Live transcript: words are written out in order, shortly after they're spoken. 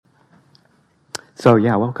So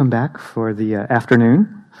yeah, welcome back for the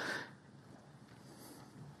afternoon.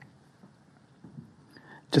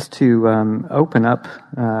 Just to open up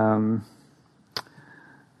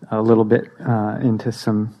a little bit into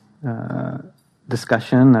some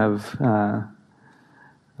discussion of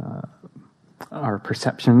our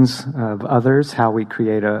perceptions of others, how we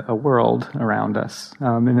create a world around us,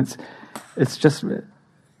 and it's just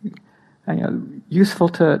useful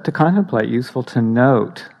to contemplate, useful to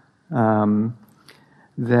note.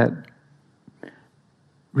 That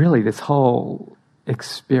really this whole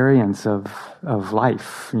experience of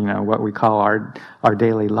life, what we call our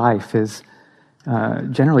daily life, is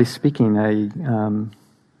generally speaking a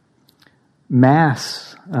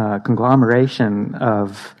mass conglomeration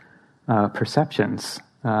of perceptions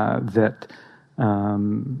that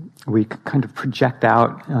we kind of project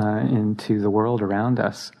out into the world around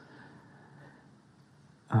us.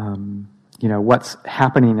 What's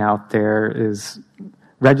happening out there is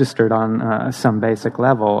registered on some basic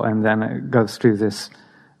level, and then it goes through this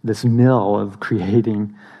mill of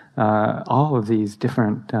creating all of these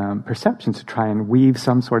different perceptions to try and weave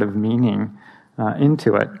some sort of meaning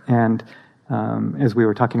into it. And as we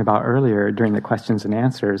were talking about earlier during the questions and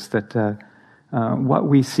answers, that what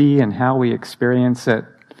we see and how we experience it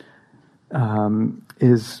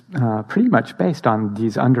is pretty much based on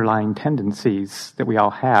these underlying tendencies that we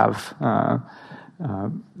all have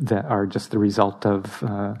that are just the result of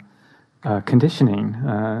conditioning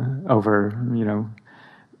over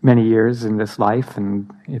many years in this life. And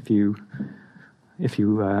if you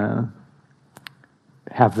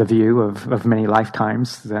have the view of many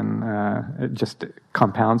lifetimes, then it just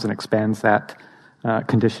compounds and expands that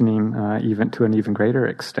conditioning even to an even greater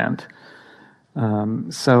extent.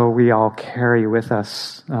 So we all carry with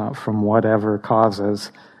us, from whatever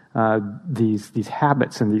causes, these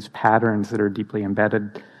habits and these patterns that are deeply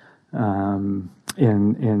embedded in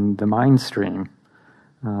the mind stream.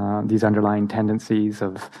 These underlying tendencies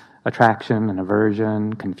of attraction and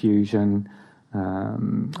aversion, confusion,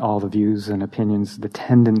 all the views and opinions, the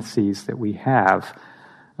tendencies that we have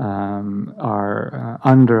are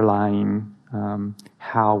underlying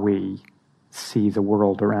how we see the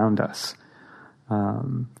world around us.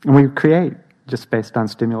 And we create, just based on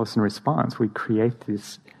stimulus and response, we create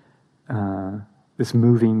this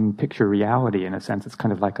moving picture reality. In a sense, it's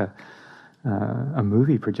kind of like a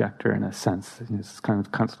movie projector. In a sense, it's kind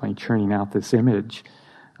of constantly churning out this image,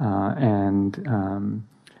 and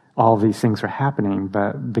all of these things are happening.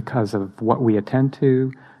 But because of what we attend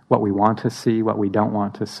to, what we want to see, what we don't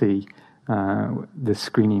want to see, this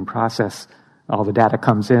screening process, all the data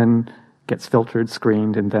comes in, gets filtered,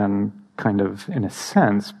 screened, and then kind of, in a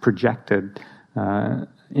sense, projected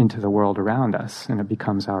into the world around us, and it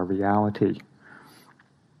becomes our reality.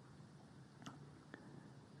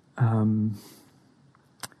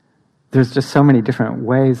 There's just so many different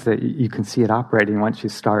ways that you can see it operating once you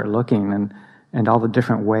start looking, and all the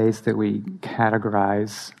different ways that we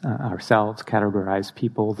categorize ourselves, categorize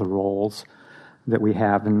people, the roles that we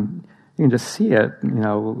have, and you can just see it,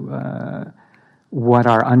 what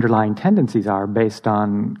our underlying tendencies are based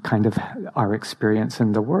on kind of our experience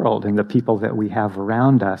in the world and the people that we have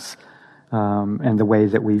around us, and the way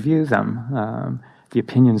that we view them, the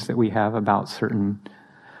opinions that we have about certain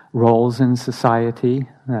roles in society,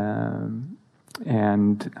 and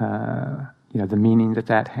the meaning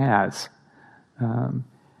that has.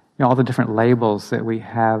 All the different labels that we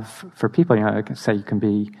have for people. Like say you can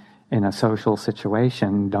be in a social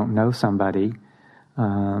situation, don't know somebody,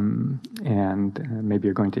 and maybe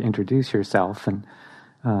you're going to introduce yourself, and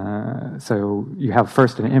so you have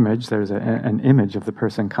first an image. There's an image of the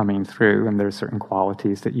person coming through, and there's certain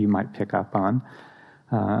qualities that you might pick up on,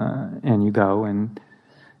 and you go and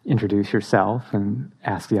introduce yourself and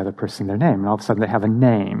ask the other person their name, and all of a sudden they have a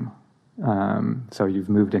name. So you've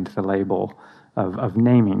moved into the label of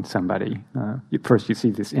naming somebody. First you see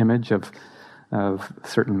this image of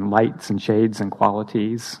certain lights and shades and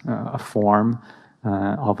qualities, a form.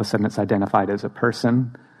 All of a sudden it's identified as a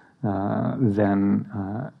person. Then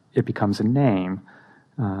it becomes a name,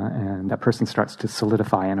 and that person starts to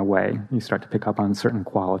solidify in a way. You start to pick up on certain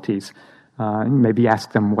qualities. Maybe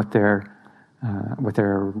ask them what their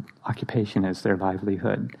occupation is, their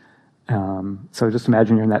livelihood. So just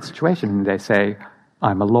imagine you're in that situation and they say,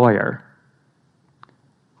 "I'm a lawyer."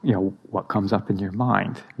 What comes up in your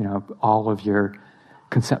mind? All of your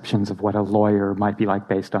conceptions of what a lawyer might be like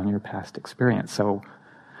based on your past experience. So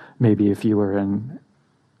maybe if you were in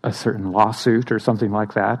a certain lawsuit or something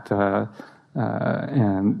like that,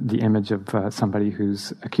 and the image of somebody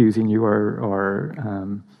who's accusing you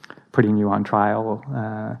or putting you on trial,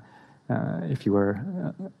 if you were,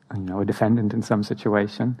 a defendant in some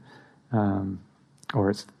situation, or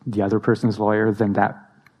it's the other person's lawyer, then that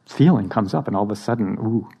feeling comes up, and all of a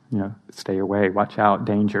sudden, stay away, watch out,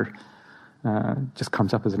 danger, just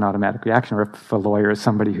comes up as an automatic reaction. Or if a lawyer is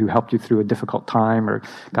somebody who helped you through a difficult time, or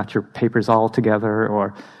got your papers all together,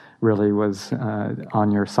 or really was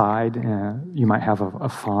on your side, you might have a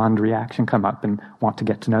fond reaction come up and want to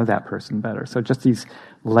get to know that person better. So just these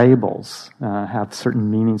labels have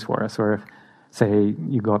certain meanings for us. Or if, say,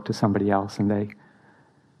 you go up to somebody else and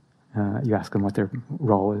you ask them what their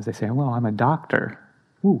role is, they say, well, I'm a doctor.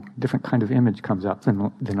 Ooh, different kind of image comes up than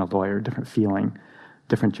a lawyer, different feeling,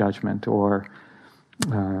 different judgment. Or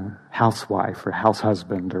housewife, or house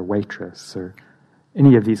husband, or waitress, or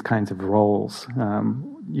any of these kinds of roles.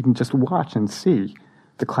 You can just watch and see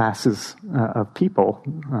the classes of people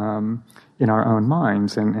in our own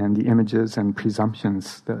minds, and the images and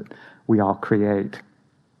presumptions that we all create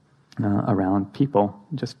around people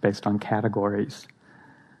just based on categories.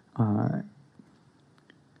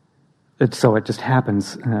 So it just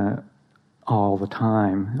happens all the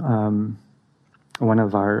time. One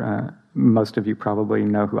of our, most of you probably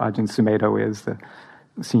know who Ajahn Sumedho is, the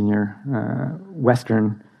senior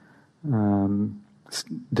Western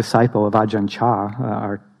disciple of Ajahn Chah,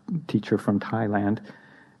 our teacher from Thailand.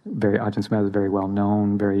 Ajahn Sumedho is very well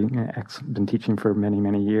known, been teaching for many,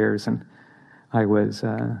 many years. And I was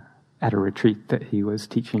at a retreat that he was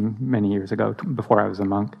teaching many years ago, before I was a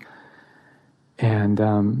monk. And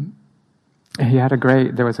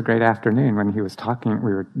there was a great afternoon when he was talking.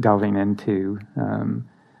 We were delving into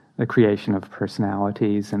the creation of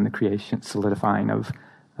personalities and the solidifying of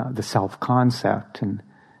the self-concept, and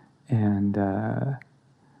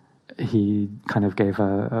he kind of gave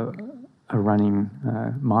a running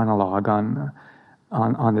monologue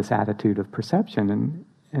on this attitude of perception,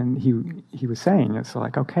 and he was saying, it's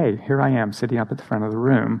like, okay, here I am sitting up at the front of the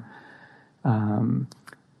room.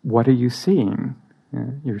 What are you seeing?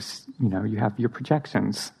 You have your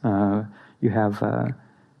projections.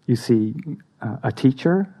 You see a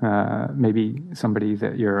teacher, maybe somebody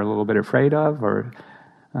that you're a little bit afraid of, or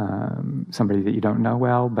somebody that you don't know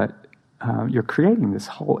well, but you're creating this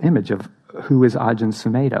whole image of who is Ajahn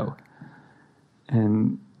Sumedho.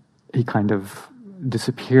 And he kind of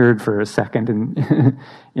disappeared for a second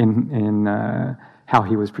in how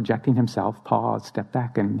he was projecting himself, paused, stepped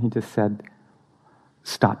back, and he just said,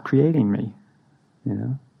 stop creating me.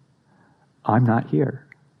 I'm not here.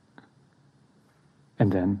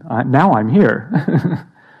 And then, now I'm here.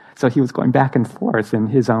 So he was going back and forth in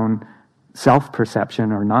his own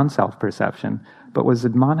self-perception or non-self-perception, but was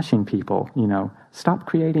admonishing people, stop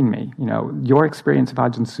creating me. Your experience of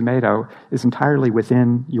Ajahn Sumedho is entirely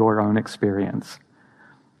within your own experience.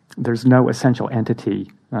 There's no essential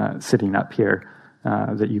entity sitting up here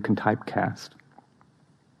that you can typecast.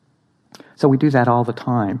 So we do that all the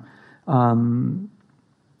time. And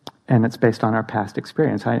it's based on our past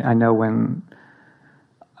experience. I know when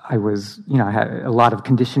I was, I had a lot of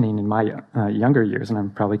conditioning in my younger years, and I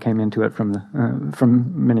probably came into it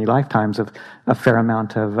from many lifetimes of a fair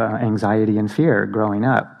amount of anxiety and fear growing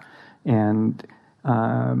up. And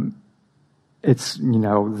it's,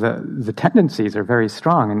 the tendencies are very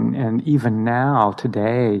strong. And even now,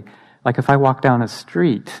 today, like if I walk down a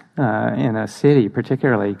street in a city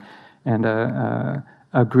particularly, and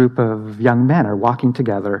a group of young men are walking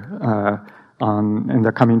together and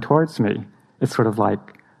they're coming towards me, it's sort of like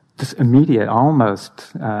this immediate,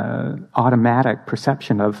 almost automatic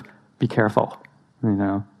perception of, be careful,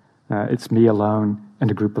 it's me alone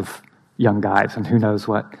and a group of young guys, and who knows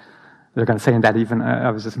what they're going to say. And that even,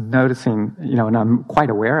 I was just noticing, and I'm quite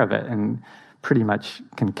aware of it, and pretty much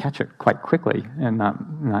can catch it quite quickly and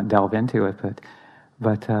not delve into it,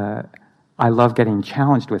 but I love getting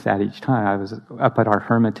challenged with that each time. I was up at our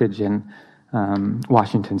hermitage in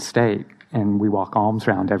Washington State, and we walk alms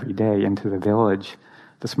round every day into the village,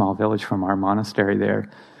 the small village from our monastery there,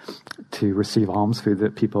 to receive alms food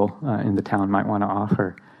that people in the town might want to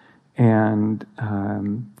offer. And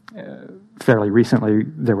fairly recently,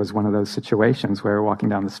 there was one of those situations where we're walking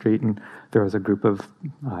down the street, and there was a group of,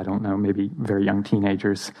 I don't know, maybe very young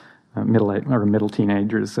teenagers, middle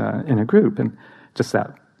teenagers in a group, and just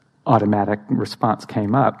that automatic response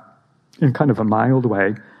came up in kind of a mild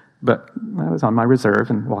way, but I was on my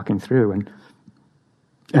reserve and walking through,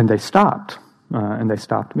 and they stopped, and they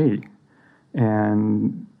stopped me.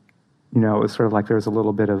 And, it was sort of like there was a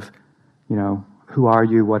little bit of, who are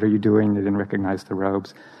you, what are you doing? They didn't recognize the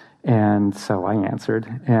robes. And so I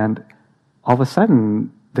answered, and all of a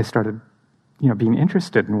sudden they started, being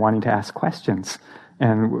interested and wanting to ask questions,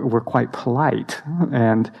 and were quite polite,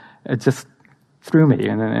 and it just through me,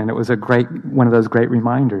 and it was one of those great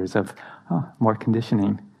reminders of more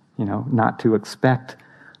conditioning, not to expect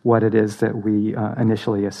what it is that we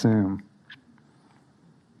initially assume.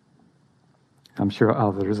 I'm sure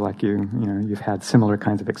others like you've had similar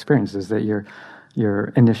kinds of experiences, that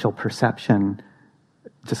your initial perception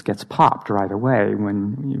just gets popped right away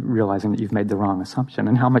when you're realizing that you've made the wrong assumption,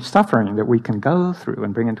 and how much suffering that we can go through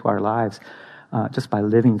and bring into our lives just by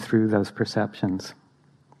living through those perceptions.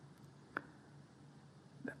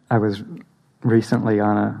 I was recently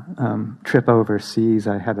on a trip overseas.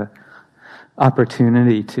 I had an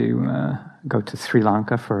opportunity to go to Sri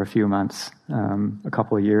Lanka for a few months a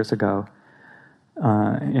couple of years ago,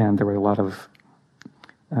 and there were a lot of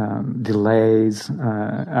delays.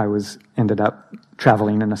 I ended up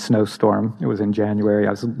traveling in a snowstorm. It was in January.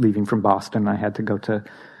 I was leaving from Boston. I had to go to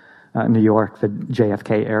New York, the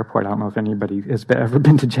JFK airport. I don't know if anybody has ever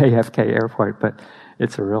been to JFK airport, but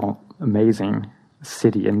it's a real amazing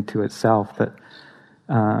city into itself. But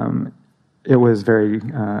it was very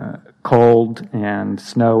cold and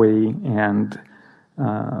snowy, and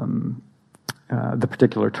the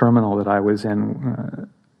particular terminal that I was in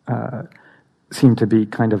seemed to be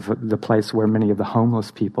kind of the place where many of the homeless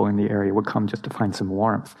people in the area would come just to find some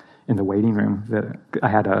warmth in the waiting room. I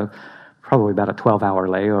had probably about a 12-hour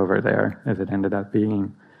layover there, as it ended up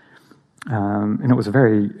being. And it was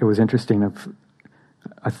interesting.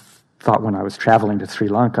 I thought when I was traveling to Sri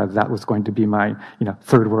Lanka that was going to be my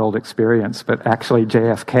third world experience, but actually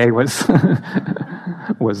JFK was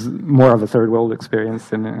was more of a third world experience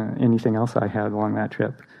than anything else I had along that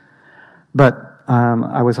trip. But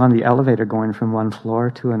I was on the elevator going from one floor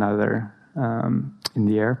to another in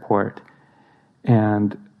the airport,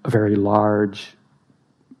 and a very large,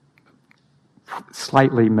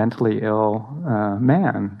 slightly mentally ill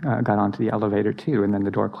man got onto the elevator too, and then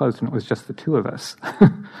the door closed, and it was just the two of us.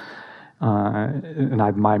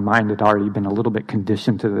 And my mind had already been a little bit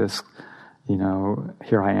conditioned to this.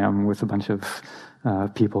 Here I am with a bunch of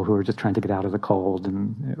people who are just trying to get out of the cold,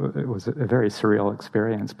 and it was a very surreal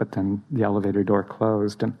experience. But then the elevator door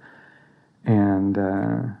closed, and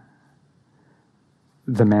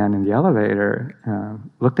the man in the elevator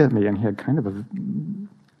looked at me, and he had kind of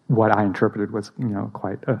what I interpreted was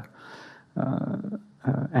quite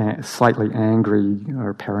a slightly angry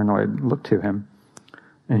or paranoid look to him,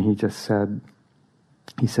 and he just said,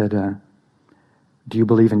 "Do you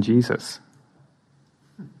believe in Jesus?"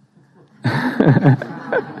 I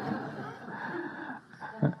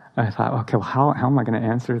thought, okay, well, how am I going to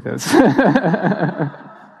answer this? I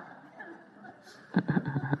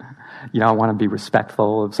want to be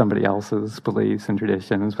respectful of somebody else's beliefs and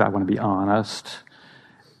traditions, but I want to be honest.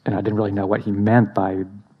 And I didn't really know what he meant by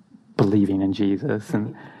believing in Jesus,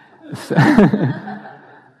 and so,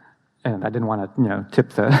 and I didn't want to, tip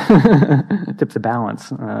the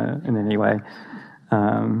balance in any way.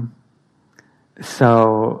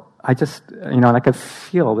 So I just, and I could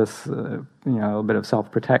feel this, a bit of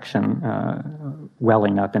self-protection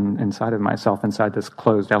welling up inside of myself, inside this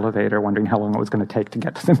closed elevator, wondering how long it was going to take to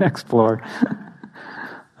get to the next floor.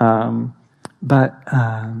 But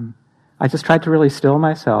I just tried to really still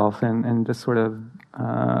myself and just sort of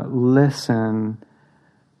listen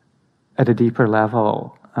at a deeper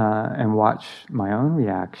level and watch my own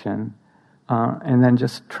reaction, and then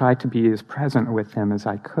just try to be as present with him as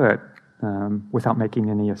I could, without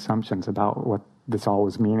making any assumptions about what this all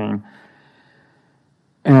was meaning.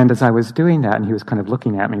 And as I was doing that, and he was kind of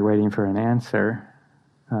looking at me, waiting for an answer,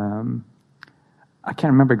 I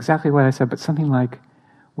can't remember exactly what I said, but something like,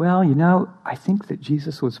 well, I think that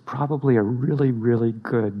Jesus was probably a really, really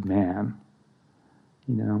good man.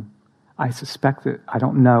 I suspect that, I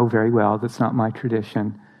don't know very well, that's not my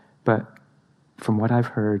tradition, but from what I've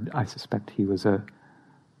heard, I suspect he was a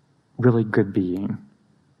really good being.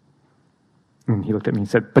 And he looked at me and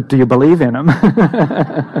said, "But do you believe in him?"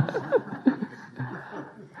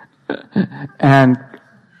 And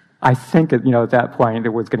I think, at that point, it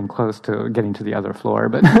was getting close to getting to the other floor,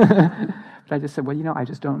 but but I just said, well, I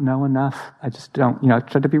just don't know enough. I just don't, I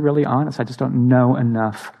tried to be really honest. I just don't know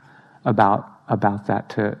enough about that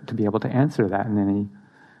to be able to answer that in any,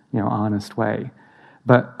 honest way.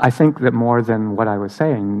 But I think that more than what I was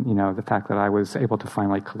saying, the fact that I was able to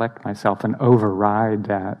finally collect myself and override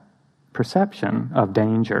that perception of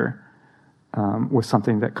danger was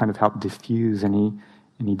something that kind of helped diffuse any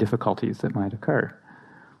difficulties that might occur.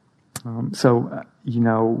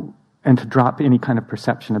 And to drop any kind of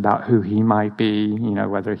perception about who he might be,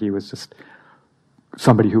 whether he was just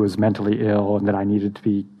somebody who was mentally ill and that I needed to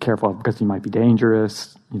be careful of because he might be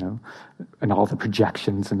dangerous, and all the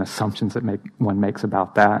projections and assumptions that one makes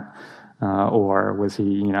about that. or was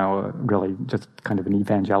he, really just kind of an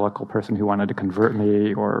evangelical person who wanted to convert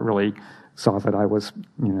me, or really saw that I was,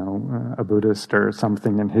 a Buddhist or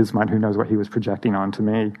something in his mind. Who knows what he was projecting onto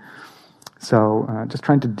me? So just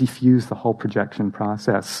trying to diffuse the whole projection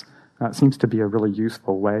process seems to be a really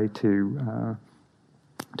useful way to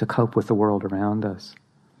cope with the world around us.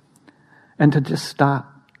 And to just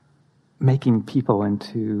stop making people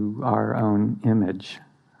into our own image.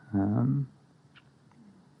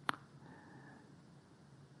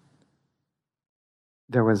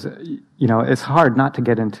 There was, it's hard not to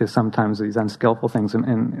get into sometimes these unskillful things.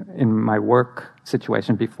 In my work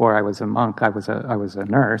situation before I was a monk, I was a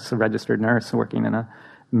nurse, a registered nurse, working in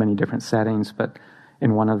many different settings. But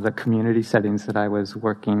in one of the community settings that I was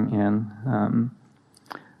working in,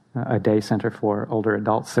 a day center for older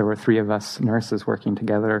adults, there were 3 of us nurses working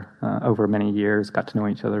together over many years, got to know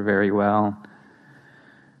each other very well.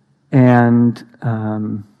 And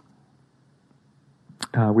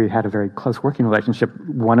we had a very close working relationship.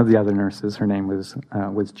 One of the other nurses, her name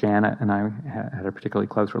was Janet, and I had a particularly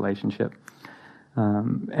close relationship.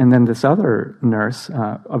 And then this other nurse,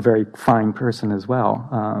 a very fine person as well,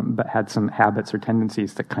 but had some habits or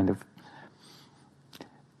tendencies that kind of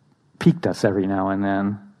piqued us every now and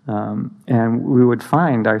then. And we would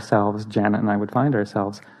find ourselves, Janet and I would find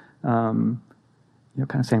ourselves, kind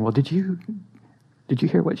of saying, well, did you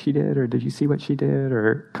hear what she did, or did you see what she did,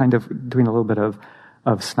 or kind of doing a little bit of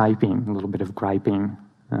sniping, a little bit of griping,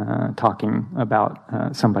 talking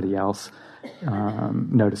about somebody else,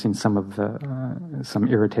 noticing some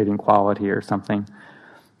irritating quality or something,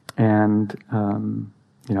 and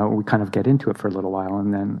we kind of get into it for a little while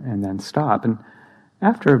and then stop. And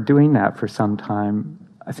after doing that for some time,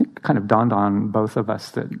 I think it kind of dawned on both of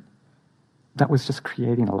us that was just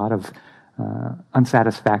creating a lot of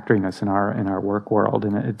unsatisfactoriness in our work world,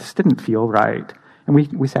 and it just didn't feel right. And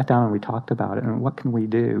we sat down and we talked about it, and what can we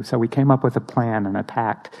do? So we came up with a plan and a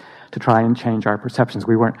tact to try and change our perceptions.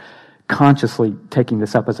 We weren't consciously taking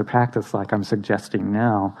this up as a practice like I'm suggesting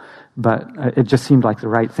now, but it just seemed like the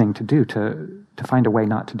right thing to do, to find a way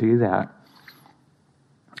not to do that.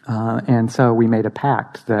 And so we made a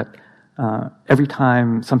pact that every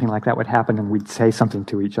time something like that would happen and we'd say something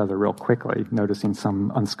to each other real quickly, noticing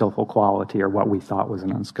some unskillful quality or what we thought was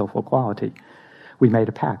an unskillful quality, we made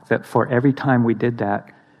a pact that for every time we did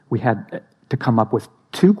that, we had to come up with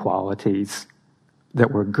 2 qualities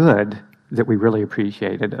that were good, that we really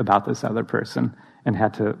appreciated about this other person, and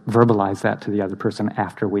had to verbalize that to the other person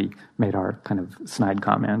after we made our kind of snide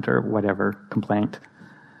comment or whatever complaint.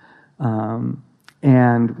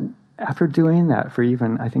 And after doing that for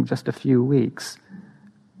even, I think, just a few weeks,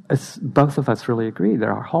 both of us really agreed that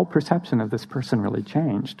our whole perception of this person really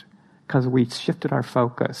changed, because we shifted our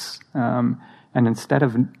focus. And instead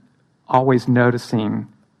of always noticing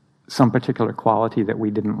some particular quality that we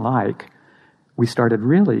didn't like, we started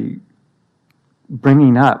really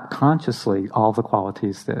bringing up consciously all the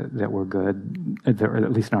qualities that were good, or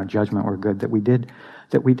at least in our judgment were good, that we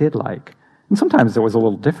did like. And sometimes it was a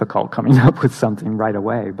little difficult coming up with something right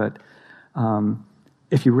away, but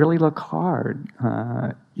if you really look hard,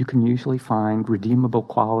 you can usually find redeemable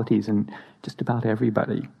qualities in just about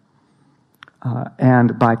everybody.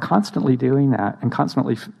 And by constantly doing that and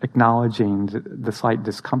constantly acknowledging the slight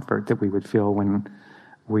discomfort that we would feel when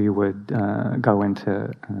we would go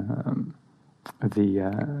into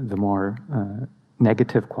the more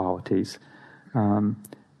negative qualities,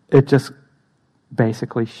 it just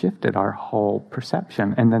basically shifted our whole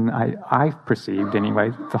perception. And then I perceived,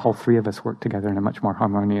 anyway, the whole 3 of us worked together in a much more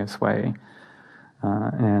harmonious way,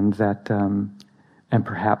 and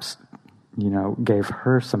perhaps gave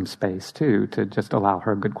her some space too, to just allow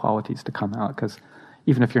her good qualities to come out. Because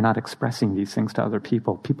even if you're not expressing these things to other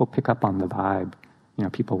people, people pick up on the vibe.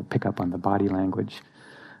 People pick up on the body language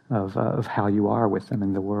of how you are with them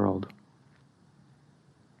in the world.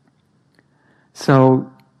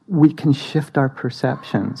 So we can shift our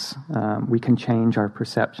perceptions. We can change our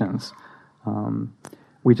perceptions.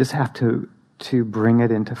 We just have to bring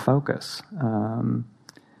it into focus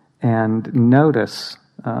and notice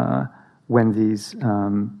when these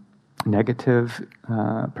negative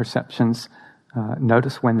perceptions,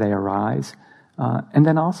 notice when they arise, and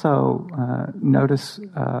then also notice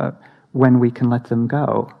when we can let them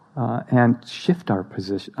go and shift our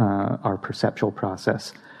perceptual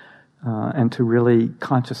process, and to really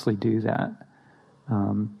consciously do that.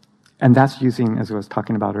 And that's using, as I was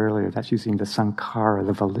talking about earlier, that's using the sankhara,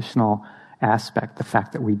 the volitional aspect, the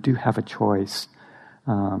fact that we do have a choice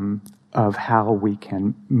of how we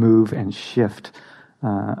can move and shift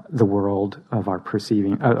the world of our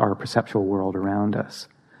perceptual world around us.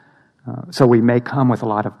 So we may come with a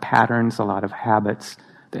lot of patterns, a lot of habits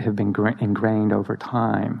that have been ingrained over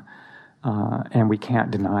time, and we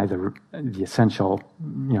can't deny the essential,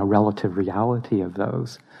 relative reality of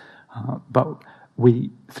those. But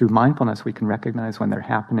through mindfulness, we can recognize when they're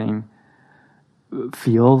happening,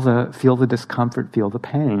 feel the discomfort, feel the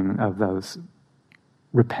pain of those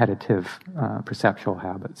repetitive perceptual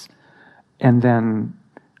habits, and then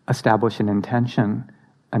establish an intention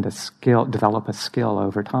and develop a skill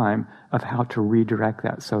over time of how to redirect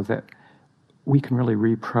that so that we can really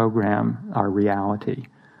reprogram our reality.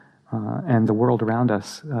 And the world around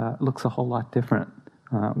us looks a whole lot different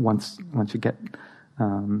once you get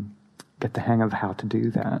the hang of how to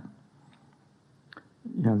do that.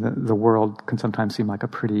 The world can sometimes seem like a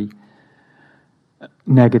pretty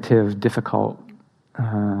negative, difficult,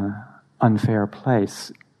 unfair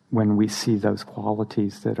place when we see those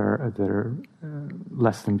qualities that are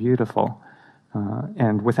less than beautiful,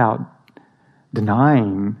 and without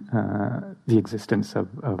denying the existence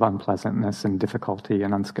of unpleasantness and difficulty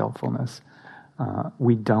and unskillfulness,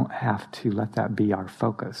 we don't have to let that be our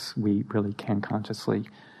focus. We really can consciously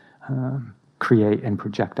create and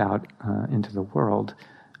project out into the world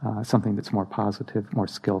something that's more positive, more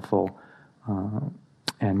skillful,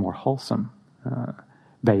 and more wholesome,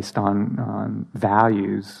 based on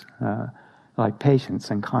values like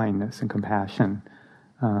patience and kindness and compassion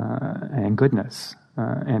and goodness.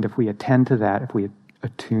 And if we attend to that, if we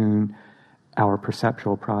attune our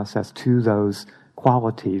perceptual process to those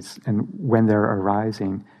qualities, and when they're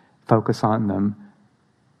arising, focus on them,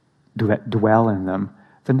 dwell in them,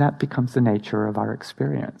 then that becomes the nature of our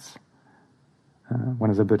experience.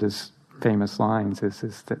 One of the Buddha's famous lines is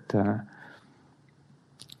that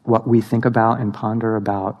what we think about and ponder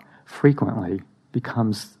about frequently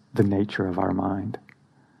becomes the nature of our mind.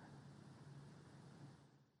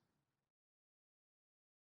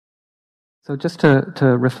 So just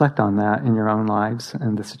to reflect on that in your own lives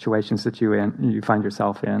and the situations that you find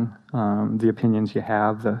yourself in, the opinions you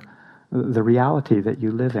have, the reality that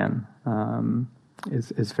you live in,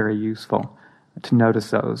 is very useful to notice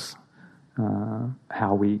those,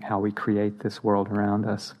 how we create this world around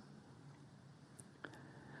us.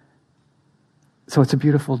 So it's a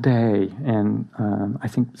beautiful day, and I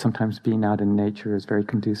think sometimes being out in nature is very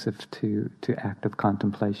conducive to active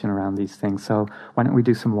contemplation around these things. So why don't we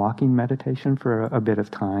do some walking meditation for a bit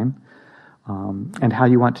of time? And how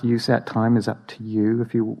you want to use that time is up to you.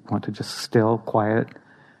 If you want to just still, quiet,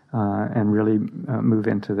 and really move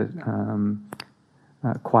into the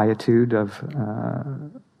quietude of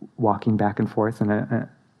walking back and forth in a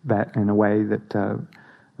way that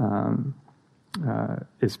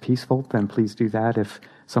is peaceful, then please do that. If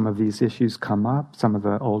some of these issues come up, some of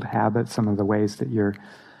the old habits, some of the ways that you're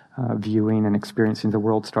viewing and experiencing the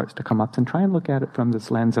world starts to come up, then try and look at it from this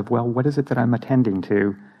lens of, well, what is it that I'm attending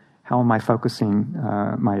to? How am I focusing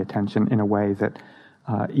my attention in a way that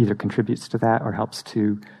either contributes to that or helps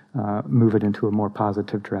to move it into a more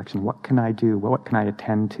positive direction? What can I do? What can I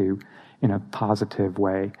attend to in a positive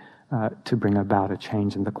way to bring about a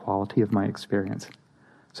change in the quality of my experience?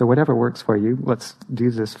 So whatever works for you, let's do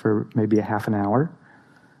this for maybe a half an hour.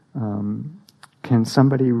 Can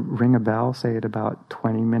somebody ring a bell, say at about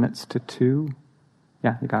 20 minutes to 2?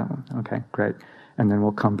 Yeah, you got one? Okay, great. And then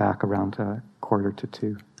we'll come back around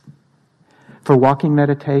 1:45. For walking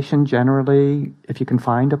meditation, generally, if you can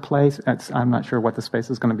find a place, I'm not sure what the space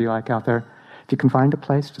is going to be like out there. If you can find a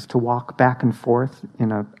place just to walk back and forth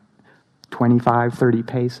in a 25, 30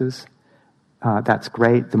 paces, that's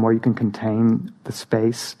great. The more you can contain the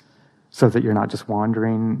space so that you're not just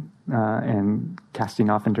wandering and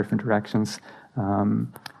casting off in different directions,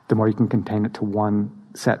 the more you can contain it to one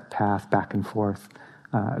set path back and forth,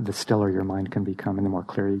 the stiller your mind can become and the more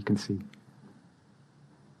clear you can see.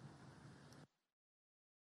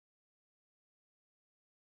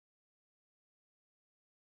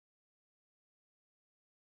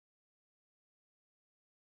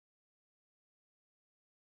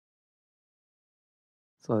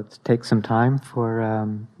 So let's take some time for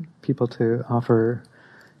people to offer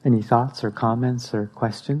any thoughts or comments or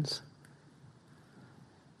questions.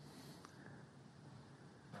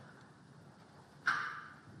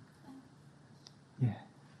 Yeah.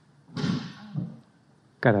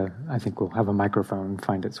 I think we'll have a microphone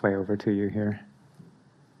find its way over to you here.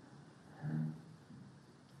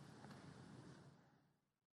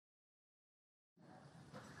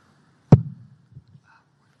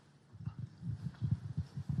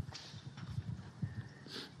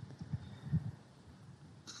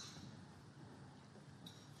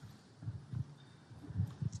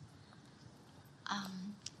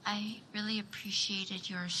 I really appreciated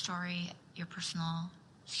your story, your personal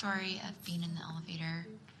story of being in the elevator.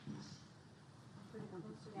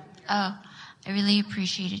 Oh, I really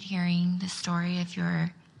appreciated hearing the story of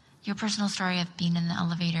your personal story of being in the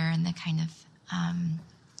elevator and the kind of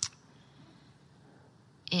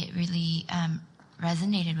it really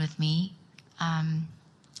resonated with me, and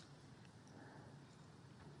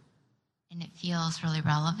it feels really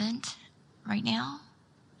relevant right now,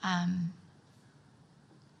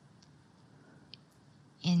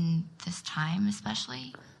 in this time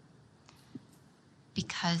especially,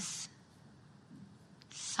 because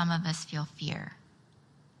some of us feel fear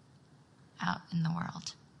out in the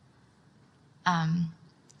world.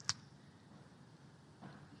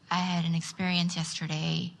 I had an experience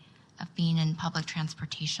yesterday of being in public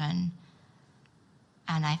transportation,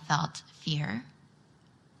 and I felt fear.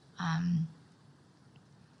 And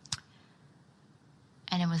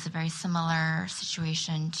it was a very similar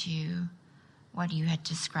situation to what you had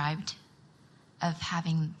described, of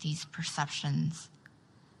having these perceptions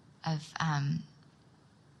of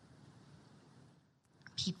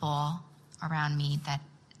people around me that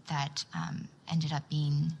ended up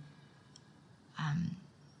being,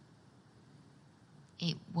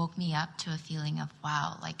 it woke me up to a feeling of,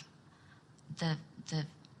 wow, like the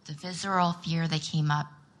visceral fear that came up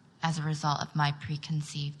as a result of my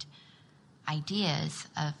preconceived ideas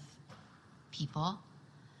of people,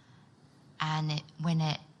 and when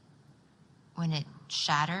it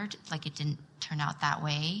shattered, like it didn't turn out that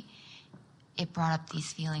way, it brought up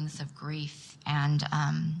these feelings of grief and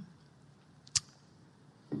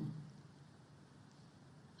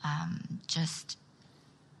just,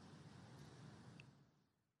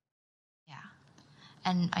 yeah.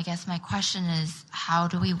 And I guess my question is, how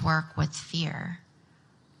do we work with fear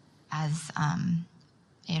as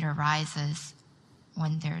it arises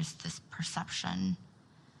when there's this perception?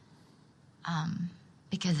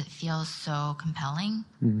 Because it feels so compelling.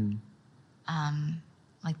 Mm-hmm.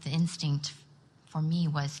 Like the instinct for me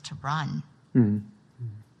was to run. Mm-hmm.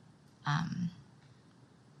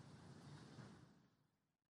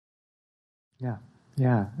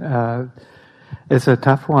 Yeah. It's a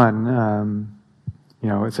tough one.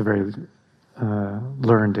 It's a very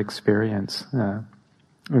learned experience.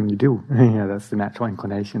 When you do, that's the natural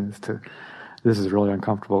inclination, is to, this is really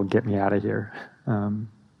uncomfortable, get me out of here.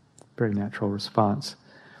 Very natural response.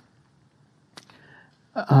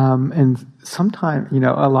 And sometimes,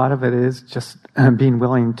 a lot of it is just being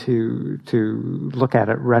willing to look at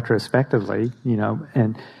it retrospectively,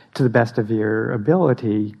 and to the best of your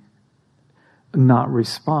ability, not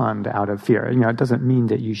respond out of fear. It doesn't mean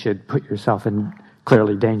that you should put yourself in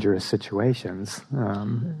clearly dangerous situations.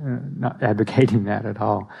 Not advocating that at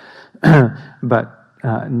all, but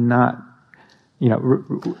not.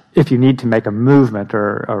 If you need to make a movement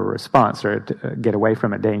or a response or get away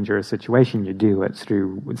from a dangerous situation, you do it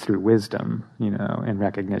through wisdom, and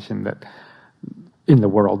recognition that in the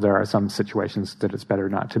world there are some situations that it's better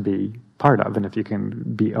not to be part of, and if you can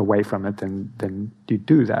be away from it, then you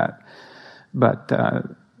do that. But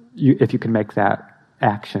if you can make that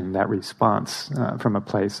action, that response, from a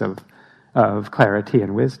place of clarity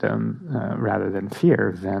and wisdom rather than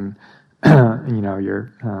fear, then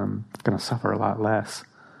you're going to suffer a lot less.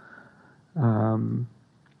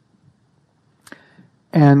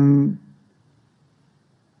 And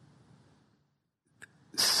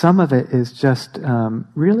some of it is just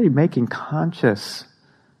really making conscious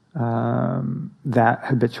that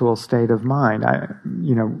habitual state of mind. I,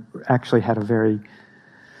 actually had a very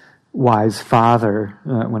wise father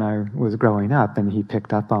when I was growing up, and he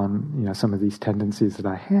picked up on some of these tendencies that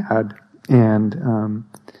I had, and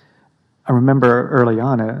I remember early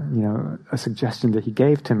on a suggestion that he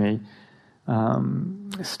gave to me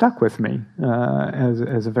stuck with me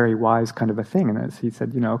as a very wise kind of a thing. And as he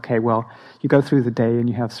said, okay, well, you go through the day and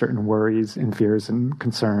you have certain worries and fears and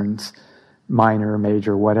concerns, minor,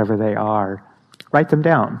 major, whatever they are. Write them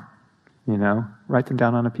down. Write them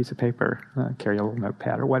down on a piece of paper. Carry a little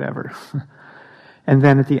notepad or whatever. And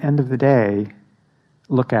then at the end of the day,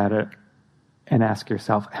 look at it and ask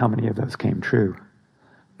yourself, how many of those came true?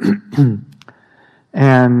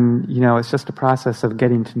 And, it's just a process of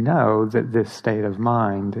getting to know that this state of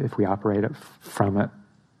mind, if we operate from it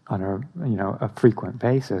on a frequent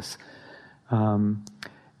basis,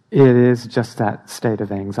 it is just that state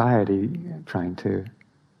of anxiety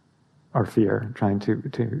or fear, trying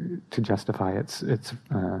to justify its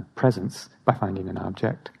presence by finding an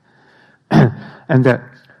object. And that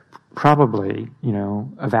probably,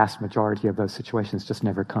 a vast majority of those situations just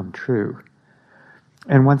never come true.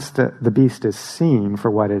 And once the beast is seen for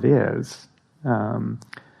what it is,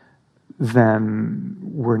 then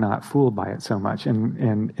we're not fooled by it so much. And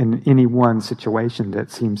in any one situation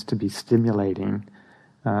that seems to be stimulating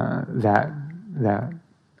that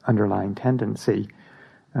underlying tendency,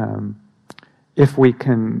 if we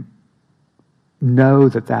can know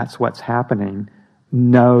that that's what's happening,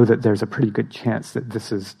 know that there's a pretty good chance that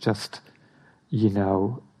this is just,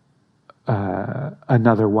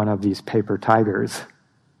 another one of these paper tigers.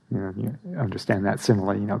 You understand that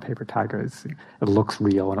simile, paper tiger, it looks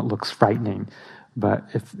real and it looks frightening, but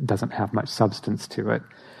it doesn't have much substance to it.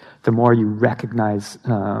 The more you recognize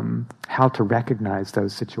how to recognize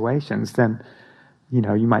those situations, then, you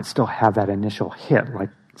might still have that initial hit, like,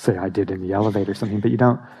 say, I did in the elevator or something, but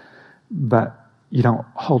you don't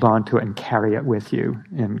hold on to it and carry it with you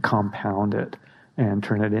and compound it and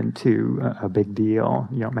turn it into a big deal.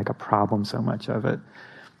 You don't make a problem so much of it.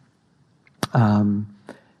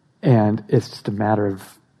 And it's just a matter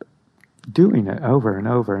of doing it over and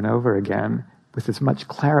over and over again with as much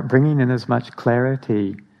bringing in as much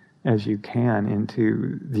clarity as you can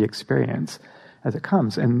into the experience as it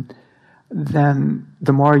comes. And then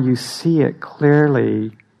the more you see it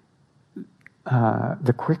clearly,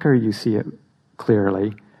 the quicker you see it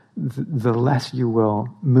clearly, the less you will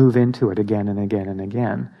move into it again and again and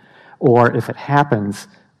again. Or if it happens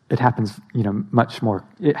much more,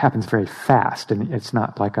 it happens very fast, and it's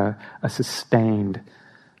not like a sustained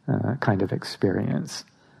kind of experience.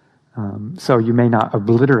 So you may not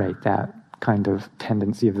obliterate that kind of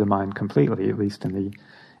tendency of the mind completely, at least in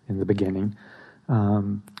the beginning.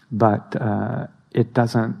 But it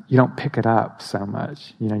doesn't. You don't pick it up so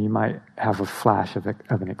much. You might have a flash of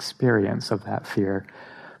an experience of that fear,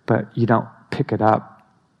 but you don't pick it up,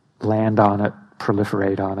 land on it,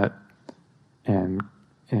 proliferate on it,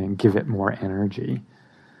 and give it more energy.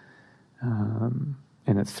 And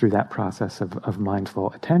it's through that process of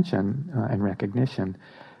mindful attention and recognition,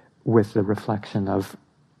 with the reflection of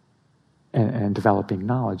and developing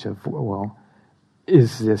knowledge of, well,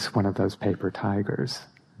 is this one of those paper tigers?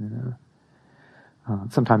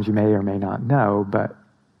 Sometimes you may or may not know, but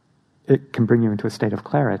it can bring you into a state of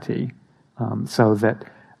clarity, so that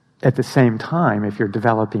at the same time, if you're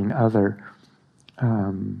developing other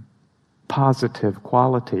positive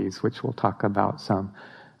qualities, which we'll talk about some,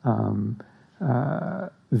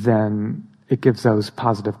 then it gives those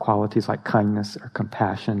positive qualities like kindness or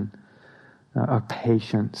compassion, or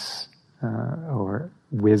patience, or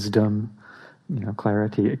wisdom,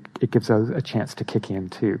 clarity. It gives those a chance to kick in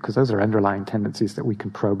too, because those are underlying tendencies that we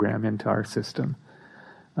can program into our system.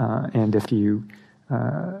 And if you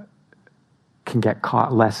can get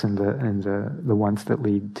caught less in the ones that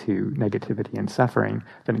lead to negativity and suffering,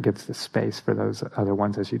 then it gives the space for those other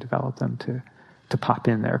ones as you develop them to pop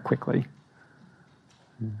in there quickly.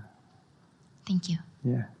 Yeah. Thank you.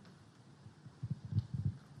 Yeah.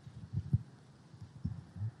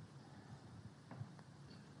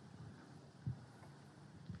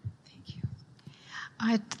 Thank you.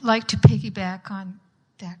 I'd like to piggyback on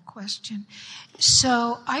that question.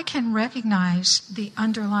 So I can recognize the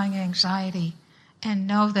underlying anxiety and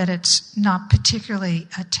know that it's not particularly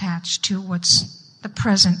attached to what's the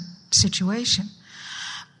present situation.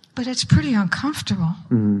 But it's pretty uncomfortable.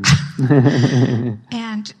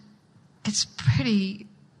 And it's pretty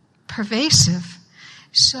pervasive.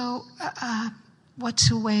 So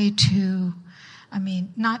what's a way to,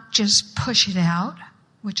 not just push it out,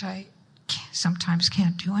 which I sometimes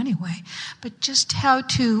can't do anyway, but just how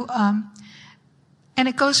to, and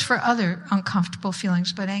it goes for other uncomfortable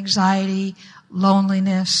feelings, but anxiety,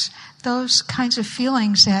 loneliness, those kinds of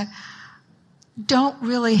feelings that don't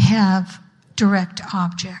really have direct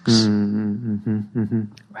objects.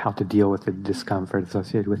 How to deal with the discomfort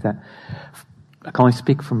associated with that. I can only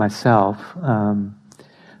speak for myself,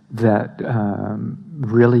 that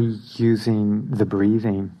really using the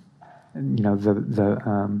breathing,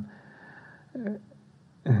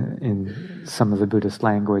 in some of the Buddhist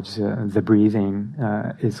language, the breathing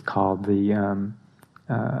is called the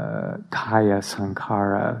kaya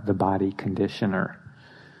sankhara, the body conditioner.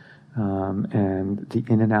 And the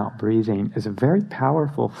in and out breathing is a very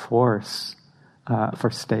powerful force for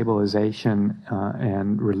stabilization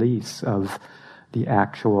and release of the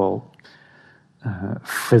actual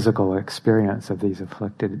physical experience of these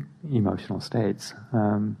afflicted emotional states.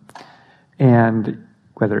 And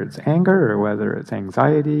whether it's anger or whether it's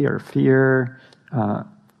anxiety or fear,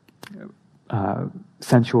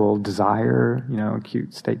 sensual desire,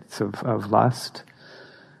 acute states of lust,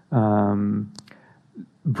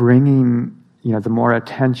 bringing, the more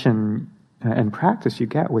attention and practice you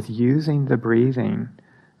get with using the breathing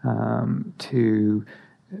to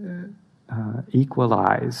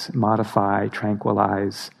equalize, modify,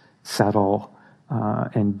 tranquilize, settle,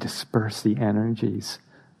 and disperse the energies.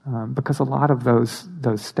 Because a lot of those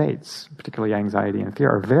states, particularly anxiety and fear,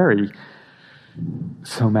 are very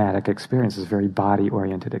somatic experiences, very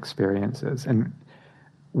body-oriented experiences. And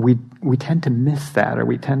we tend to miss that, or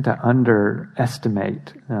we tend to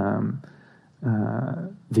underestimate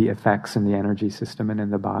the effects in the energy system and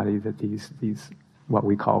in the body that these what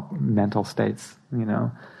we call mental states,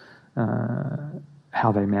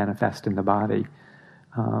 how they manifest in the body.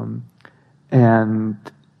 And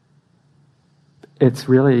it's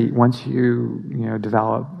really, once you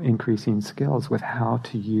develop increasing skills with how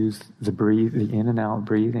to use the in and out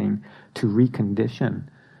breathing to recondition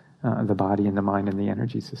the body and the mind and the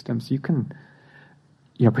energy systems, you can,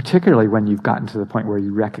 particularly when you've gotten to the point where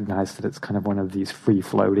you recognize that it's kind of one of these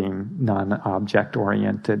free-floating, non-object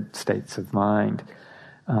oriented states of mind,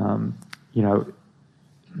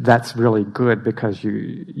 that's really good, because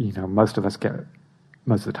most of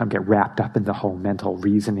the time get wrapped up in the whole mental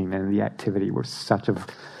reasoning and the activity. We're such a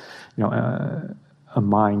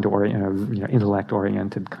mind or intellect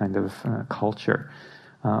oriented kind of culture.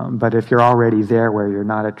 But if you're already there, where you're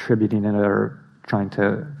not attributing it or trying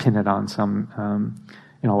to pin it on some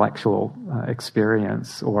intellectual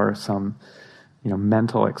experience or some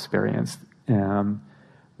mental experience,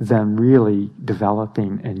 then really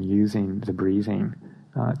developing and using the breathing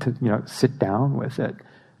to sit down with it.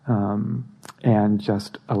 And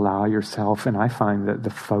just allow yourself, and I find that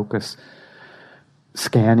the focus,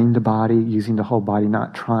 scanning the body, using the whole body,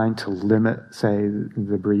 not trying to limit, say,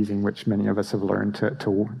 the breathing, which many of us have learned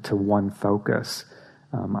to one focus.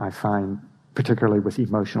 I find, particularly with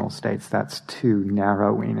emotional states, that's too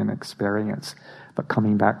narrowing an experience. But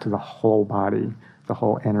coming back to the whole body, the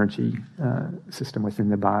whole energy system within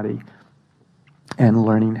the body, and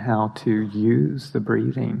learning how to use the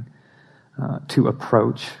breathing to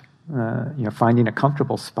approach, finding a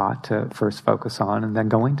comfortable spot to first focus on, and then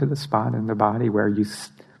going to the spot in the body where you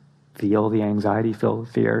feel the anxiety, feel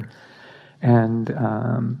the fear. And,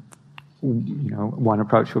 one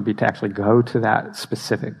approach would be to actually go to that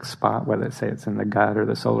specific spot, whether it's in the gut or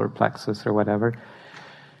the solar plexus or whatever,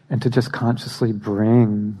 and to just consciously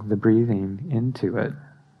bring the breathing into it.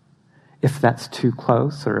 If that's too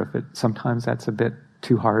close, or if sometimes that's a bit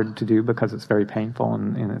too hard to do because it's very painful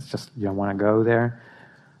and it's just, you don't want to go there,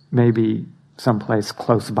 maybe someplace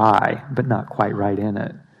close by, but not quite right in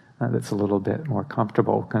it, that's a little bit more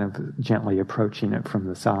comfortable, kind of gently approaching it from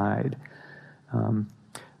the side.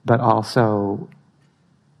 But also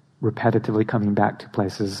repetitively coming back to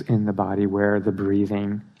places in the body where the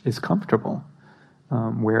breathing is comfortable,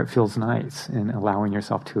 where it feels nice, and allowing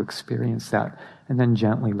yourself to experience that, and then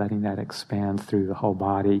gently letting that expand through the whole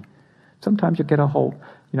body. Sometimes you get a whole,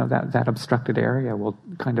 that obstructed area will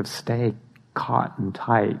kind of stay caught and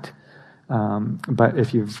tight. But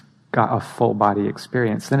if you've got a full body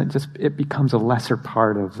experience, then it becomes a lesser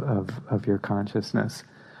part of your consciousness.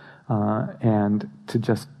 And to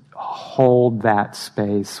just hold that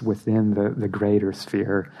space within the greater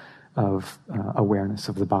sphere of awareness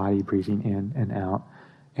of the body, breathing in and out,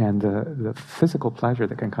 and the physical pleasure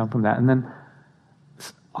that can come from that. And then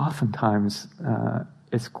oftentimes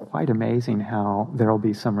it's quite amazing how there will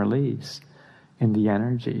be some release in the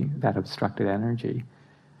energy, that obstructed energy.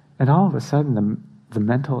 And all of a sudden the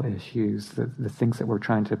mental issues, the things that we're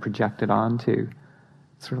trying to project it onto,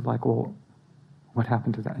 sort of like, well, what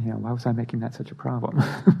happened to that? Why was I making that such a problem?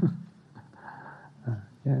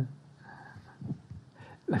 Yeah.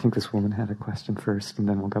 I think this woman had a question first, and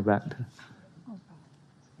then we'll go back to...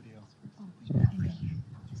 Yeah.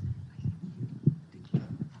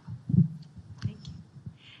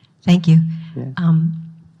 Thank you. Yeah.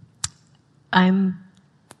 I'm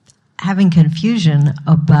having confusion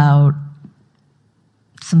about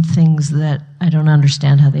some things that I don't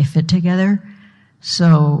understand how they fit together.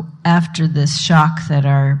 So after this shock that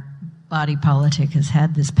our body politic has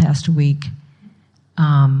had this past week,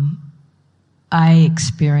 I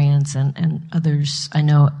experience, and others I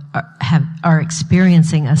know are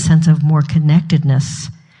experiencing a sense of more connectedness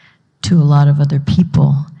to a lot of other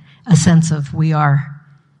people, a sense of we are,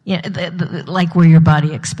 like where your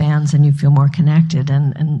body expands and you feel more connected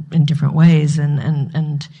and in different ways,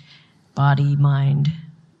 and body, mind,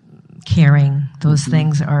 caring, those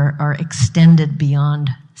things are extended beyond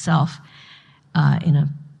self in a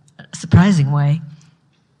surprising way.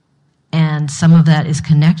 And some of that is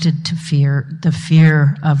connected to fear, the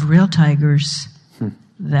fear of real tigers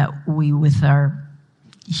that we, with our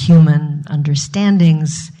human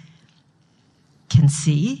understandings, can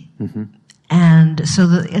see. Mm-hmm. And so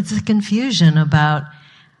it's a confusion about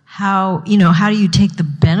how do you take the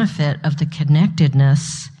benefit of the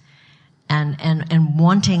connectedness and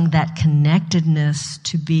wanting that connectedness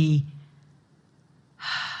to be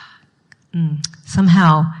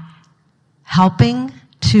somehow helping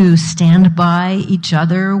to stand by each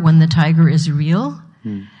other when the tiger is real,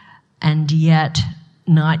 and yet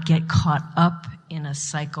not get caught up in a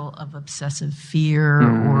cycle of obsessive fear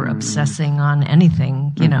or obsessing on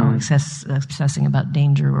anything, obsessing about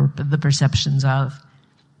danger or the perceptions of.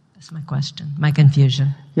 That's my question, my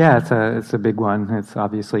confusion. Yeah, it's a big one. It's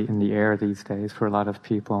obviously in the air these days for a lot of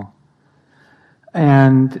people.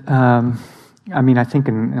 And I think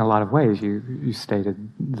in a lot of ways you stated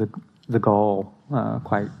the goal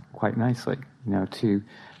quite nicely. To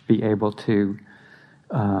be able to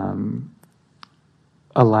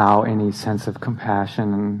allow any sense of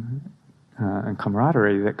compassion and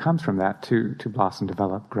camaraderie that comes from that to blossom,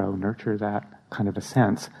 develop, grow, nurture that kind of a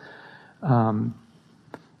sense.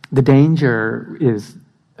 The danger is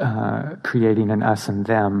creating an us and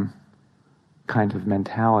them kind of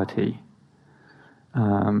mentality.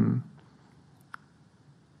 And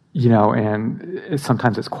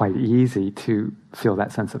sometimes it's quite easy to feel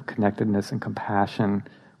that sense of connectedness and compassion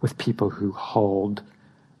with people who hold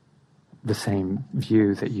the same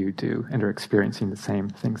view that you do and are experiencing the same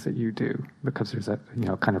things that you do, because there's a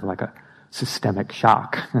kind of like a systemic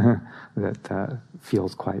shock that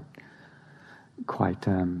feels quite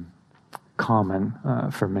common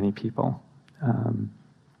for many people.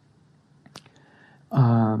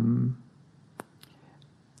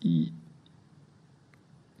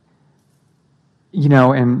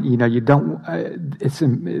 You don't. It's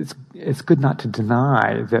good not to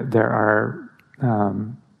deny that there are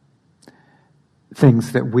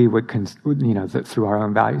things that we would, that through our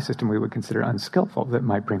own value system we would consider unskillful, that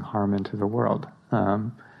might bring harm into the world,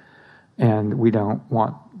 and we don't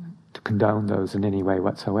want to condone those in any way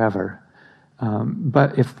whatsoever.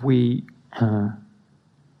 But if we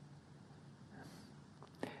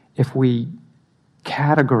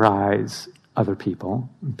categorize other people,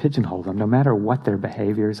 pigeonhole them, no matter what their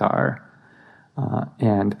behaviors are,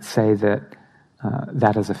 and say that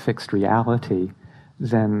that is a fixed reality,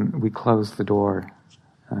 then we close the door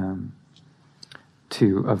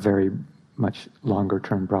to a very much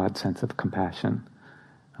longer-term, broad sense of compassion.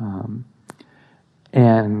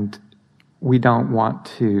 And we don't want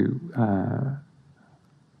to,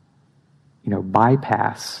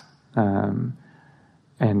 bypass and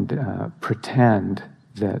pretend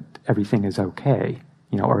that everything is okay,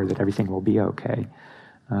 or that everything will be okay,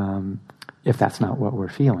 if that's not what we're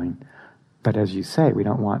feeling. But as you say, we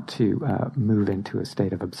don't want to move into a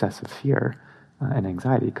state of obsessive fear and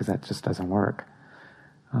anxiety, because that just doesn't work.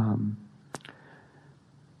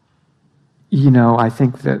 I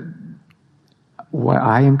think that what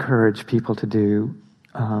I encourage people to do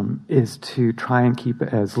is to try and keep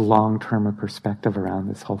as long-term a perspective around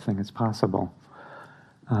this whole thing as possible.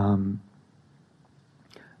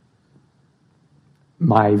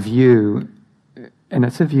 My view, and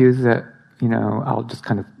it's a view that, I'll just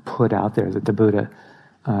kind of put out there, that the Buddha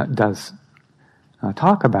does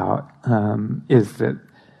talk about, is that,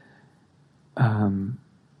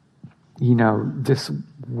 this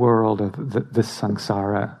world of this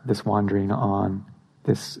samsara, this wandering on,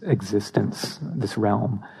 this existence, this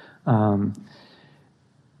realm,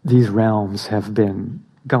 these realms have been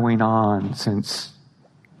going on since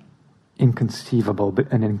an inconceivable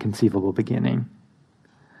beginning.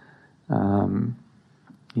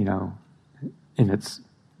 In its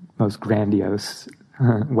most grandiose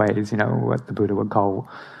ways, what the Buddha would call,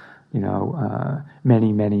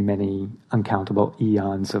 many, many, many uncountable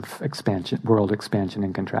eons of expansion, world expansion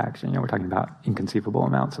and contraction. We're talking about inconceivable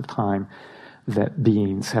amounts of time that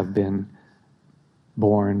beings have been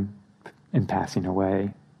born and passing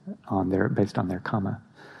away based on their karma.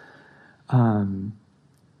 In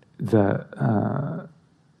the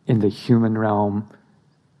human realm,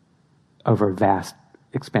 over vast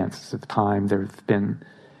expanses of time, there have been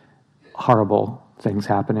horrible things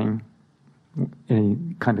happening, any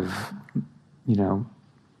kind of,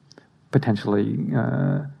 potentially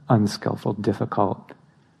unskillful, difficult,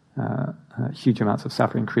 huge amounts of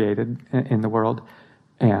suffering created in the world,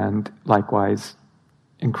 and likewise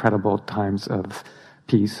incredible times of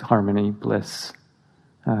peace, harmony, bliss,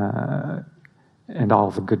 and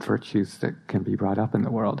all the good virtues that can be brought up in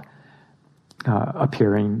the world,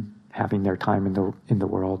 appearing, having their time in the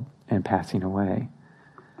world, and passing away.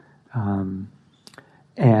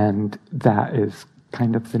 And that is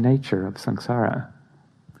kind of the nature of samsara.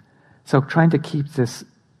 So trying to keep this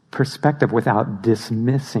perspective without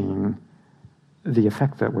dismissing the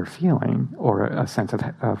effect that we're feeling, or a sense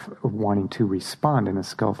of wanting to respond in a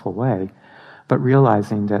skillful way, but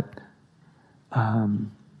realizing that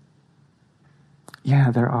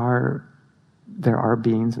there are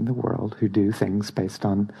beings in the world who do things based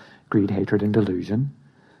on greed, hatred, and delusion,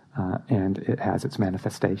 and it has its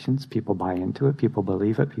manifestations. People buy into it, people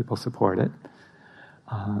believe it, people support it,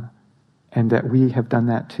 and that we have done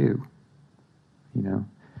that too.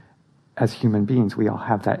 As human beings, we all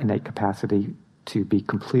have that innate capacity to be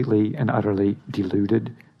completely and utterly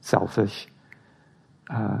deluded, selfish,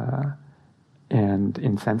 and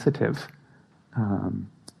insensitive.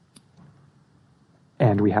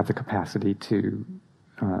 And we have the capacity to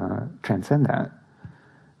transcend that.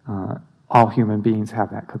 All human beings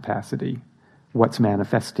have that capacity. What's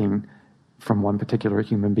manifesting from one particular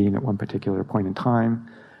human being at one particular point in time,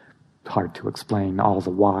 hard to explain all the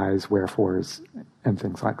whys, wherefores, and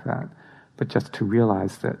things like that. But just to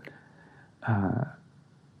realize that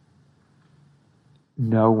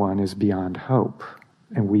no one is beyond hope,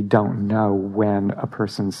 and we don't know when a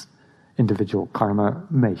person's individual karma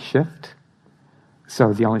may shift.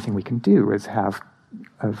 So the only thing we can do is have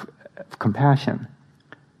of compassion.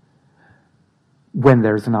 When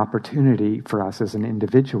there's an opportunity for us as an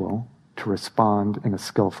individual to respond in a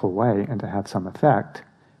skillful way and to have some effect,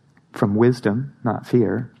 from wisdom, not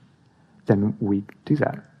fear, then we do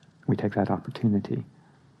that. We take that opportunity.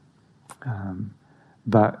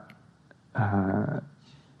 But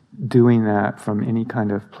doing that from any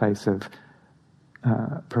kind of place of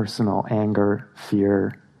personal anger,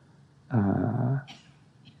 fear,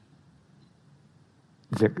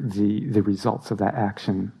 the results of that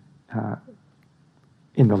action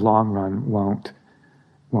in the long run won't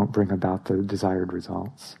bring about the desired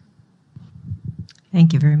results.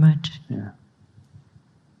 Thank you very much. Yeah.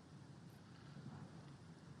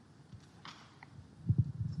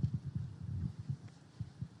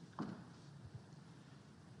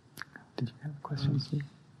 Did you have a question, Steve?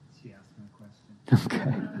 She asked me a question.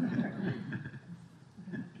 Okay.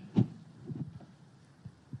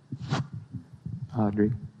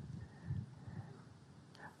 Audrey.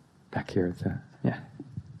 Back here at the, yeah.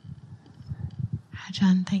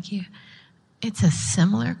 Ajahn, thank you. It's a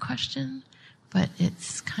similar question, but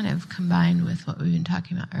it's kind of combined with what we've been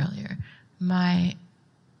talking about earlier. My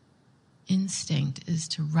instinct is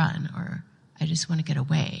to run, or I just want to get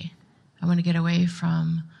away. I want to get away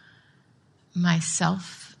from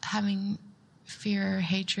myself having fear,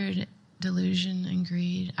 hatred, delusion, and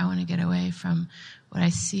greed. I want to get away from what I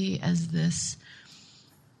see as this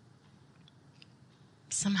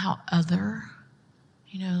somehow other,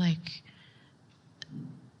 like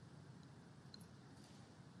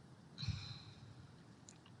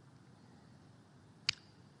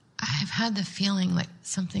I've had the feeling like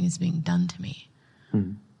something is being done to me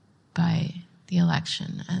by the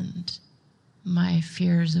election and my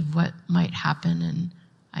fears of what might happen, and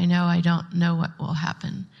I know I don't know what will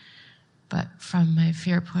happen, but from my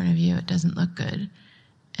fear point of view, it doesn't look good,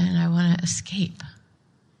 and I want to escape.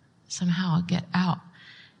 Somehow I'll get out,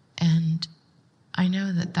 and I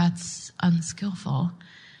know that that's unskillful,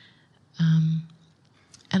 and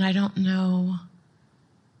I don't know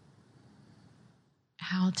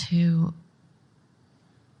how to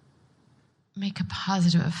make a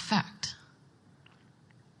positive effect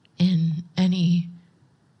in any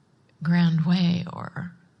grand way,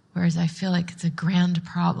 or whereas I feel like it's a grand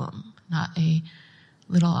problem, not a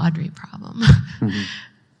little Audrey problem. Mm-hmm.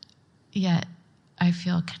 Yet I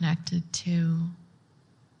feel connected to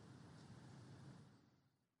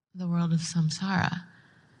the world of samsara.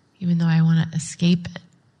 Even though I want to escape it,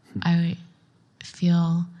 I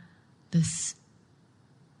feel this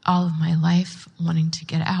all of my life wanting to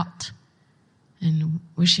get out and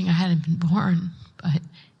wishing I hadn't been born, but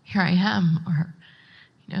here I am, or,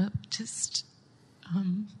 just,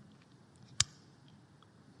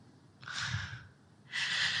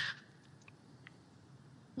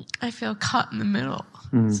 I feel caught in the middle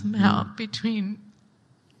somehow between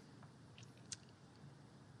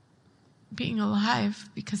being alive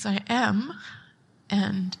because I am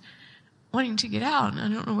and wanting to get out, and I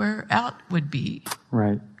don't know where out would be.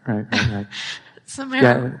 Right.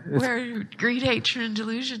 Somewhere where greed, hatred, and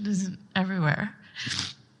delusion isn't everywhere.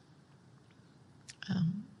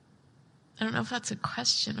 I don't know if that's a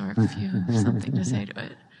question or if you have something to say to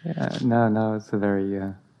it. Yeah, no, it's a very,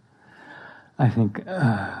 I think,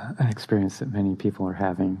 an experience that many people are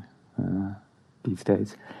having these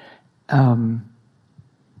days.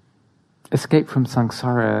 Escape from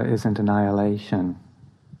samsara isn't annihilation.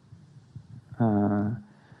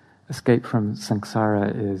 Escape from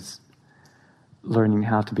samsara is learning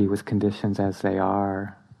how to be with conditions as they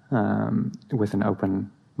are, with an open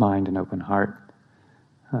mind and open heart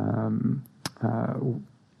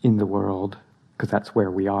in the world, because that's where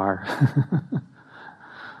we are.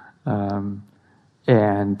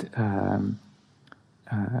 and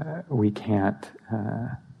we can't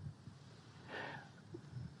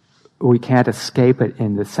escape it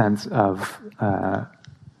in the sense of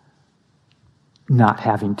not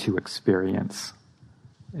having to experience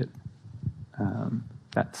it.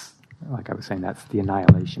 That's, like I was saying, that's the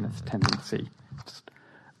annihilationist tendency. Just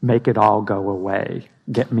make it all go away.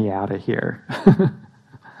 Get me out of here.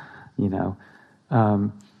 You know,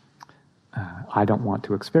 I don't want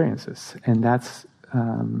to experience this, and that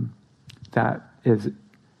is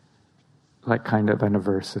like kind of an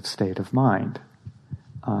aversive state of mind,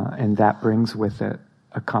 and that brings with it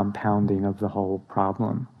a compounding of the whole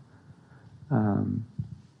problem.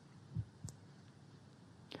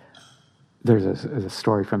 There's a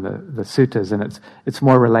story from the suttas, and it's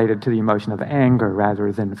more related to the emotion of anger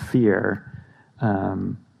rather than fear,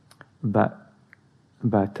 but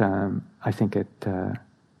I think it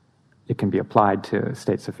can be applied to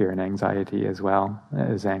states of fear and anxiety as well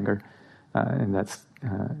as anger, and that's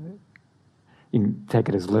you can take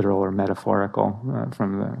it as literal or metaphorical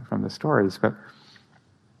from the stories. But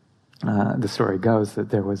the story goes that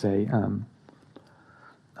there was a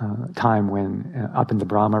time when up in the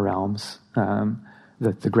Brahma realms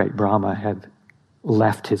that the great Brahma had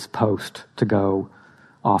left his post to go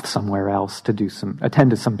off somewhere else to attend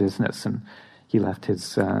to some business, and he left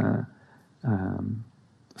his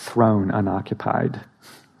throne unoccupied,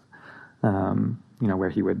 where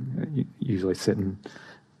he would usually sit and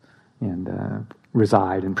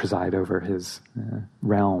reside and preside over his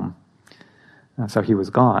realm. So he was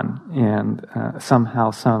gone, and somehow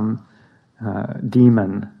some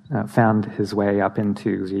demon found his way up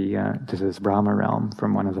into to this Brahma realm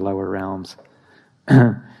from one of the lower realms,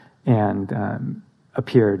 and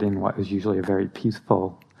appeared in what was usually a very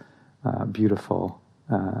peaceful, beautiful,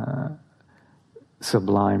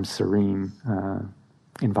 sublime, serene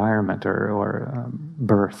environment or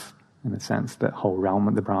birth, in a sense, the whole realm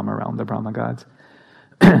of the Brahma realm, the Brahma gods.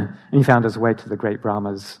 And he found his way to the great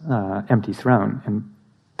Brahma's empty throne and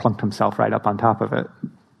plunked himself right up on top of it.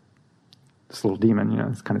 This little demon,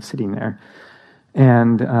 is kind of sitting there.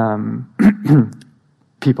 And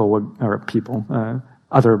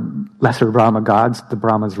other lesser Brahma gods, the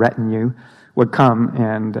Brahma's retinue, would come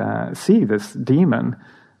and see this demon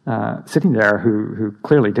sitting there who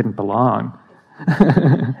clearly didn't belong.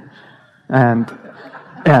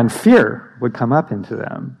 And fear would come up into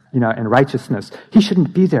them, and righteousness. He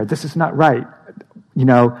shouldn't be there. This is not right.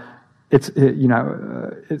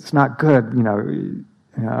 It's not good.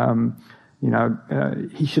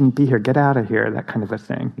 He shouldn't be here. Get out of here. That kind of a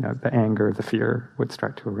thing. The anger, the fear would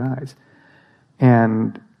start to arise.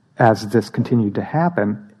 And as this continued to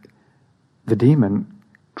happen, the demon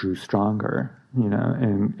grew stronger,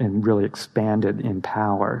 and really expanded in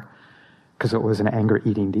power, because it was an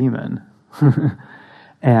anger-eating demon.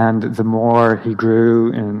 And the more he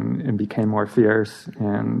grew and became more fierce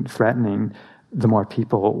and threatening, the more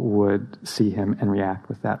people would see him and react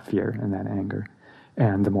with that fear and that anger,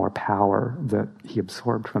 and the more power that he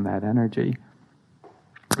absorbed from that energy,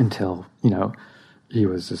 until, he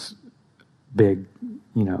was this big,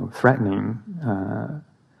 threatening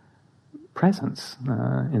presence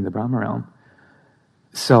in the Brahma realm.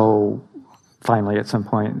 So finally, at some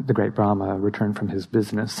point, the great Brahma returned from his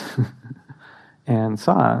business and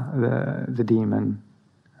saw the demon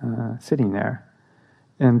sitting there.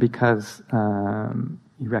 And because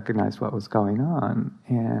he recognized what was going on,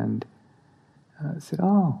 and said,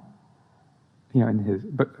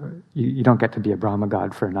 but you don't get to be a Brahma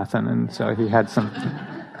god for nothing. And so he had some,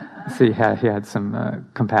 he had some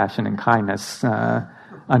compassion and kindness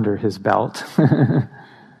under his belt,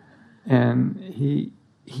 and he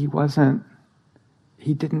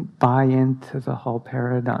didn't buy into the whole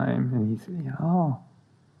paradigm. And he said,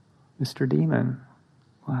 Mr. Demon,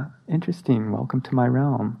 well, interesting, welcome to my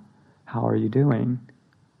realm. How are you doing?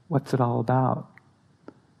 What's it all about?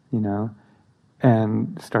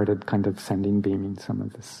 And started kind of beaming some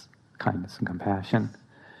of this kindness and compassion.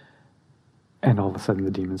 And all of a sudden the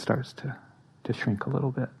demon starts to shrink a little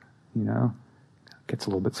bit, gets a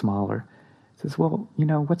little bit smaller. Says, well,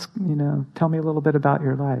 tell me a little bit about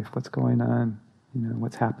your life. What's going on?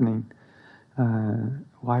 What's happening?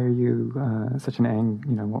 Why are you such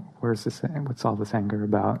an where's this? What's all this anger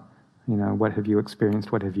about? What have you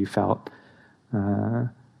experienced? What have you felt? How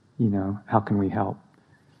can we help?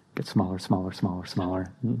 Get smaller, smaller, smaller,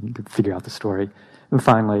 smaller. You could figure out the story. And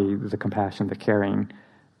finally, the compassion, the caring,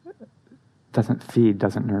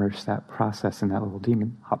 doesn't nourish that process, and that little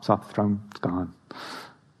demon hops off the throne, it's gone.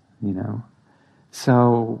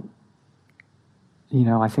 So,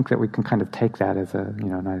 I think that we can kind of take that as a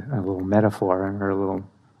little metaphor or a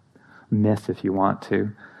myth if you want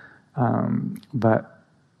to. But,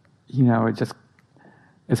 it just,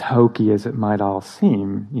 as hokey as it might all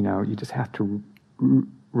seem, you just have to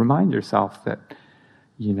remind yourself that,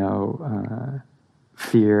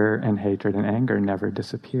 fear and hatred and anger never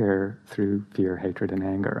disappear through fear, hatred, and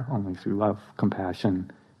anger. Only through love, compassion,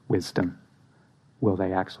 wisdom will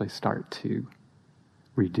they actually start to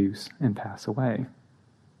reduce and pass away.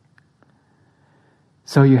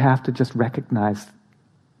 So you have to just recognize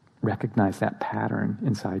that pattern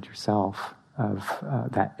inside yourself of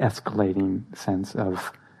that escalating sense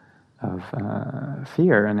of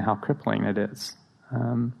fear and how crippling it is.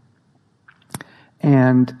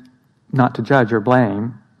 And not to judge or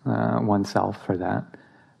blame oneself for that,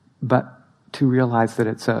 but to realize that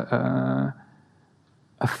it's a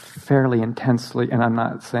fairly intensely, and I'm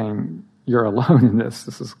not saying you're alone in this,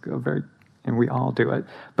 this is and we all do it,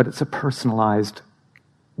 but it's a personalized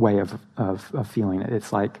way of feeling it.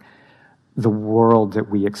 It's like the world that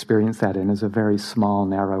we experience that in is a very small,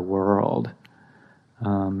 narrow world.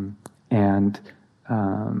 And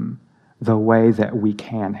the way that we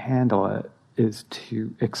can handle it is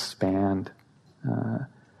to expand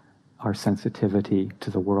our sensitivity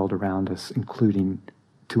to the world around us, to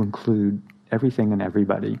include everything and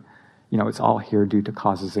everybody. It's all here due to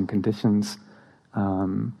causes and conditions,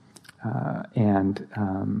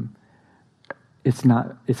 it's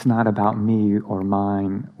not about me or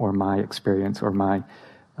mine or my experience or my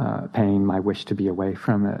pain, my wish to be away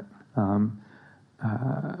from it.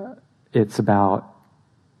 It's about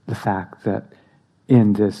the fact that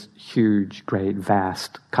in this huge, great,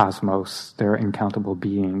 vast cosmos, there are incountable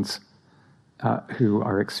beings who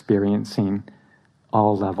are experiencing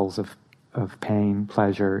all levels of pain,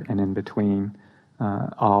 pleasure, and in between,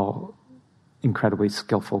 all incredibly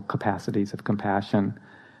skillful capacities of compassion,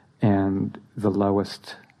 and the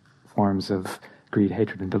lowest forms of greed,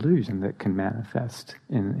 hatred, and delusion that can manifest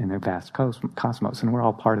in a vast cosmos. And we're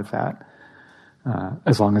all part of that,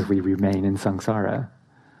 as long as we remain in samsara.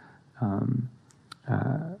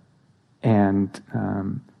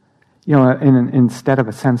 Instead of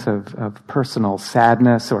a sense of personal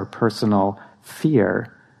sadness or personal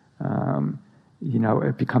fear,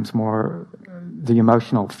 it becomes more, the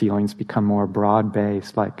emotional feelings become more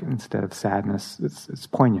broad-based, like instead of sadness, it's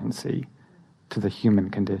poignancy to the human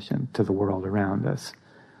condition, to the world around us.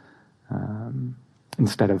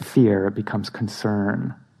 Instead of fear, it becomes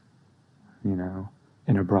concern, in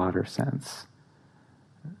a broader sense.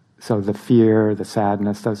 So the fear, the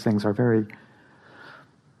sadness, those things are very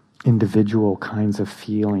individual kinds of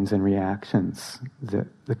feelings and reactions.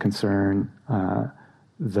 The concern,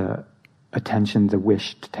 the attention, the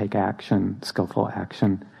wish to take action, skillful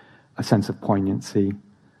action, a sense of poignancy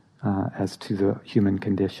as to the human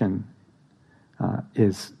condition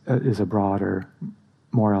is a broader,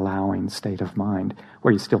 more allowing state of mind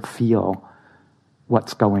where you still feel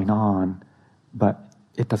what's going on, but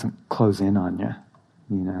it doesn't close in on you.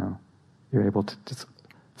 You're able to just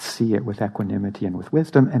see it with equanimity and with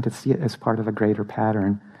wisdom, and to see it as part of a greater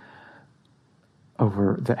pattern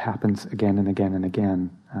that happens again and again and again,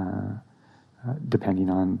 depending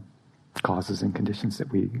on causes and conditions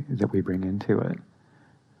that we bring into it.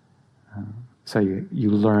 So you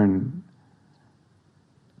learn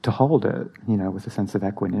to hold it, with a sense of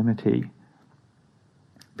equanimity.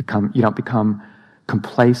 You don't become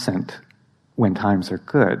complacent when times are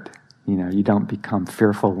good. You don't become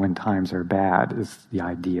fearful when times are bad, is the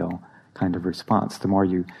ideal kind of response. The more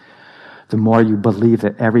you believe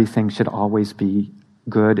that everything should always be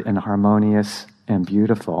good and harmonious and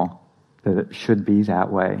beautiful, that it should be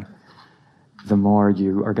that way, the more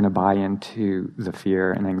you are going to buy into the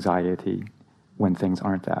fear and anxiety when things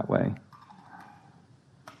aren't that way.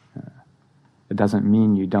 It doesn't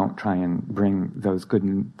mean you don't try and bring those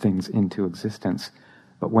good things into existence,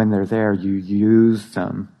 but when they're there, you use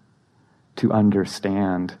them to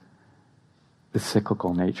understand the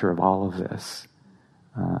cyclical nature of all of this.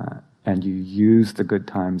 And you use the good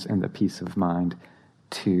times and the peace of mind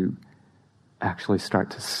to actually start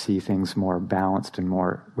to see things more balanced and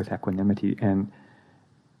more with equanimity. And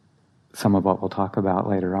some of what we'll talk about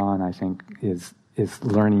later on, I think, is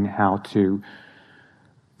learning how to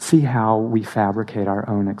see how we fabricate our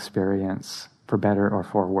own experience, for better or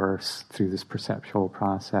for worse, through this perceptual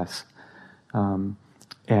process.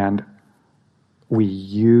 And we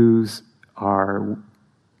use our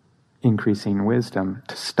increasing wisdom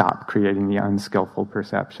to stop creating the unskillful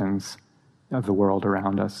perceptions of the world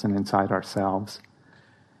around us and inside ourselves.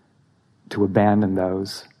 To abandon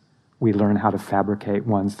those, we learn how to fabricate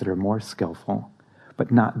ones that are more skillful,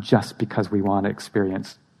 but not just because we want to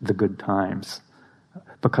experience the good times,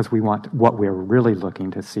 because what we're really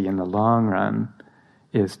looking to see in the long run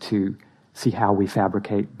is to see how we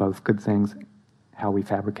fabricate both good things, how we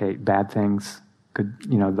fabricate bad things, good,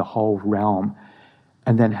 the whole realm,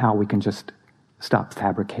 and then how we can just stop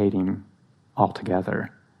fabricating altogether.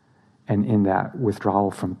 And in that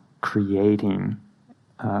withdrawal from creating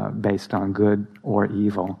based on good or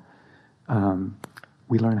evil,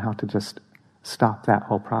 we learn how to just stop that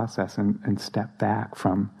whole process and step back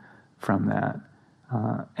from that.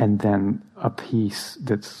 And then a peace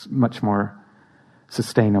that's much more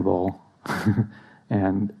sustainable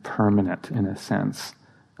and permanent, in a sense,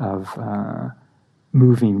 of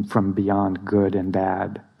moving from beyond good and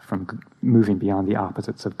bad, moving beyond the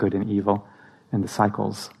opposites of good and evil, and the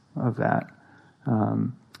cycles of that,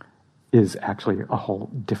 is actually a whole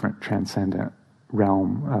different transcendent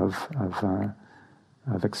realm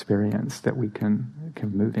of experience that we can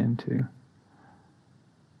move into.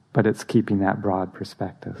 But it's keeping that broad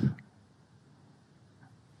perspective.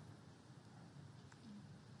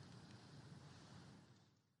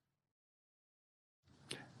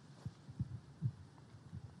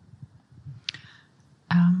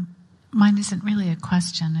 Mine isn't really a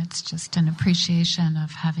question, it's just an appreciation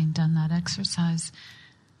of having done that exercise,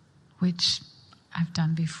 which I've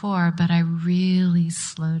done before, but I really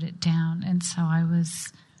slowed it down. And so I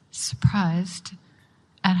was surprised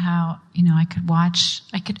at how, I could watch,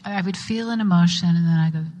 I would feel an emotion, and then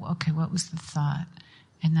I go, okay, what was the thought?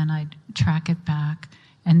 And then I'd track it back,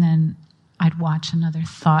 and then I'd watch another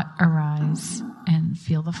thought arise and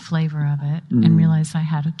feel the flavor of it, and realize I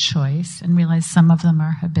had a choice, and realize some of them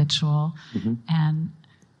are habitual and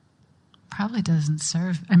probably doesn't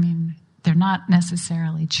serve. They're not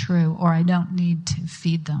necessarily true, or I don't need to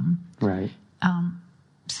feed them. Right.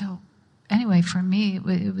 So anyway, for me,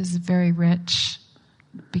 it was very rich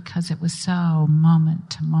because it was so moment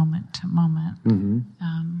to moment to moment.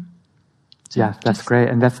 Yeah, that's great.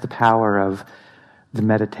 And that's the power of the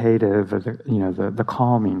meditative, or the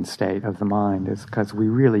calming state of the mind, is because we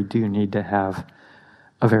really do need to have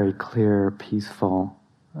a very clear, peaceful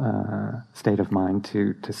state of mind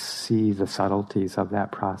to see the subtleties of that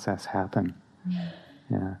process happen.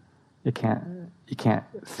 Yeah, you can't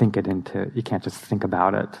think it into. You can't just think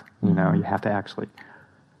about it. You have to actually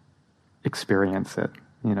experience it.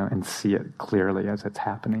 And see it clearly as it's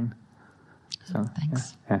happening. So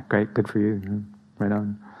thanks. Yeah, great, good for you. Right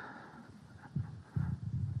on.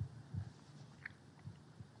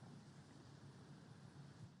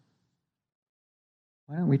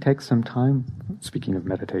 Why don't we take some time, speaking of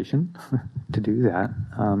meditation, to do that.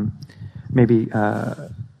 Maybe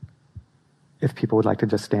if people would like to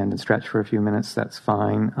just stand and stretch for a few minutes, that's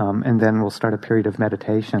fine. And then we'll start a period of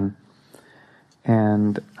meditation.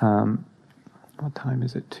 And what time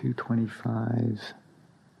is it? 2:25.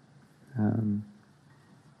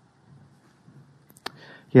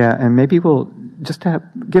 Yeah, and maybe we'll just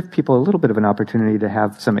give people a little bit of an opportunity to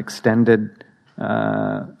have some extended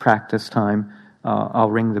practice time. I'll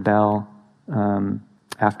ring the bell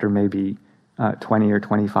after maybe 20 or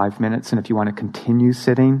 25 minutes, and if you want to continue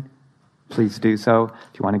sitting, please do so.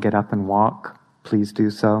 If you want to get up and walk, please do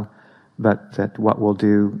so. But that what we'll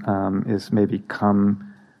do is maybe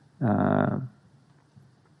come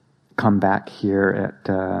back here at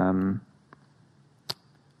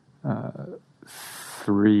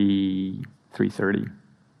 3:30.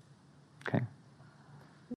 Okay.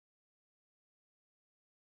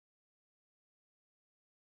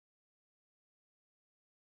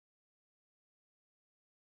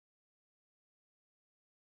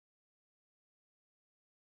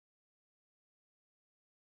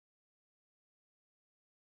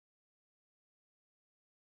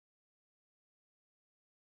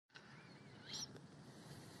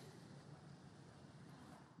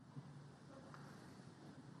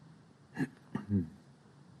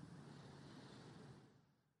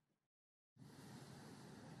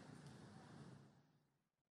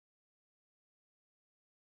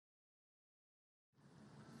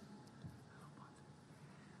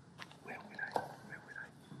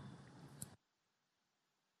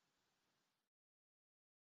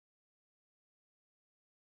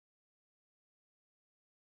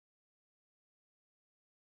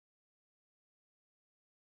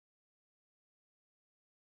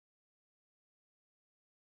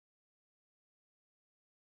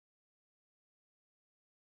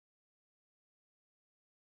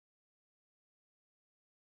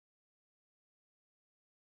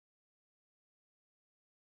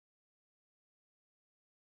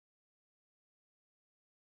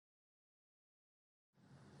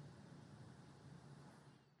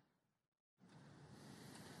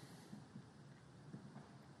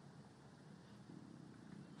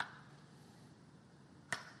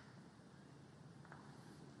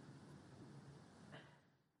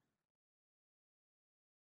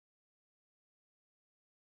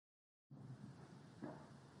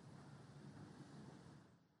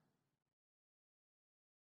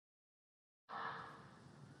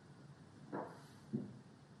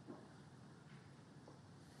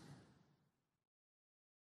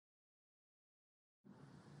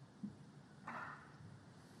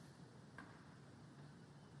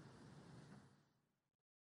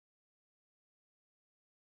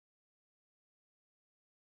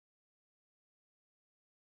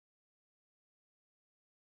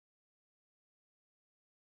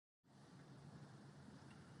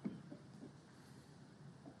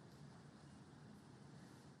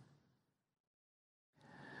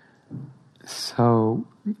 So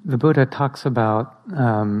the Buddha talks about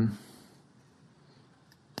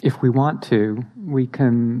if we want to, we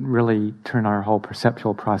can really turn our whole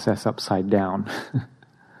perceptual process upside down.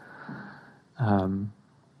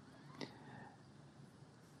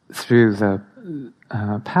 Through the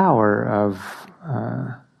power of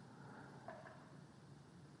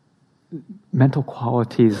mental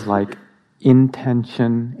qualities like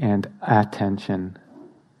intention and attention,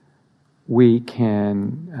 we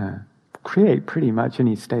can create pretty much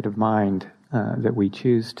any state of mind that we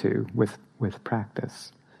choose to with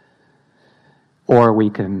practice. Or we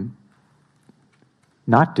can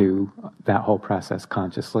not do that whole process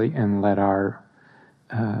consciously and let our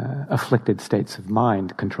afflicted states of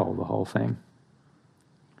mind control the whole thing.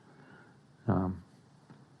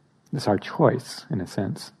 It's our choice, in a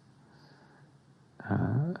sense.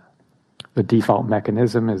 The default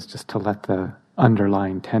mechanism is just to let the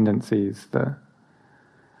underlying tendencies,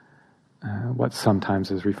 what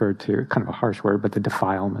sometimes is referred to, kind of a harsh word, but the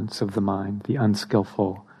defilements of the mind, the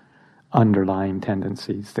unskillful underlying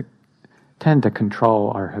tendencies that tend to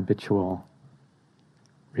control our habitual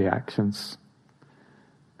reactions,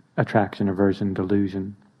 attraction, aversion,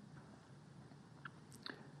 delusion,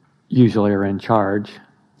 usually are in charge,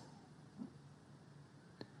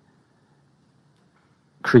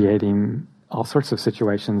 creating all sorts of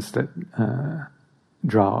situations that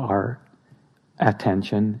draw our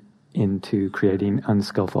attention into creating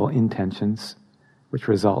unskillful intentions, which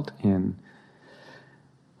result in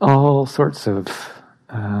all sorts of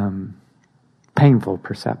painful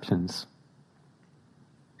perceptions.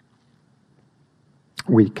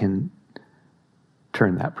 We can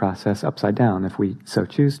turn that process upside down if we so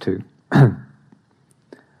choose to.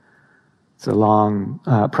 It's a long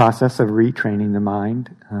process of retraining the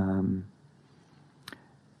mind, and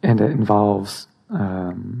it involves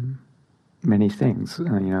many things,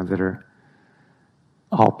 that are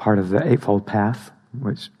all part of the Eightfold Path,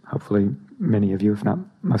 which hopefully many of you, if not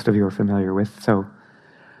most of you, are familiar with. So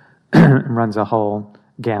it runs a whole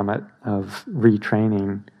gamut of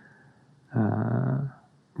retraining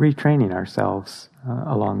ourselves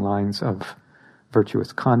along lines of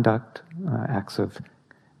virtuous conduct, acts of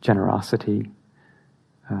generosity,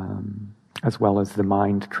 as well as the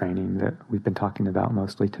mind training that we've been talking about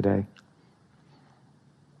mostly today.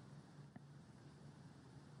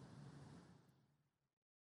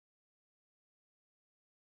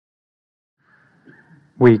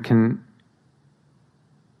 We can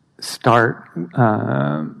start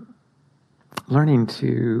learning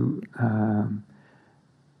to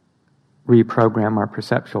reprogram our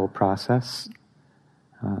perceptual process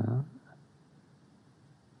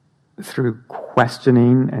through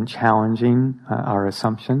questioning and challenging our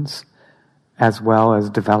assumptions, as well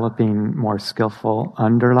as developing more skillful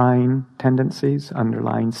underlying tendencies,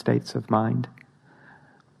 underlying states of mind.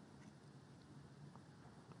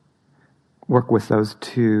 Work with those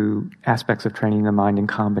two aspects of training the mind in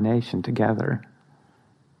combination together.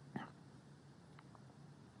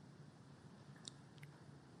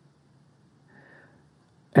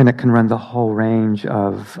 And it can run the whole range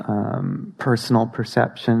of personal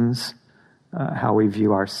perceptions, how we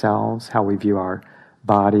view ourselves, how we view our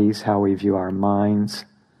bodies, how we view our minds,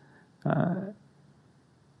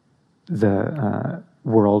 the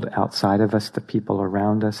world outside of us, the people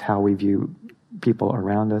around us, how we view people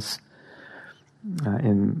around us,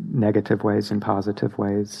 in negative ways, in positive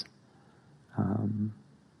ways. And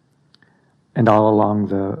all along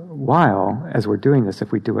the while, as we're doing this,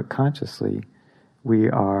 if we do it consciously, we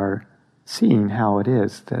are seeing how it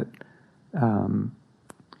is that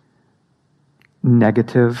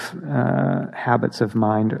negative habits of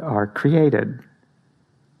mind are created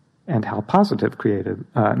and how positive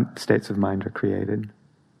states of mind are created.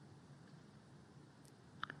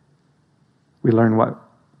 We learn what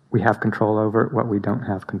we have control over, what we don't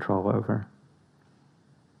have control over.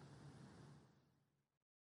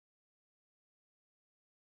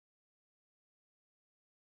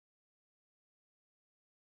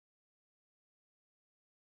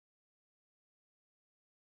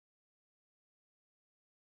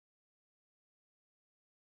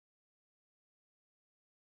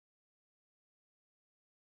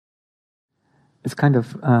 It's kind of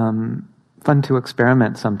fun to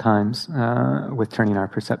experiment sometimes with turning our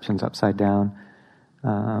perceptions upside down.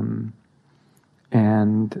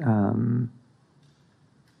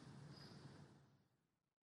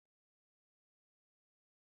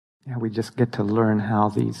 We just get to learn how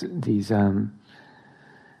these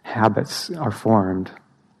habits are formed.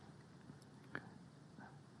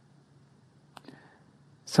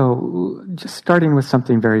 So just starting with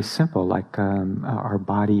something very simple like our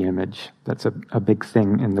body image. That's a big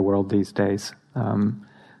thing in the world these days.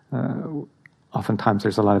 Oftentimes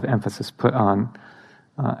there's a lot of emphasis put on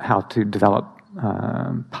how to develop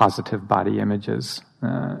positive body images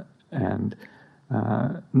and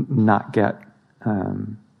not get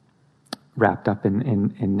wrapped up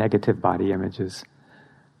in negative body images.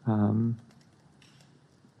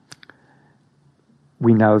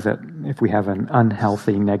 We know that if we have an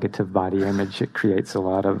unhealthy negative body image, it creates a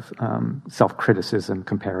lot of self-criticism,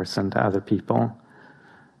 comparison to other people.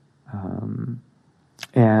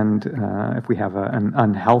 And if we have an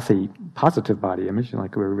unhealthy positive body image,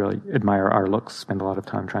 like we really admire our looks, spend a lot of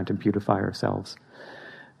time trying to beautify ourselves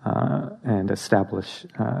and establish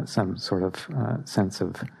some sort of sense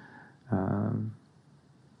of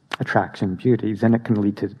attraction, beauty, then it can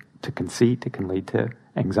lead to conceit, it can lead to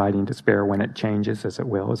anxiety and despair when it changes, as it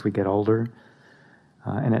will as we get older.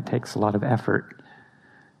 And it takes a lot of effort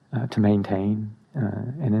to maintain,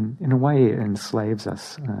 and in a way it enslaves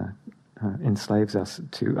us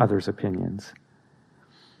to others' opinions.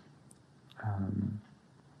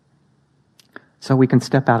 So we can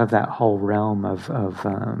step out of that whole realm of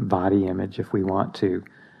body image if we want to.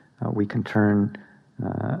 We can turn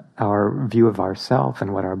our view of ourself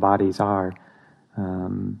and what our bodies are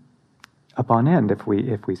up on end if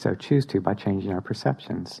we so choose to, by changing our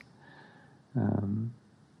perceptions.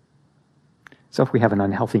 So if we have an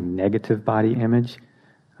unhealthy negative body image,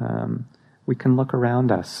 we can look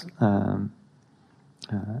around us.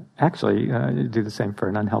 Actually, do the same for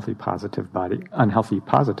an unhealthy positive body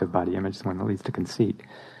image, the one that leads to conceit.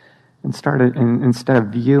 And instead of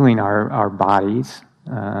viewing our bodies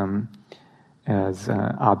as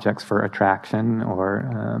objects for attraction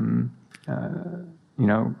or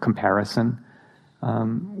comparison,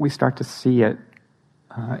 we start to see it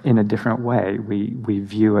in a different way. We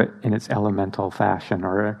view it in its elemental fashion,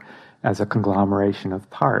 or as a conglomeration of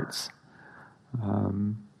parts.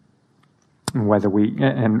 Whether we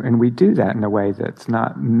do that in a way that's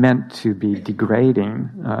not meant to be degrading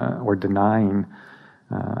or denying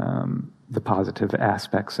the positive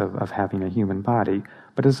aspects of having a human body,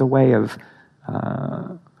 but as a way of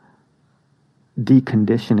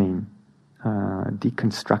deconditioning,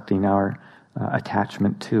 deconstructing our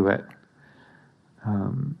attachment to it,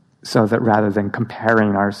 so that rather than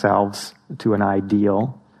comparing ourselves to an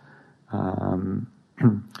ideal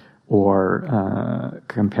or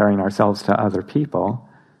comparing ourselves to other people,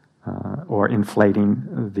 or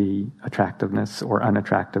inflating the attractiveness or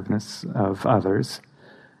unattractiveness of others,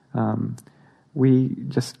 we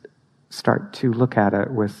just start to look at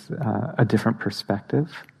it with a different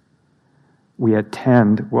perspective. We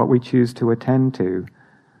attend, what we choose to attend to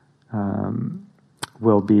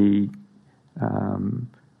will be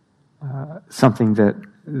something that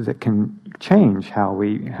can change how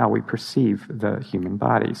we perceive the human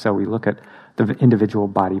body. So we look at the individual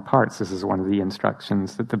body parts. This is one of the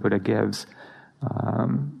instructions that the Buddha gives,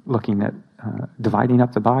 looking at dividing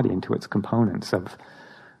up the body into its components of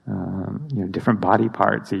different body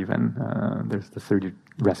parts. Even there's the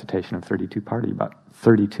recitation of 32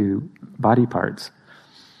 body parts.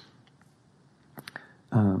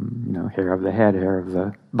 Hair of the head, hair of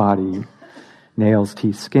the body, nails,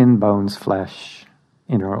 teeth, skin, bones, flesh,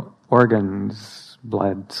 inner organs,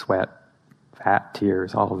 blood, sweat, fat,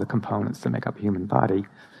 tears, all of the components that make up a human body,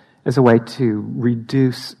 as a way to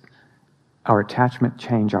reduce our attachment,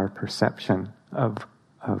 change our perception of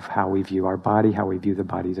how we view our body, how we view the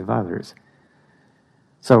bodies of others.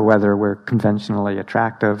 So whether we're conventionally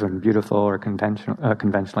attractive and beautiful, or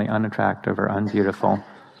conventionally unattractive or unbeautiful,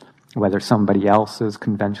 whether somebody else is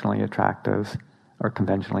conventionally attractive or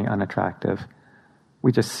conventionally unattractive,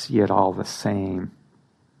 we just see it all the same.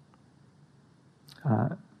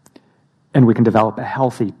 And we can develop a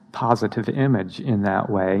healthy, positive image in that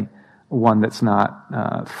way, one that's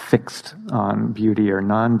not fixed on beauty or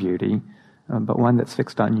non-beauty, but one that's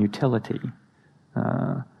fixed on utility,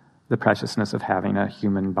 the preciousness of having a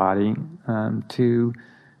human body to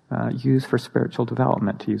use for spiritual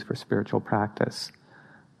development, to use for spiritual practice,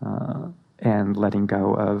 and letting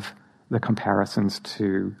go of the comparisons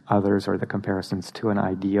to others or the comparisons to an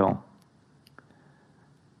ideal.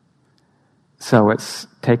 So it's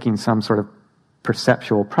taking some sort of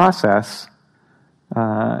perceptual process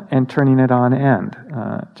and turning it on end,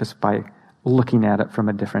 just by looking at it from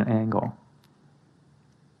a different angle.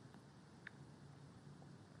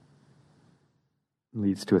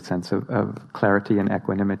 Leads to a sense of clarity and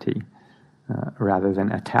equanimity rather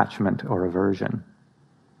than attachment or aversion.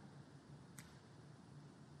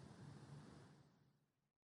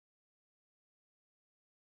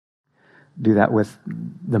 do that with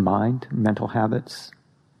the mind, mental habits.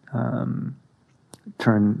 Turn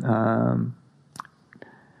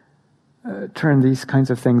these kinds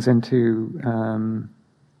of things into,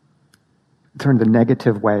 turn the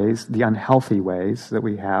negative ways, the unhealthy ways that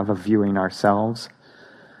we have of viewing ourselves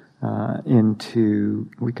into,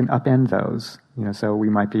 we can upend those. So we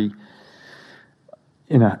might be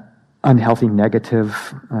in a unhealthy,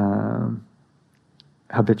 negative,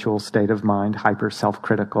 habitual state of mind, hyper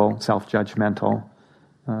self-critical, self-judgmental,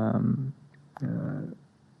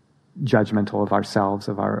 judgmental of ourselves,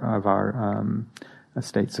 of our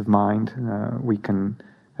states of mind. We can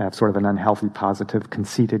have sort of an unhealthy, positive,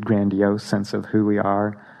 conceited, grandiose sense of who we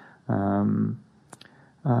are.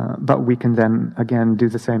 But we can then, again, do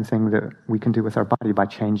the same thing that we can do with our body by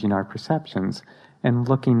changing our perceptions and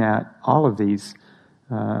looking at all of these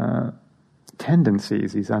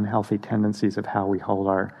tendencies, these unhealthy tendencies of how we hold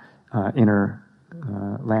our inner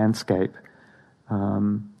landscape,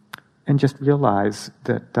 and just realize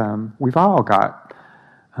that we've all got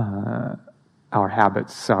our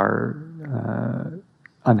habits, our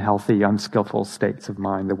unhealthy, unskillful states of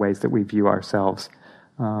mind, the ways that we view ourselves,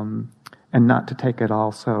 and not to take it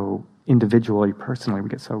all so individually, personally. We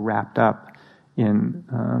get so wrapped up in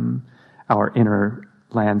our inner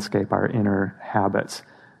landscape, our inner habits,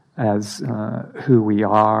 as who we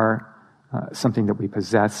are, something that we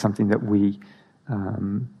possess, something that we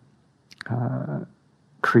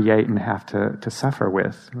create and have to suffer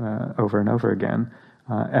with over and over again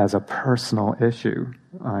as a personal issue.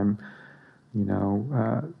 I'm,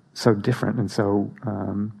 so different and so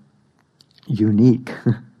unique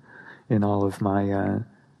in all of my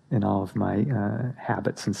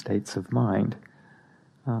habits and states of mind,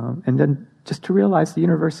 and then just to realize the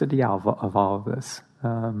university of all of this,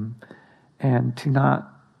 and to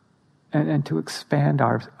not and to expand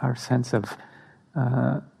our sense of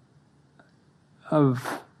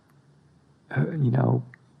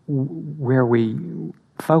where we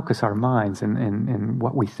focus our minds and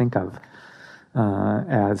what we think of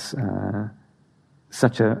as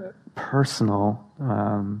such a personal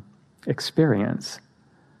experience.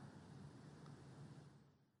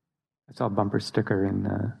 I saw a bumper sticker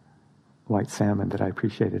in White Salmon that I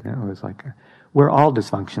appreciated, and it was like, "We're all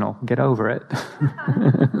dysfunctional. Get over it."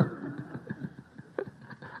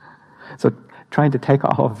 So trying to take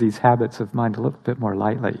all of these habits of mind a little bit more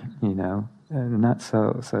lightly, and not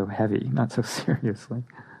so heavy, not so seriously.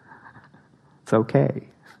 It's okay.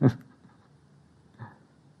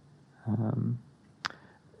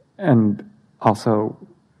 And also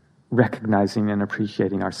recognizing and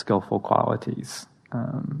appreciating our skillful qualities,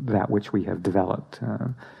 that which we have developed.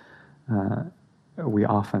 We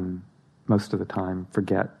often, most of the time,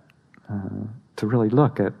 forget to really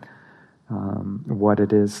look at what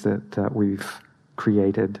it is that we've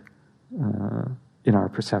created in our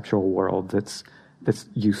perceptual world that's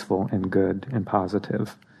useful and good and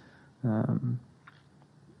positive.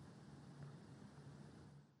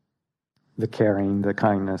 The caring, the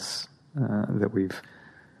kindness that we've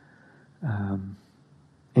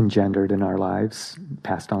engendered in our lives,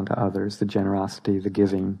 passed on to others, the generosity, the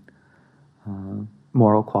giving,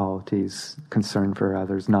 moral qualities, concern for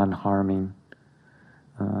others, non-harming,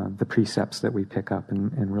 the precepts that we pick up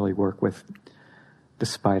and really work with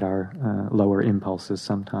despite our lower impulses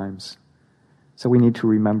sometimes. So we need to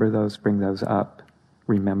remember those, bring those up,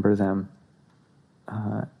 remember them,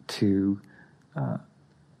 to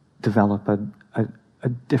develop a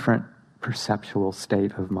different perceptual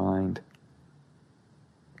state of mind.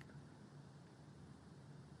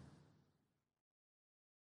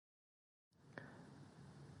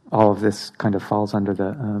 All of this kind of falls under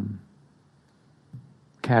the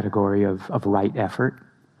category of right effort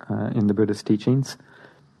in the Buddhist teachings.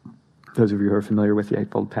 Those of you who are familiar with the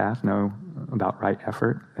Eightfold Path know about right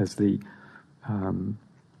effort as the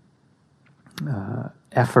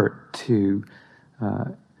effort to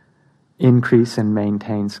increase and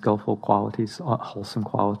maintain skillful qualities, wholesome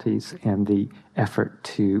qualities, and the effort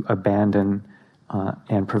to abandon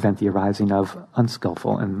and prevent the arising of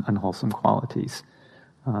unskillful and unwholesome qualities.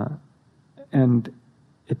 And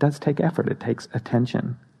it does take effort. It takes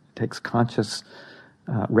attention. It takes conscious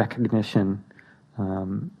recognition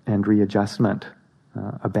and readjustment,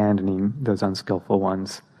 abandoning those unskillful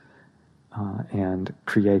ones and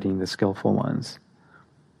creating the skillful ones.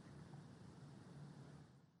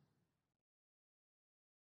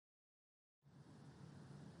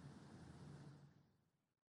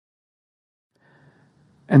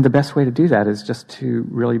 And the best way to do that is just to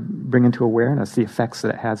really bring into awareness the effects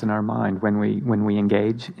that it has in our mind when we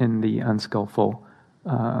engage in the unskillful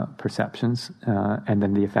perceptions, and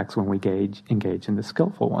then the effects when we engage in the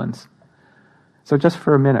skillful ones. So just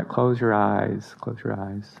for a minute, close your eyes. Close your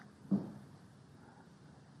eyes.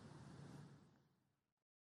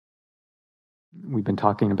 We've been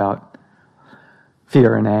talking about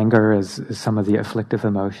fear and anger as some of the afflictive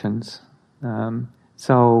emotions.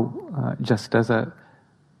 So just as a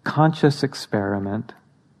conscious experiment,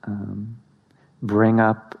 bring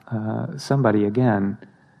up somebody again,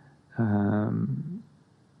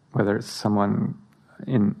 whether it's someone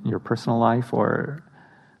in your personal life or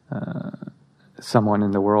someone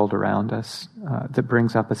in the world around us, that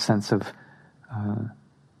brings up a sense of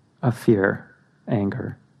fear,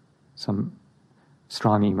 anger, some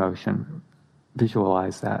strong emotion.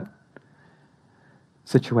 Visualize that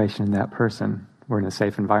situation in that person. We're in a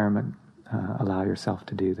safe environment. Allow yourself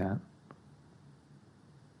to do that.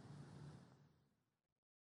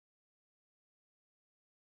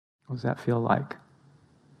 What does that feel like?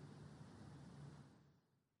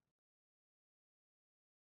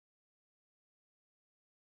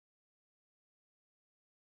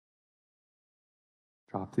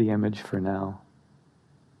 Drop the image for now.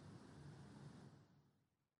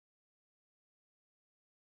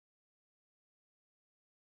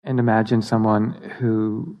 And imagine someone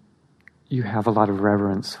who you have a lot of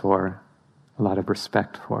reverence for, a lot of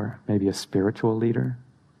respect for, maybe a spiritual leader,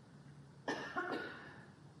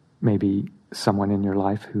 maybe someone in your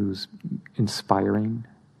life who's inspiring,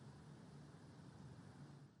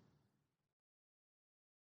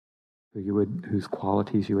 whose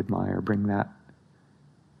qualities you admire. Bring that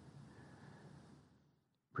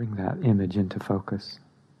image into focus.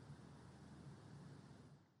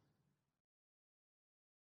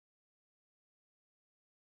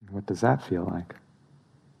 What does that feel like?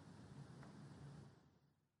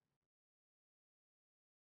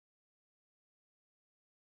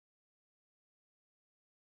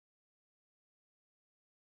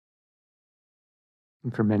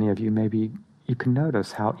 And for many of you, maybe you can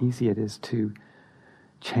notice how easy it is to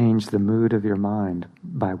change the mood of your mind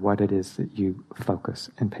by what it is that you focus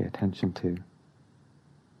and pay attention to.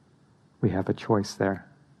 We have a choice there.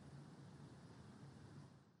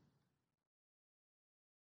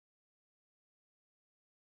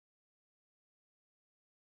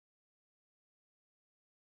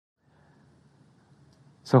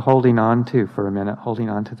 So holding on to, for a minute, holding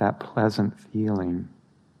on to that pleasant feeling,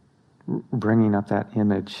 bringing up that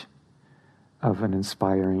image of an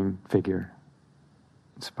inspiring figure,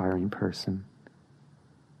 inspiring person.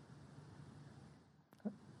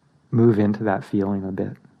 Move into that feeling a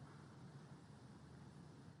bit.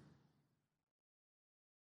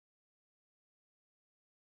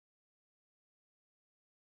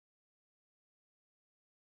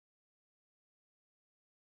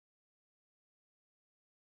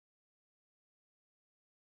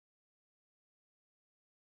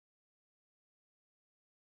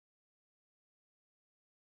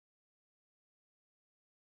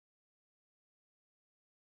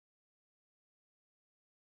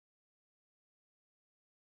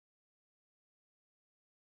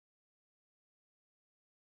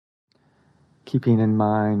 Keeping in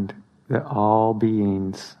mind that all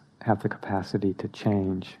beings have the capacity to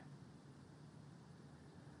change.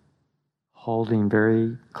 Holding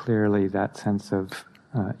very clearly that sense of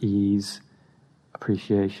ease,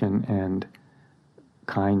 appreciation, and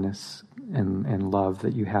kindness and love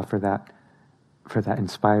that you have for that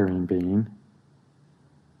inspiring being.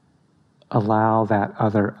 Allow that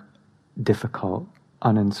other difficult,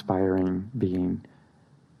 uninspiring being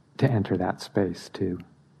to enter that space too.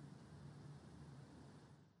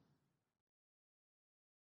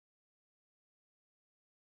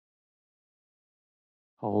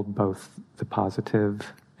 Hold both the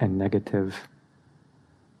positive and negative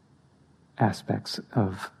aspects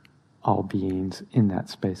of all beings in that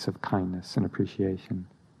space of kindness and appreciation.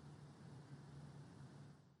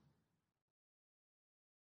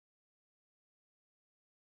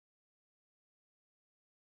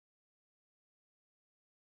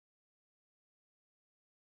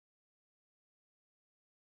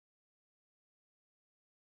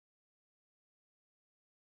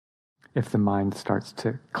 If the mind starts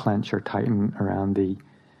to clench or tighten around the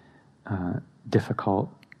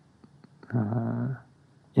difficult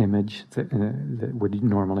image that would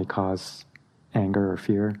normally cause anger or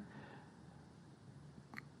fear,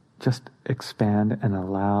 just expand and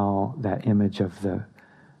allow that image of the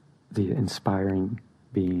inspiring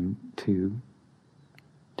being to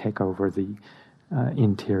take over the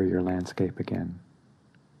interior landscape again.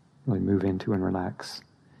 Really move into and relax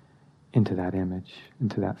into that image,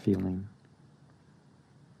 into that feeling.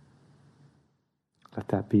 Let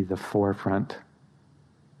that be the forefront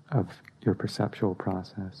of your perceptual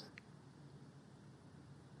process.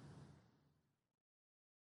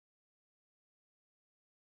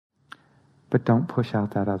 But don't push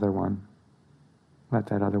out that other one. Let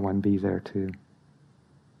that other one be there too.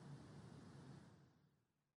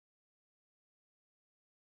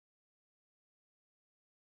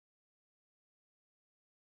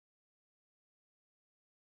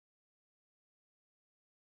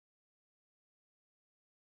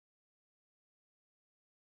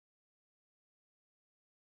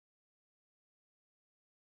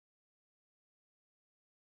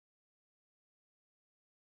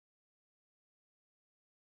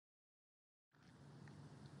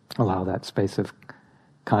 Allow that space of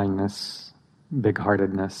kindness,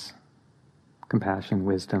 big-heartedness, compassion,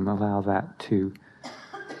 wisdom, allow that to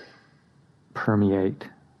permeate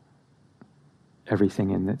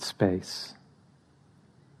everything in its space.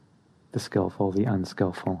 The skillful, the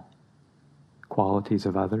unskillful, qualities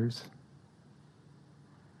of others,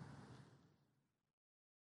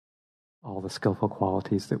 all the skillful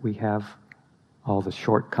qualities that we have, all the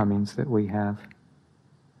shortcomings that we have.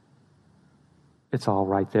 It's all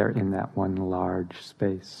right there in that one large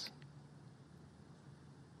space.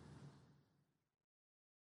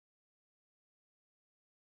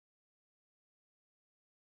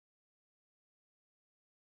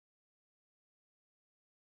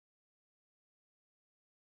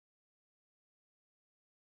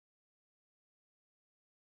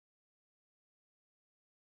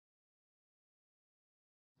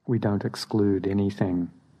 We don't exclude anything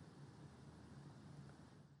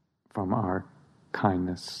from our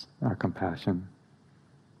kindness, our compassion.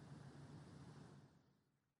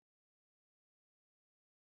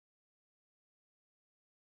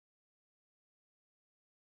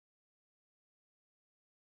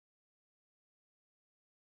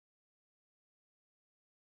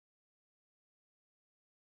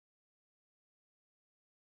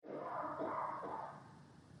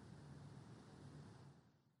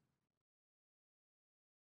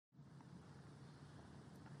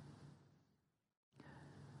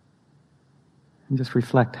 And just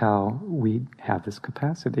reflect how we have this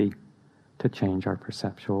capacity to change our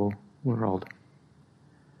perceptual world.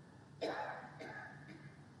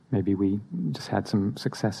 Maybe we just had some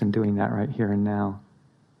success in doing that right here and now,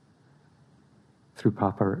 through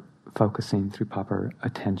proper focusing, through proper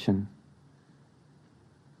attention.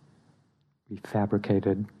 We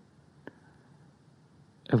fabricated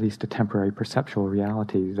at least a temporary perceptual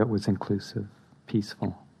reality that was inclusive,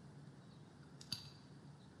 peaceful,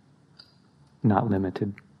 not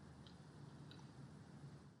limited.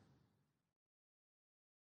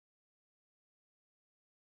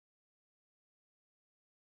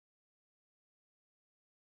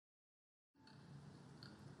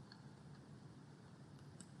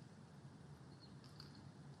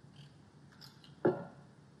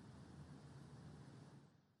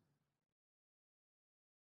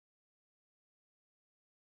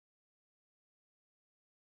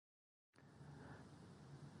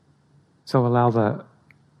 So allow the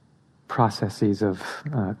processes of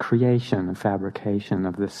creation and fabrication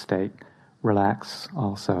of this state relax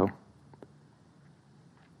also.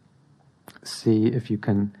 See if you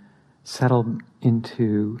can settle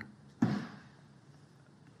into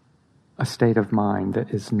a state of mind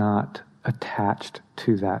that is not attached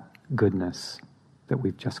to that goodness that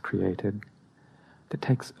we've just created, that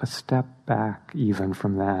takes a step back even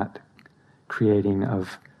from that creating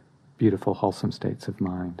of beautiful, wholesome states of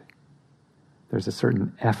mind. There's a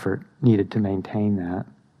certain effort needed to maintain that.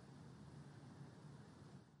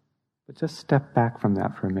 But just step back from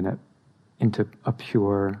that for a minute into a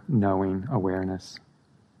pure knowing awareness.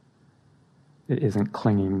 It isn't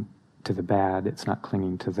clinging to the bad, it's not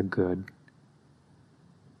clinging to the good.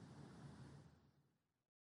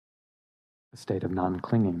 A state of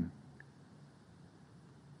non-clinging.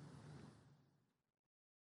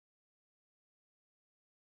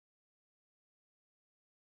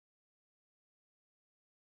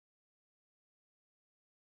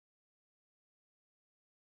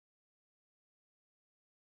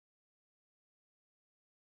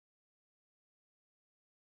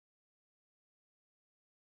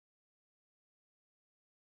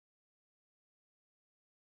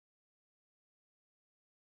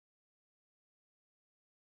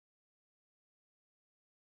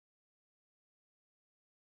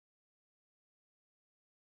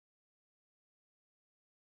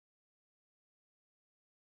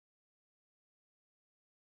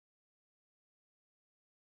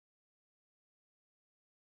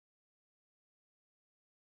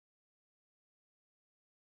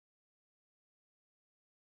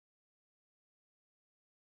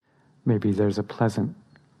 Maybe there's a pleasant,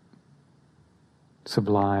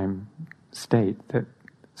 sublime state that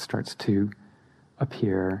starts to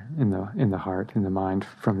appear in the heart, in the mind,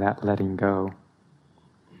 from that letting go.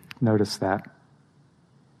 Notice that.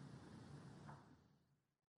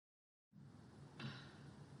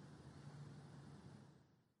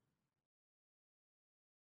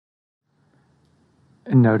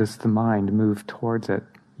 And notice the mind move towards it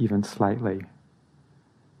even slightly.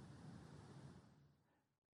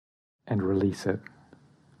 And release it.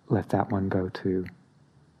 Let that one go too.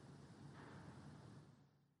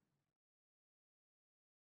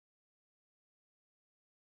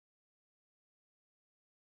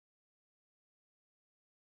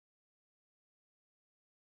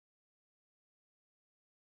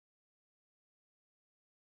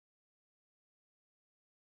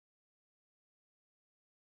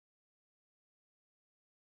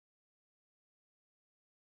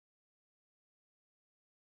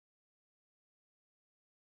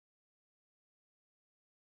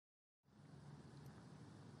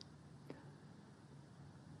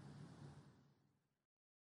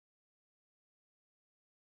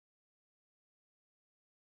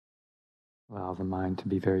 Allow the mind to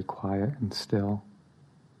be very quiet and still.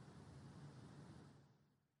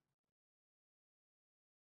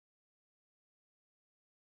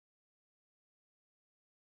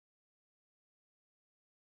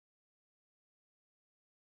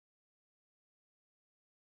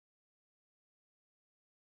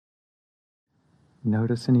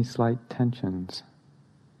 Notice any slight tensions,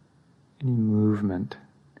 any movement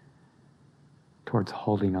towards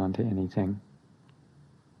holding on to anything,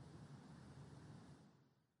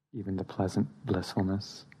 even the pleasant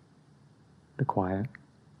blissfulness, the quiet.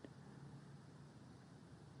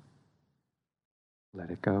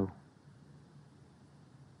 Let it go.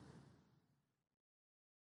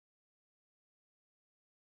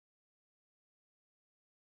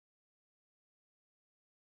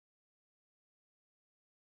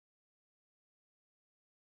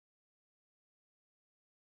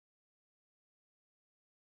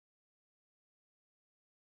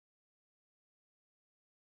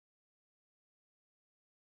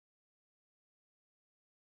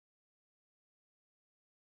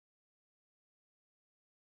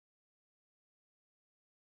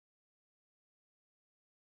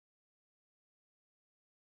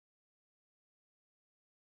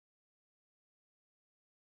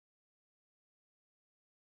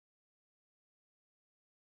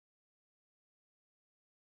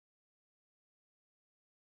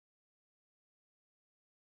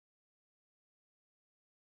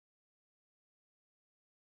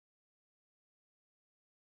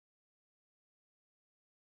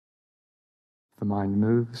 If the mind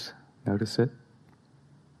moves, notice it.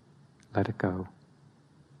 Let it go.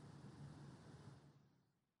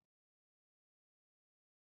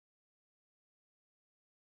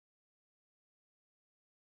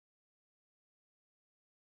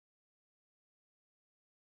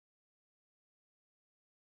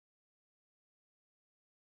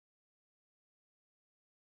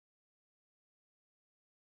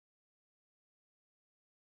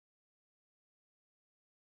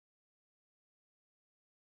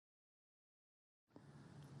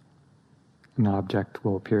 An object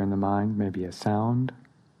will appear in the mind, maybe a sound,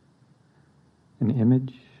 an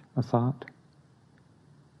image, a thought.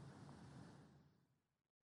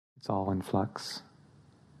 It's all in flux.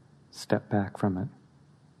 Step back from it.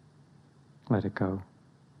 Let it go.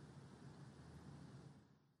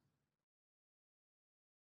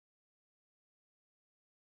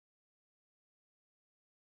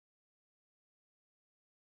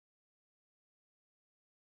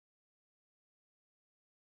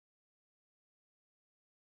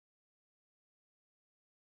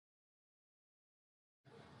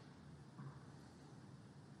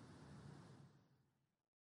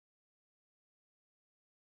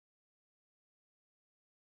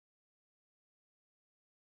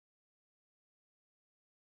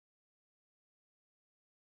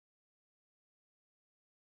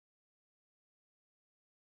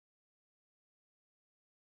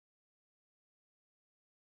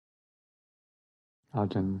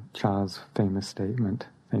 Ajahn Chah's famous statement,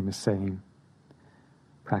 famous saying,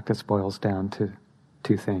 practice boils down to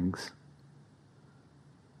two things: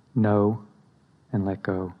 know and let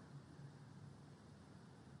go.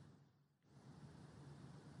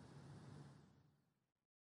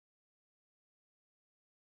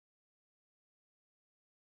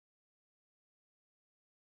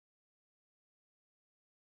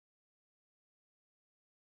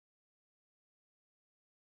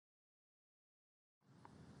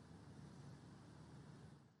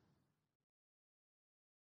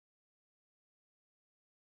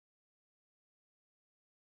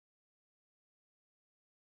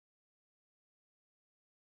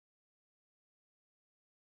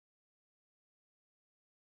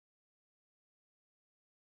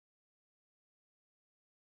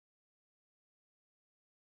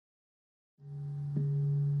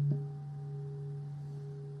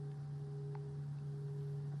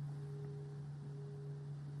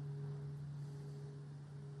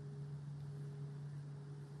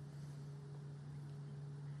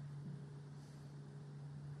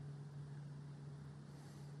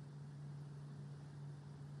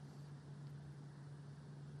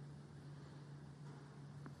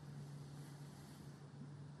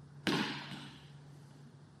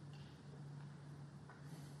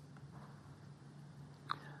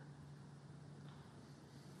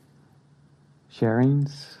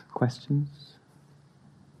 Sharings? Questions?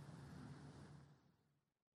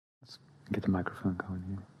 Let's get the microphone going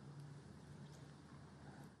here.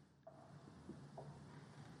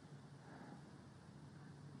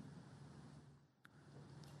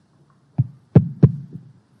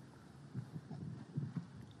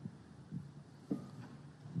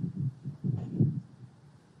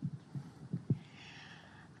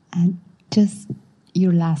 And just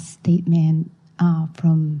your last statement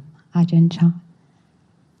from Ajahn,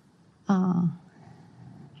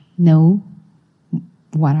 know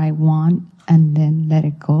what I want and then let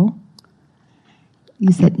it go.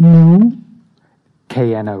 You said no.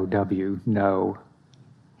 K-N-O-W, no.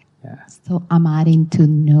 Yeah. So I'm adding to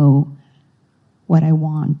know what I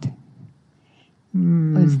want.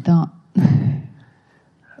 Or it's not.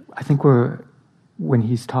 I think when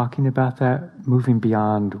he's talking about that, moving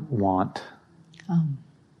beyond want.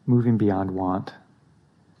 Moving beyond want.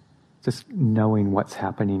 Just knowing what's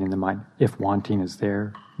happening in the mind. If wanting is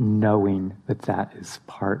there, knowing that that is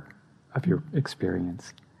part of your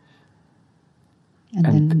experience. And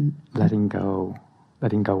then letting go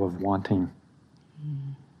of wanting.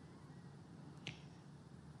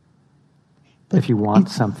 But if you want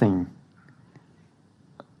something,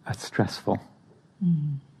 that's stressful.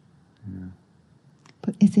 Yeah.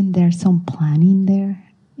 But isn't there some planning there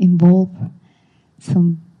involved?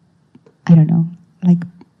 Some, I don't know, like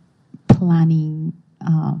planning,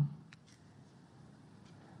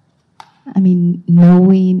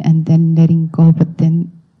 knowing and then letting go, but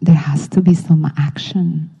then there has to be some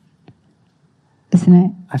action, isn't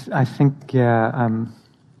it? I think,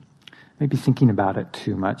 maybe thinking about it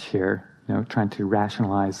too much here, trying to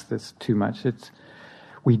rationalize this too much.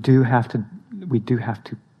 We do have to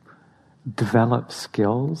develop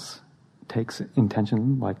skills. It takes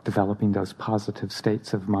intention, like developing those positive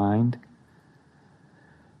states of mind.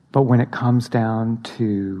 But when it comes down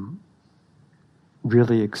to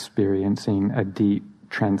really experiencing a deep,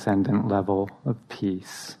 transcendent level of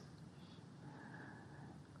peace,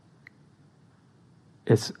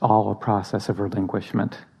 it's all a process of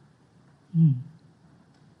relinquishment.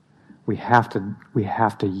 We have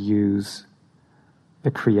to use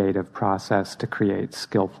the creative process to create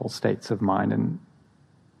skillful states of mind, and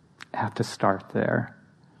have to start there.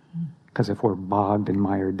 Because if we're bogged and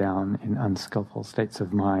mired down in unskillful states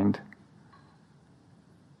of mind,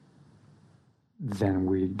 then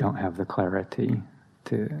we don't have the clarity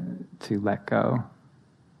to let go.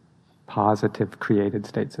 Positive, created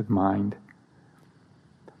states of mind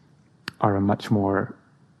are a much more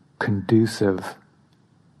conducive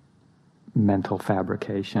mental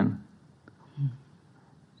fabrication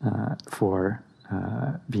for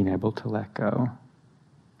being able to let go.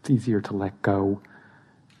 It's easier to let go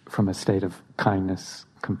from a state of kindness,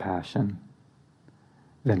 compassion,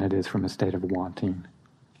 than it is from a state of wanting,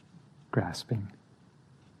 grasping.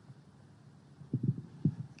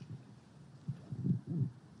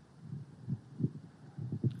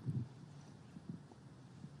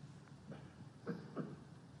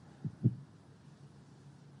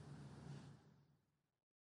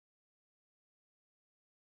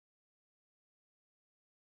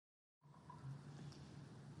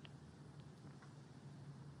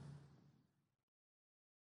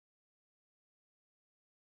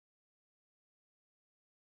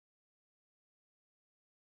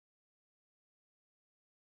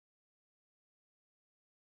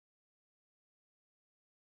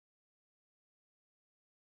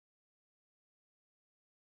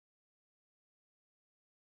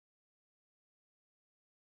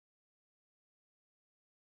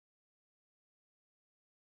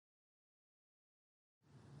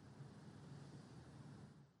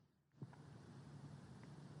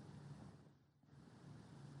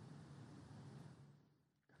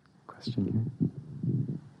 Question here.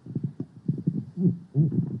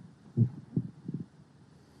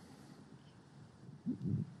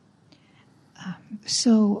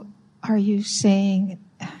 So are you saying,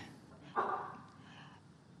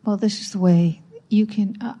 well, this is the way you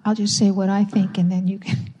can, I'll just say what I think and then you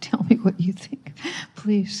can tell me what you think,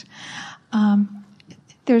 please.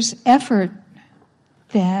 There's effort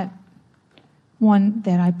that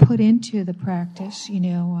I put into the practice,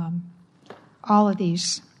 all of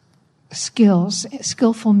these skills,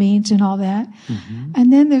 skillful means and all that. Mm-hmm.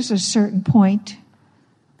 And then there's a certain point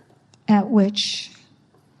at which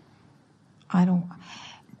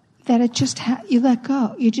that it just, you let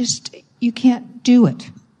go. You can't do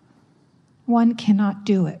it. One cannot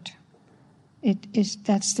do it.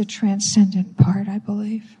 That's the transcendent part, I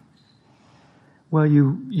believe. Well,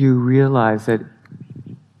 you realize that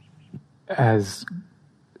as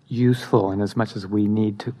useful and as much as we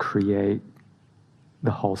need to create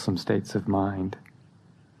the wholesome states of mind,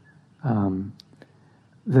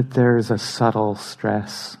 that there's a subtle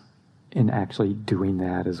stress in actually doing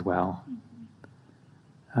that as well,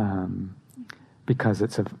 because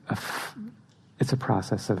it's a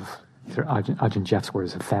process of, through Ajahn Jeff's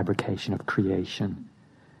words, of fabrication, of creation.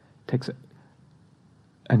 It takes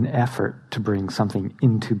an effort to bring something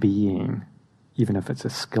into being, even if it's a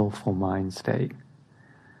skillful mind state.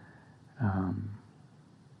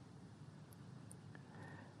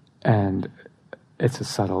 And it's a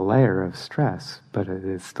subtle layer of stress, but it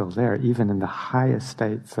is still there, even in the highest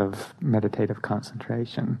states of meditative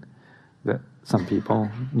concentration, that some people,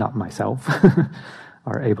 not myself,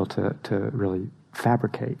 are able to really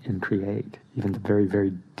fabricate and create, even the very,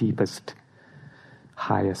 very deepest,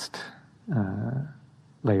 highest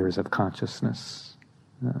layers of consciousness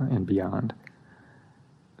and beyond.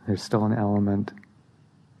 There's still an element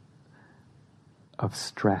of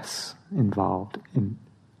stress involved in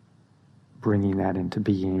bringing that into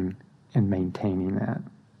being and maintaining that.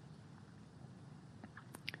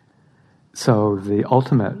 So the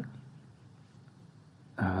ultimate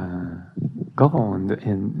goal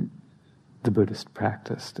in the Buddhist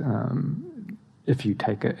practice, if you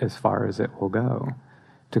take it as far as it will go,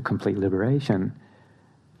 to complete liberation,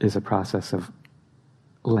 is a process of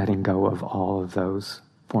letting go of all of those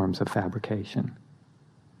forms of fabrication.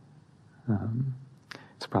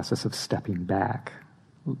 It's a process of stepping back,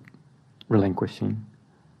 relinquishing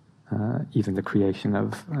even the creation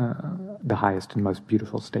of the highest and most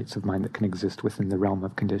beautiful states of mind that can exist within the realm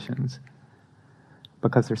of conditions,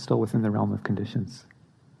 because they're still within the realm of conditions.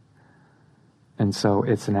 And so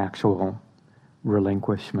it's an actual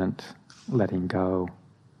relinquishment, letting go,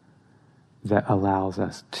 that allows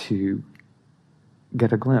us to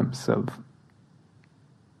get a glimpse of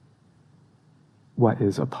what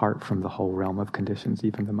is apart from the whole realm of conditions,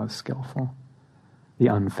 even the most skillful, the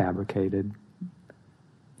unfabricated,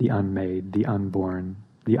 the unmade, the unborn,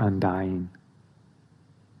 the undying.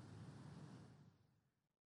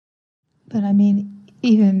 But I mean,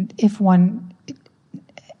 even if one,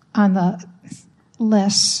 on the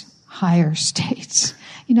less higher states,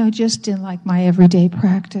 just in like my everyday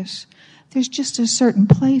practice, there's just a certain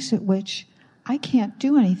place at which I can't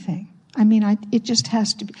do anything. I mean, it just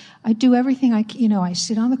has to be. I do everything I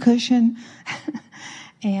sit on the cushion,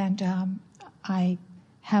 and I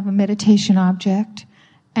have a meditation object,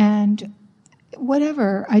 and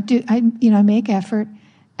whatever I do, I make effort,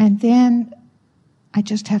 and then I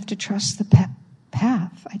just have to trust the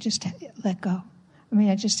path. I just let go. I mean,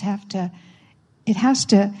 I just have to. It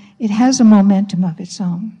has a momentum of its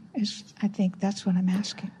own. I think that's what I'm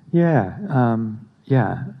asking. Yeah.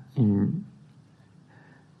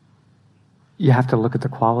 You have to look at the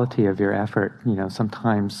quality of your effort.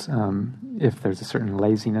 Sometimes if there's a certain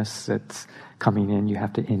laziness that's coming in, you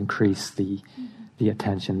have to increase the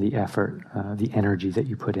attention, the effort, the energy that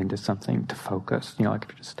you put into something to focus. Like if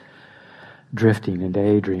you're just drifting and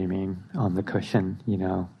daydreaming on the cushion,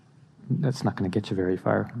 that's not going to get you very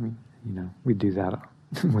far. I mean, we do that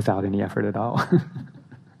without any effort at all.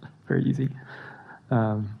 Very easy.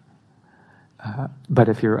 But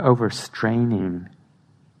if you're overstraining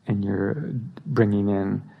and you're bringing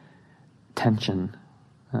in tension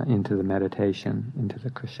into the meditation, into the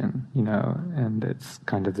cushion, and it's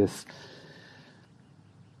kind of this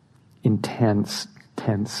intense,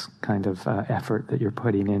 tense kind of effort that you're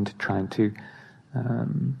putting into trying to,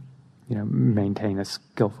 maintain a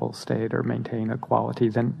skillful state or maintain a quality,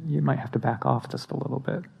 then you might have to back off just a little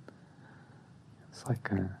bit. It's like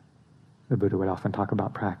the Buddha would often talk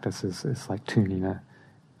about practice is like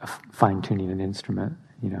fine-tuning an instrument.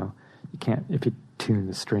 You can't, if you tune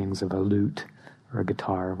the strings of a lute or a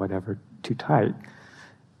guitar or whatever too tight,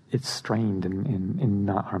 it's strained and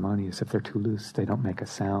not harmonious. If they're too loose, they don't make a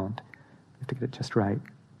sound. You have to get it just right.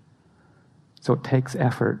 So it takes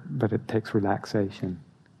effort, but it takes relaxation.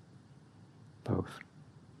 Both.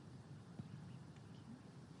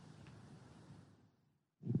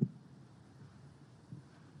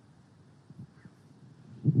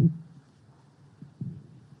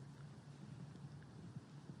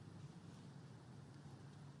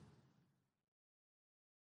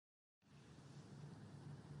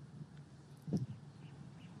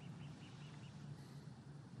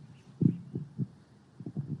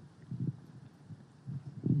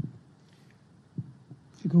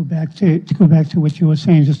 To go back to what you were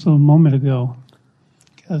saying just a little moment ago,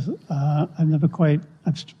 because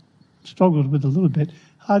I've struggled with a little bit.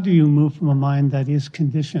 How do you move from a mind that is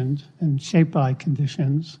conditioned and shaped by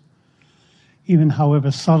conditions, even however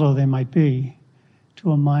subtle they might be,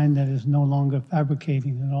 to a mind that is no longer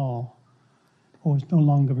fabricating at all, or is no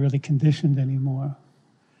longer really conditioned anymore?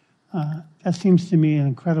 that seems to me an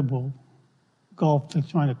incredible gulf to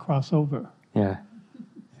trying to cross over. Yeah.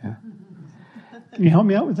 Yeah. Can you help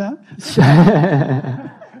me out with that?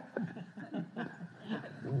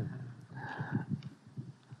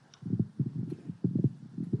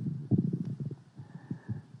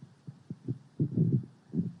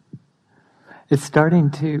 It's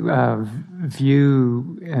starting to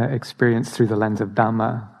view experience through the lens of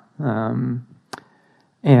Dhamma.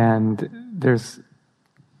 And there's,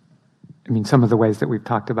 some of the ways that we've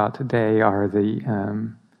talked about today are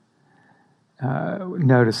the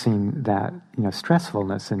noticing that,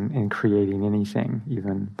 stressfulness in creating anything,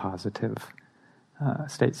 even positive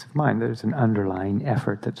states of mind. There's an underlying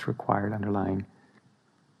effort that's required, underlying,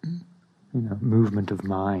 movement of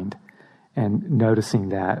mind. And noticing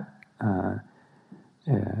that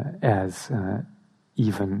as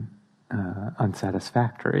even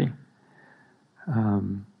unsatisfactory.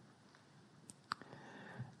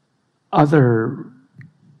 Other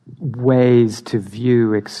ways to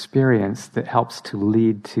view experience that helps to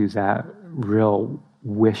lead to that real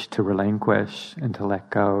wish to relinquish and to let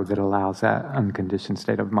go, that allows that unconditioned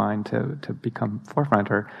state of mind to become forefront,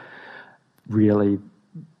 are really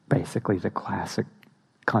basically the classic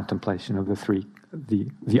contemplation of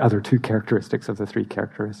the other two characteristics of the three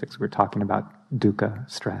characteristics we're talking about: dukkha,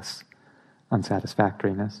 stress,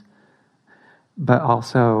 unsatisfactoriness, but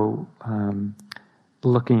also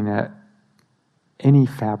looking at any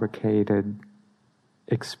fabricated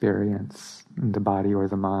experience in the body or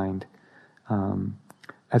the mind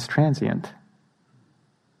as transient,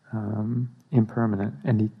 impermanent,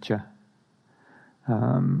 anicca,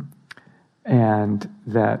 and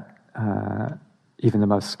that even the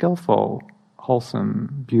most skillful,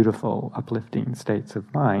 wholesome, beautiful, uplifting states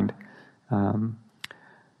of mind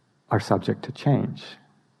are subject to change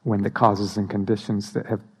when the causes and conditions that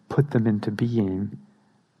have put them into being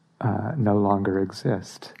no longer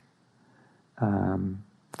exist.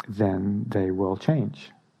 Then they will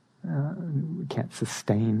change. We can't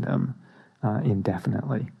sustain them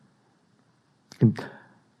indefinitely. And,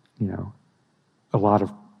 a lot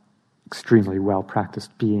of extremely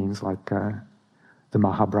well-practiced beings like the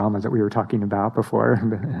Mahabrahma that we were talking about before,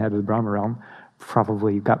 the head of the Brahma realm,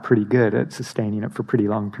 probably got pretty good at sustaining it for pretty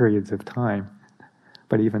long periods of time.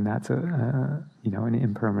 But even that's an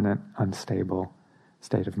impermanent, unstable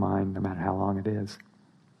state of mind, no matter how long it is.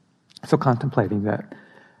 So contemplating that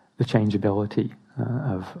the changeability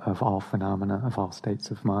of all phenomena, of all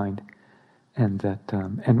states of mind, and that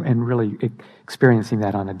and really experiencing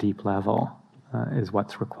that on a deep level is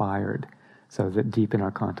what's required. So that deep in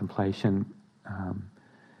our contemplation,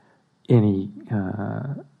 any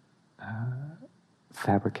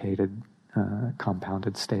fabricated,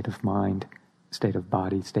 compounded state of mind, state of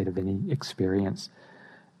body, state of any experience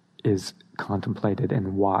is contemplated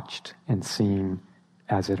and watched and seen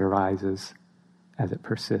as it arises, as it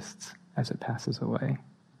persists, as it passes away.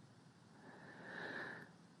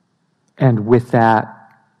 And with that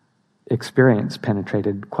experience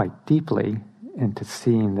penetrated quite deeply into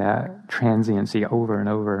seeing that transiency over and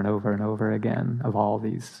over and over and over again of all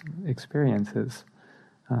these experiences,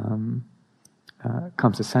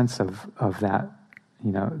 comes a sense of that,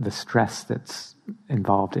 the stress that's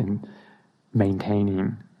involved in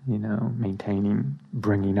maintaining,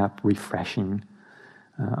 bringing up, refreshing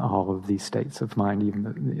all of these states of mind,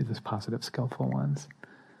 even these positive, skillful ones.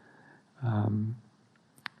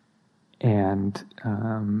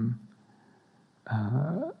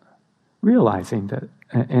 Realizing that,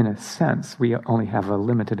 in a sense, we only have a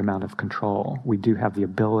limited amount of control. We do have the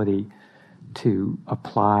ability to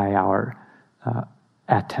apply our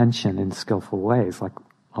attention in skillful ways, like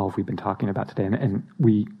all we've been talking about today, and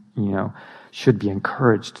we, should be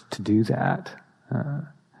encouraged to do that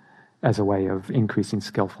as a way of increasing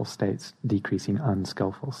skillful states, decreasing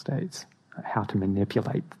unskillful states, how to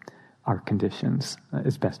manipulate our conditions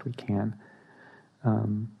as best we can.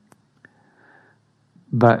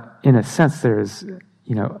 But in a sense, there's,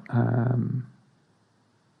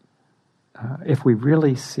 if we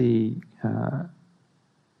really see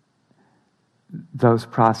those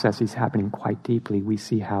processes happening quite deeply, we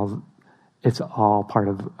see how it's all part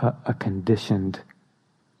of a conditioned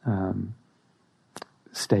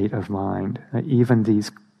state of mind. Even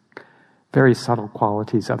these very subtle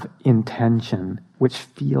qualities of intention, which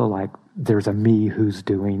feel like there's a me who's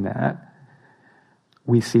doing that,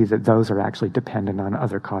 we see that those are actually dependent on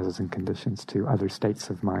other causes and conditions too, other states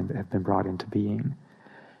of mind that have been brought into being.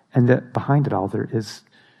 And that behind it all, there is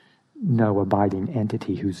no abiding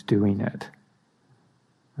entity who's doing it.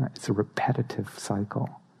 It's a repetitive cycle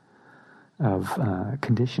of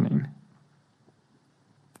conditioning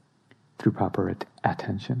through proper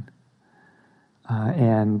attention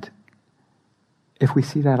And if we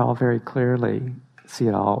see that all very clearly, see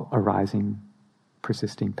it all arising,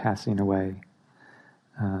 persisting, passing away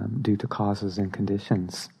due to causes and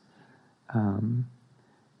conditions,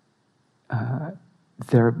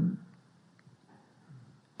 there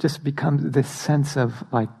just becomes this sense of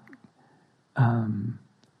like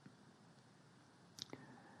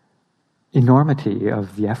enormity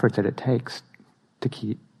of the effort that it takes to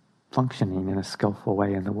keep functioning in a skillful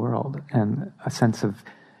way in the world, and a sense of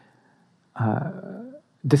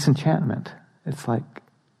disenchantment. It's like,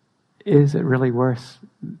 is it really worth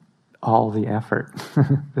all the effort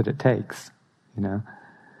that it takes, you know?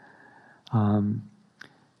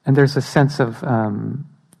 And there's a sense of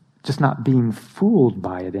just not being fooled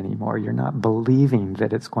by it anymore. You're not believing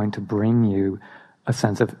that it's going to bring you a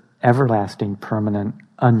sense of everlasting, permanent,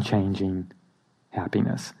 unchanging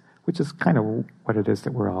happiness, which is kind of what it is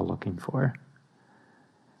that we're all looking for.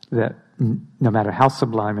 That no matter how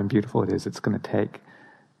sublime and beautiful it is, it's going to take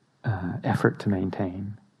effort to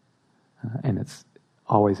maintain. And it's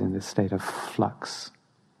always in this state of flux.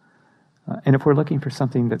 And if we're looking for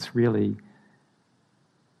something that's really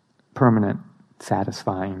permanent,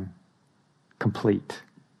 satisfying, complete,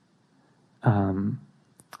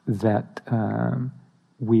 that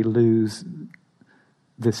we lose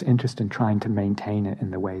this interest in trying to maintain it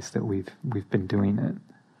in the ways that we've been doing it.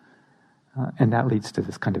 And that leads to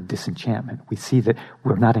this kind of disenchantment. We see that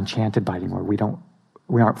we're not enchanted by it anymore.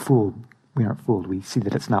 We aren't fooled. We see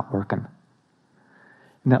that it's not working.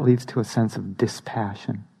 And that leads to a sense of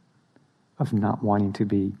dispassion, of not wanting to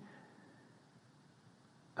be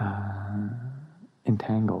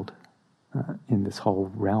entangled in this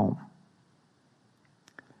whole realm.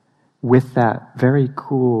 With that very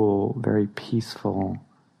cool, very peaceful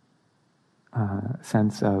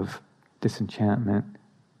sense of disenchantment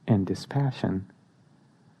and dispassion,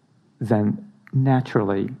 then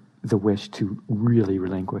naturally the wish to really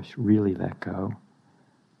relinquish, really let go,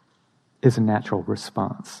 is a natural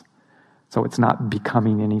response. So it's not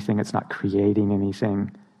becoming anything, it's not creating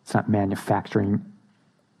anything, it's not manufacturing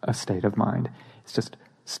a state of mind. It's just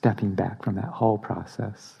stepping back from that whole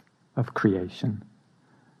process of creation.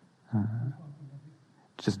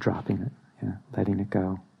 Just dropping it, letting it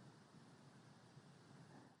go.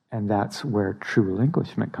 And that's where true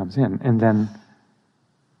relinquishment comes in. And then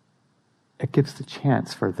it gives the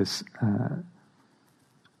chance for this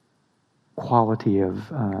quality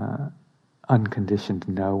of unconditioned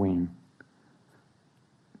knowing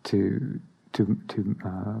to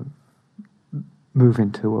move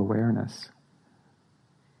into awareness.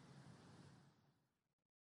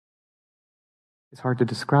 It's hard to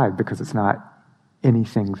describe because it's not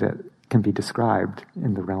anything that can be described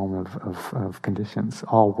in the realm of conditions.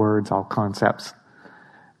 All words, all concepts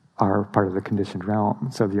are part of the conditioned realm.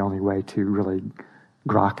 So the only way to really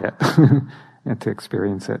grok it and to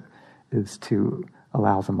experience it is to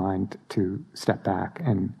allow the mind to step back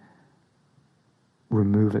and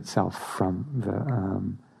remove itself from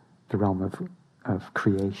the realm of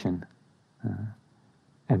creation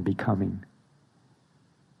and becoming.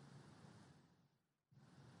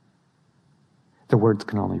 The words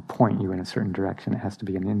can only point you in a certain direction. It has to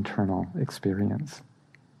be an internal experience.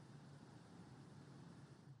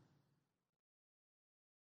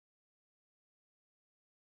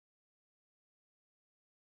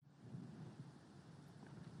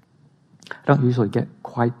 I don't usually get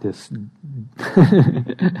quite this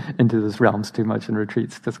into these realms too much in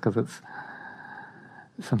retreats, just because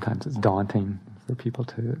sometimes it's daunting for people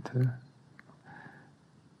to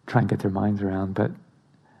try and get their minds around. But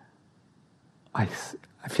I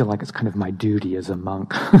feel like it's kind of my duty as a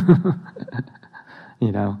monk.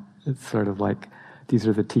 It's sort of like these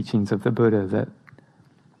are the teachings of the Buddha that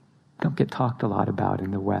don't get talked a lot about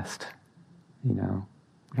in the West. We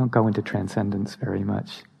don't go into transcendence very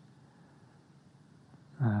much.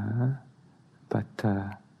 But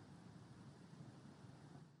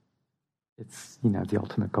it's, the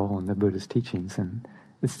ultimate goal in the Buddha's teachings, and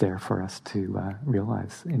it's there for us to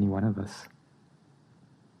realize, any one of us.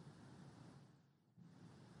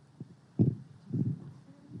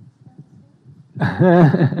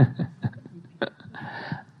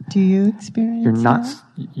 Do you experience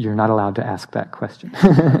You're not allowed to ask that question.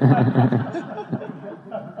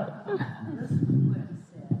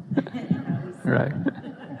 Right.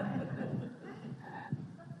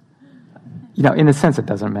 In a sense, it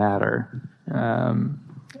doesn't matter.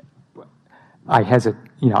 I hesitate.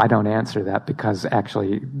 I don't answer that because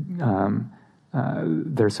actually,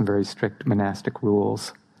 there's some very strict monastic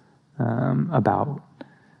rules about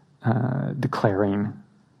declaring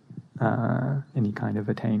any kind of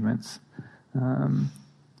attainments.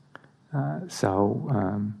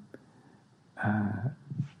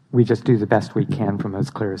 We just do the best we can from as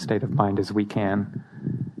clear a state of mind as we can,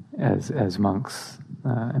 as monks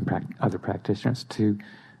and other practitioners, to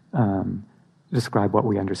describe what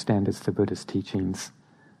we understand as the Buddha's teachings,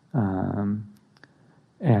 and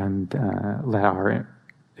let our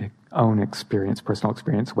own experience, personal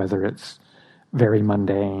experience, whether it's very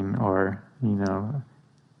mundane or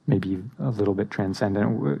maybe a little bit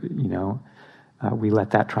transcendent, we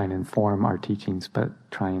let that try and inform our teachings, but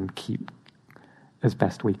try and keep as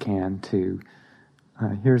best we can to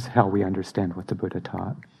here's how we understand what the Buddha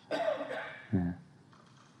taught. Yeah.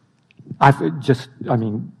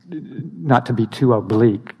 Not to be too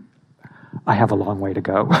oblique, I have a long way to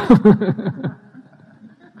go.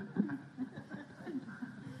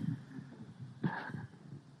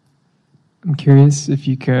 I'm curious if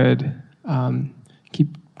you could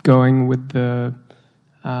keep going with the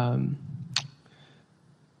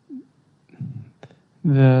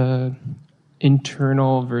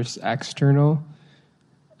internal versus external,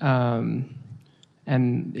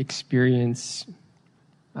 and experience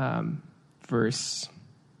versus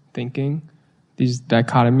thinking, these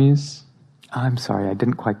dichotomies. I'm sorry, I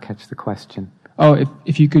didn't quite catch the question. Oh,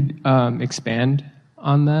 if you could expand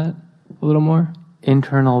on that a little more.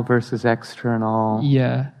 Internal versus external.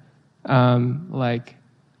 Yeah, like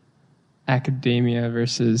academia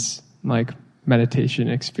versus like meditation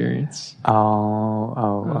experience.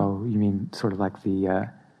 Oh, you mean sort of like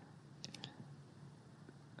the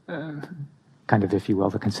kind of, if you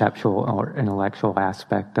will, the conceptual or intellectual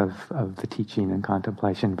aspect of the teaching and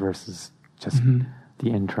contemplation versus just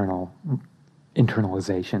the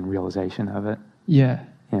internalization, realization of it. Yeah.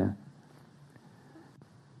 Yeah.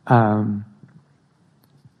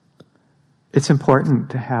 It's important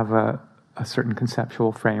to have a certain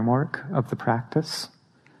conceptual framework of the practice.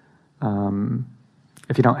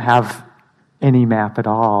 If you don't have any map at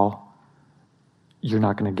all, you're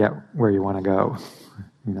not going to get where you want to go,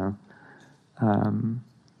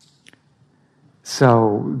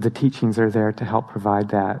 So the teachings are there to help provide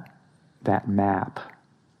that map.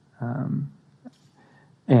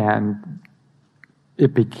 And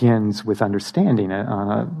it begins with understanding it on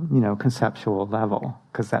a conceptual level,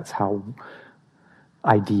 because that's how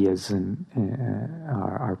ideas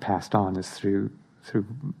are passed on, is through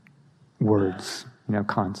words,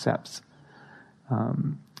 concepts,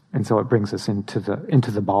 and so it brings us into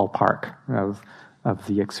the ballpark of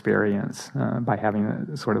the experience by having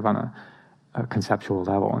it sort of on a conceptual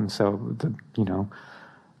level. And so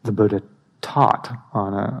the Buddha taught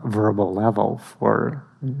on a verbal level for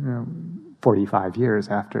 45 years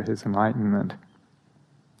after his enlightenment,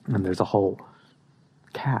 and there's a whole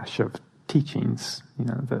cache of teachings,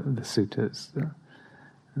 the suttas,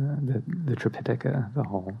 the Tripitaka, the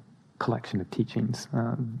whole collection of teachings.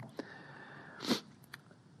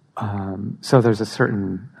 So there's a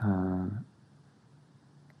certain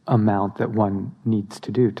amount that one needs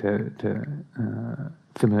to do to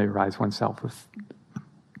familiarize oneself with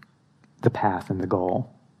the path and the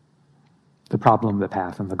goal, the problem, the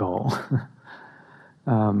path, and the goal.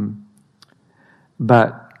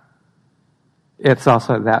 But it's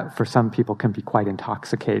also that for some people can be quite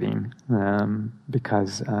intoxicating,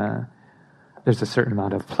 because there's a certain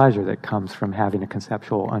amount of pleasure that comes from having a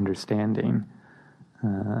conceptual understanding,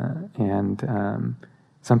 and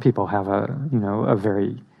some people have a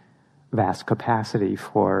very vast capacity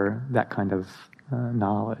for that kind of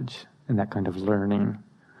knowledge and that kind of learning,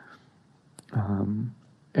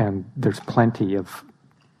 and there's plenty of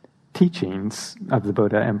teachings of the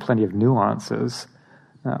Buddha and plenty of nuances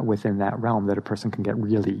within that realm that a person can get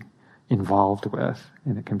really involved with,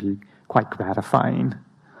 and it can be quite gratifying.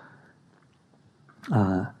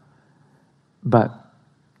 But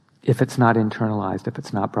if it's not internalized, if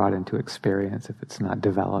it's not brought into experience, if it's not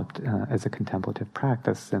developed as a contemplative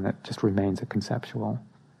practice, then it just remains a conceptual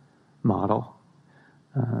model.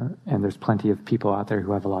 And there's plenty of people out there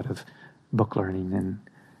who have a lot of book learning and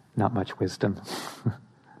not much wisdom.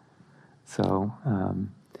 So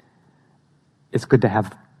it's good to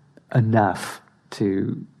have enough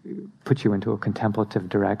to put you into a contemplative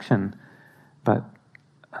direction, but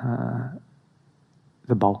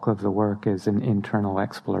the bulk of the work is an internal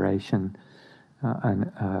exploration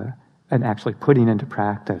and actually putting into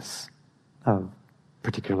practice of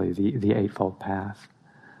particularly the Eightfold Path,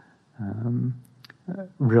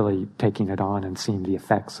 really taking it on and seeing the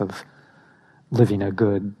effects of living a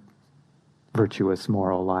good, virtuous,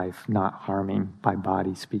 moral life, not harming by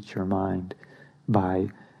body, speech, or mind, by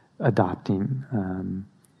adopting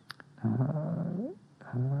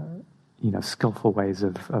skillful ways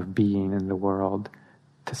of being in the world,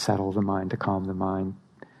 to settle the mind, to calm the mind,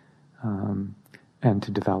 and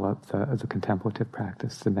to develop the contemplative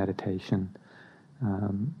practice, the meditation,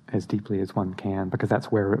 as deeply as one can, because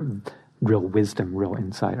that's where real wisdom, real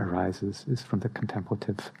insight arises, is from the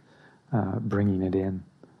contemplative bringing it in.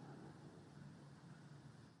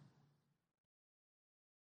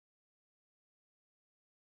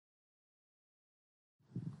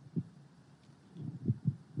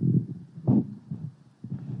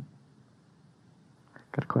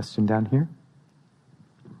 Got a question down here?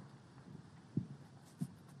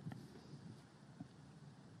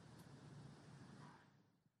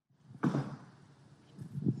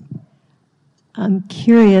 I'm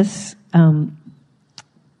curious. I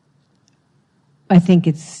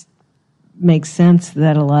think makes sense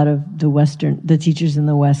that a lot of the teachers in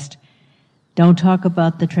the West don't talk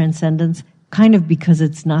about the transcendence, kind of because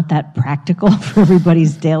it's not that practical for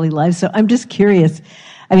everybody's daily life. So I'm just curious.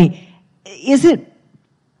 I mean,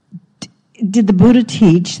 did the Buddha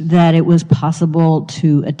teach that it was possible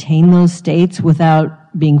to attain those states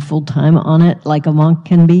without being full-time on it, like a monk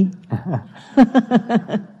can be?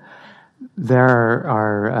 There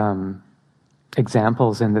are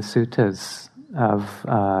examples in the suttas of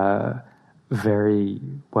very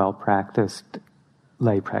well-practiced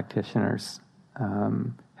lay practitioners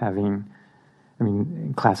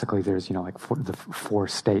classically there's, the four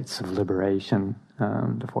states of liberation,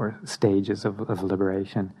 the four stages of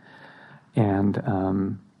liberation. And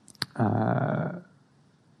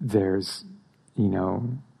there's,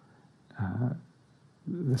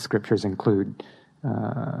 the scriptures include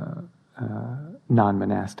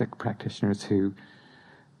non-monastic practitioners who,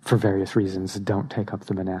 for various reasons, don't take up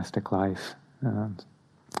the monastic life,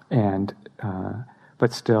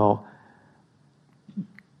 but still,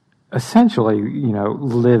 essentially,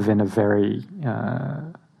 live in a very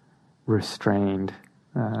restrained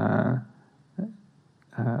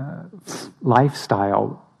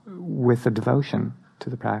lifestyle with a devotion to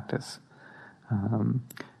the practice.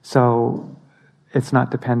 So it's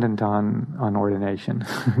not dependent on ordination.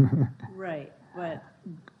 Right,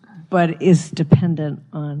 but is dependent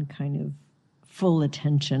on kind of full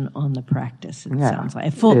attention on the practice. It sounds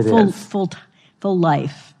like full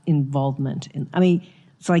life involvement.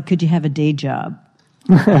 It's like, could you have a day job?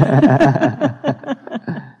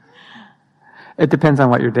 It depends on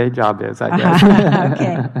what your day job is, I guess.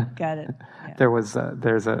 Okay, got it. Yeah. There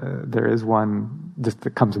is one just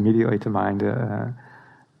that comes immediately to mind.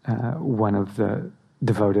 One of the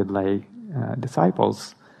devoted lay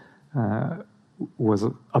disciples was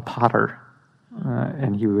a potter,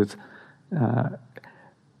 and he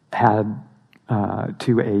had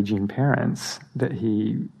two aging parents that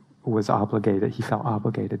he felt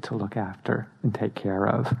obligated to look after and take care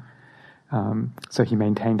of. So he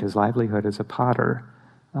maintained his livelihood as a potter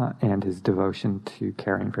and his devotion to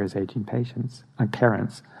caring for his aging parents.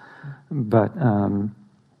 But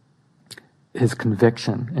his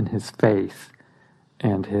conviction and his faith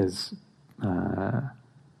and his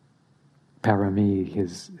parami,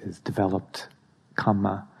 his developed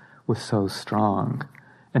kamma, was so strong,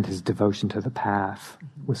 and his devotion to the path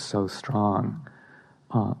was so strong,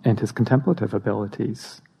 and his contemplative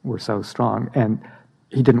abilities were so strong, and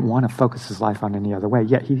he didn't want to focus his life on any other way,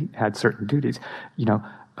 yet he had certain duties.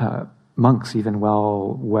 Monks, even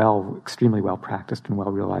extremely well-practiced and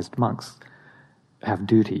well-realized monks, have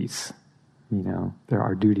duties. There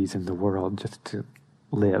are duties in the world just to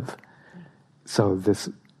live. So this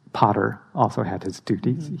potter also had his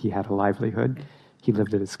duties. Mm-hmm. He had a livelihood. He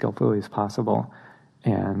lived it as skillfully as possible.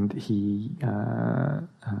 And he, at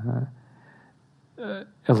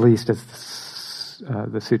least as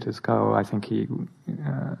the suttas go, I think he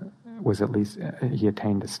he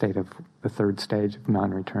attained a state of the third stage of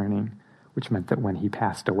non-returning, which meant that when he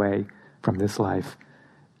passed away from this life,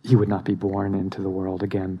 he would not be born into the world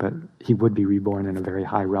again, but he would be reborn in a very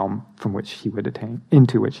high realm into which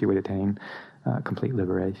he would attain complete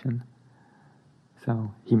liberation.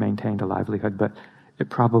 So he maintained a livelihood, but it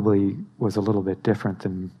probably was a little bit different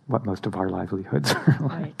than what most of our livelihoods are like.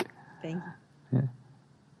 Right. Thank you. Yeah.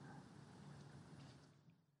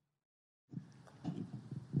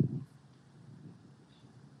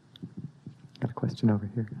 Got a question over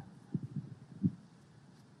here.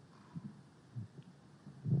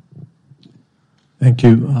 Thank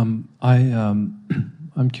you.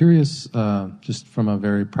 I'm curious, just from a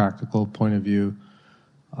very practical point of view,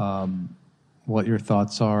 what your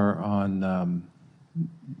thoughts are on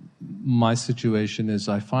my situation. Is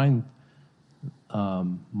I find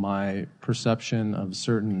my perception of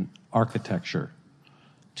certain architecture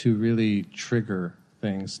to really trigger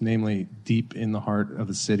things, namely deep in the heart of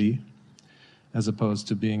a city, as opposed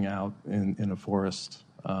to being out in a forest.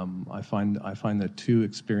 I find the two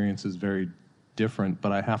experiences very different,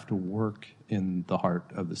 but I have to work in the heart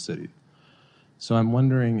of the city. So I'm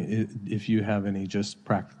wondering if you have any just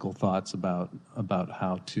practical thoughts about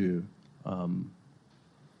how to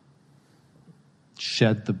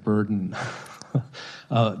shed the burden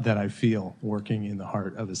that I feel working in the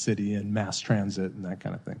heart of a city and mass transit and that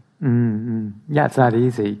kind of thing. Mm-hmm. Yeah, it's not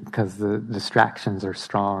easy because the distractions are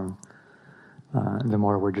strong. The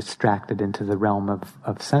more we're distracted into the realm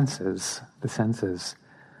of senses,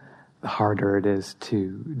 the harder it is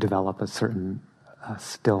to develop a certain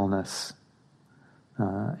stillness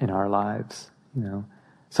in our lives.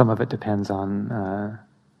 Some of it depends on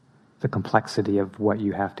the complexity of what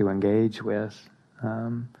you have to engage with.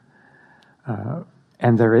 And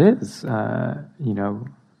there is,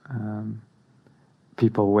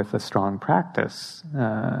 people with a strong practice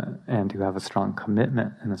and who have a strong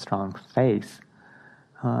commitment and a strong faith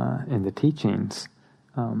in the teachings.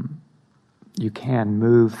 You can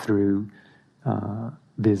move through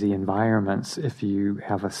busy environments if you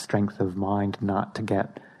have a strength of mind not to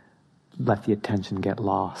let the attention get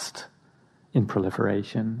lost in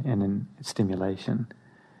proliferation and in stimulation.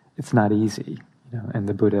 It's not easy, and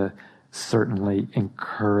the Buddha certainly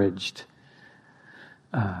encouraged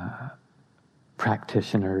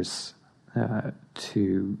practitioners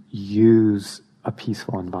to use a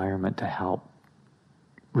peaceful environment to help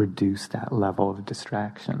reduce that level of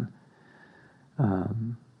distraction.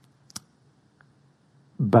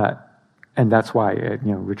 And that's why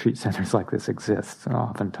retreat centers like this exist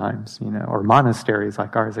oftentimes, or monasteries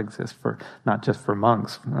like ours exist for not just for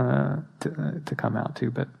monks to come out to,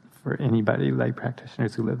 but for anybody, lay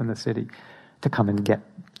practitioners who live in the city, to come and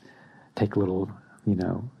take little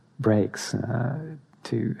breaks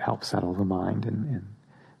to help settle the mind and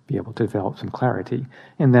be able to develop some clarity,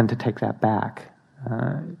 and then to take that back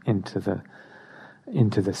into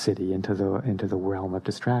the city, into the realm of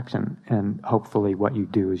distraction. And hopefully what you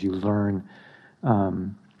do is you learn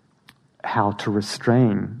how to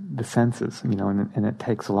restrain the senses, and it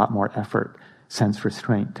takes a lot more effort. Sense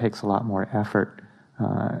restraint takes a lot more effort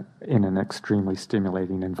in an extremely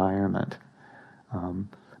stimulating environment.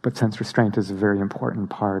 But sense restraint is a very important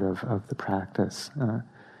part of the practice.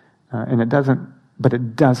 And it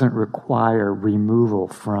doesn't require removal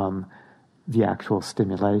from the actual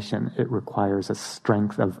stimulation. It requires a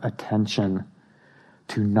strength of attention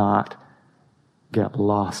to not get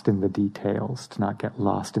lost in the details, to not get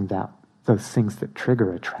lost in those things that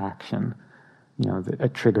trigger attraction,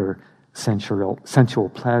 that trigger sensual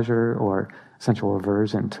pleasure or sensual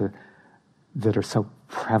aversion that are so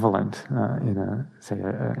prevalent in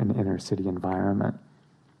an inner city environment.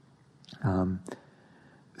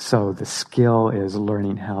 So the skill is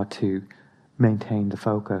learning how to maintain the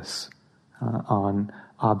focus on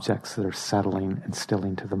objects that are settling and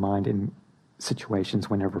stilling to the mind in situations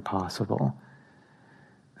whenever possible.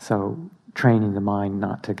 So training the mind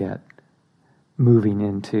not to get moving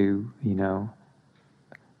into,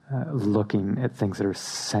 looking at things that are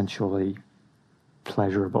sensually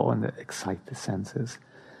pleasurable and that excite the senses,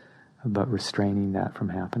 but restraining that from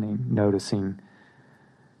happening. Noticing,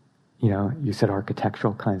 you said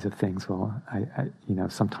architectural kinds of things. Well,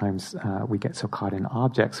 sometimes we get so caught in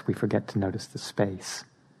objects we forget to notice the space.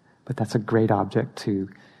 But that's a great object to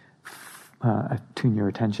tune your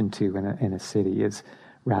attention to in a city, is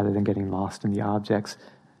rather than getting lost in the objects,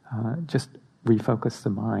 just refocus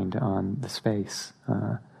the mind on the space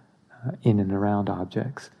in and around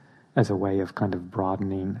objects as a way of kind of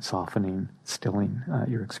broadening, softening, stilling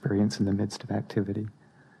your experience in the midst of activity.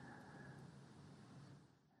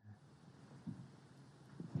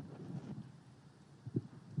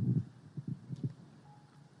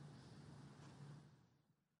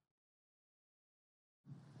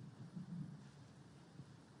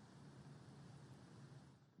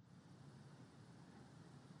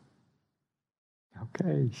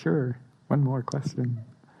 Okay, sure. One more question.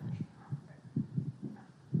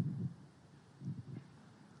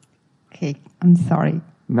 Okay, I'm sorry.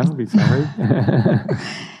 No, be sorry.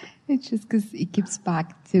 It's just because it keeps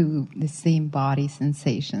back to the same body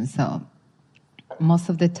sensation. So most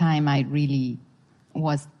of the time my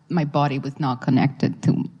body was not connected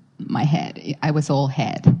to my head. I was all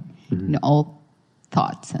head, all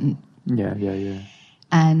thoughts. And Yeah.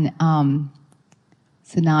 And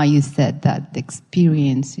so now you said that the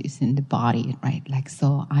experience is in the body, right? Like,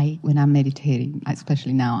 so when I'm meditating,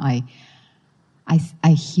 especially now, I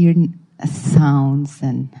hear sounds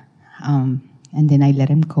and then I let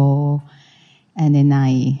them go. And then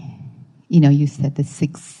you said the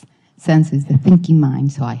sixth sense is the thinking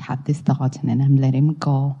mind. So I have these thoughts and then I'm letting them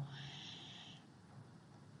go.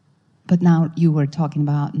 But now you were talking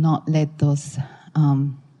about not let those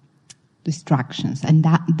distractions, and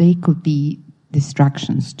that they could be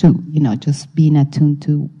distractions too. Just being attuned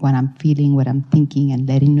to what I'm feeling, what I'm thinking, and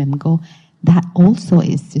letting them go. That also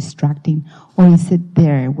is distracting, or is it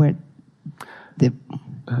there where the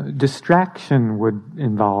distraction would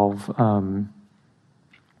involve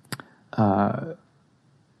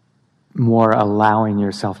more allowing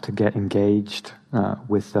yourself to get engaged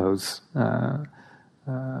with those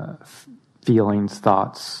feelings,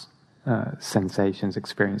 thoughts, sensations,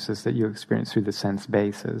 experiences that you experience through the sense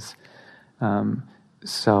bases.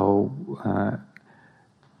 So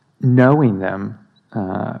knowing them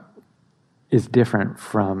is different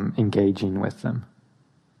from engaging with them.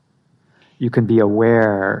 You can be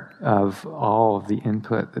aware of all of the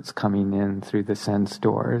input that's coming in through the sense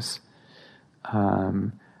doors,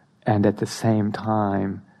 and at the same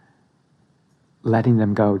time letting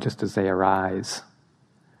them go just as they arise.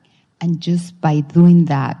 And just by doing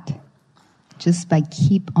that, just by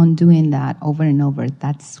keep on doing that over and over,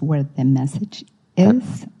 that's where the message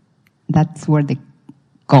is? That's where the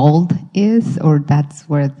gold is? Or that's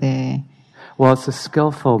where the... Well, it's a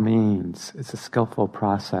skillful means. It's a skillful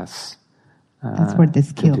process. That's where the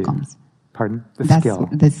skill comes. Pardon?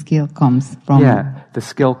 The skill comes from... Yeah, the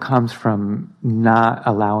skill comes from not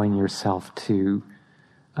allowing yourself to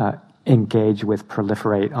engage with,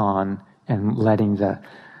 proliferate on, and letting the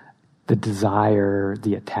desire,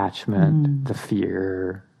 the attachment, the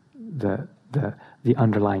fear, the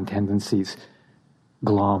underlying tendencies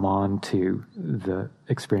glom on to the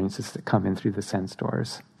experiences that come in through the sense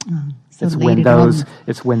doors. So it's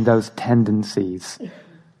when those tendencies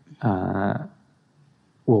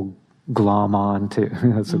will glom on to,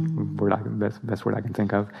 that's the best word I can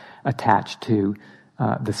think of, attached to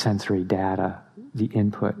the sensory data, the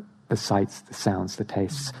input, the sights, the sounds, the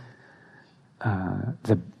tastes,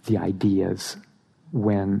 the ideas.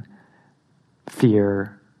 When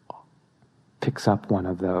fear picks up one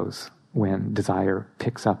of those, when desire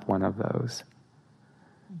picks up one of those,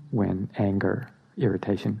 when anger,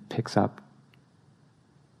 irritation picks up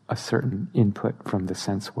a certain input from the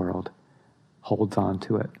sense world, holds on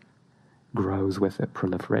to it, grows with it,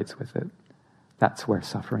 proliferates with it, that's where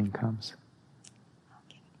suffering comes.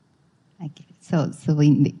 I get it. So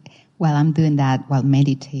while I'm doing that, while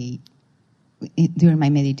during my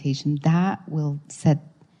meditation, that will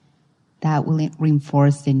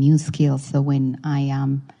reinforce the new skills. So when I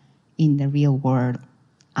am in the real world,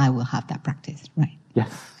 I will have that practice, right?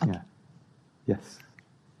 Yes. Okay. Yeah. Yes.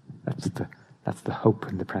 That's the hope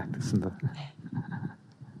and the practice and the.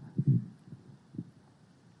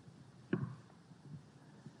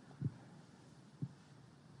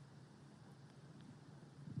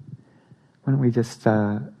 Why don't we just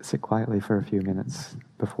sit quietly for a few minutes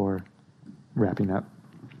before wrapping up?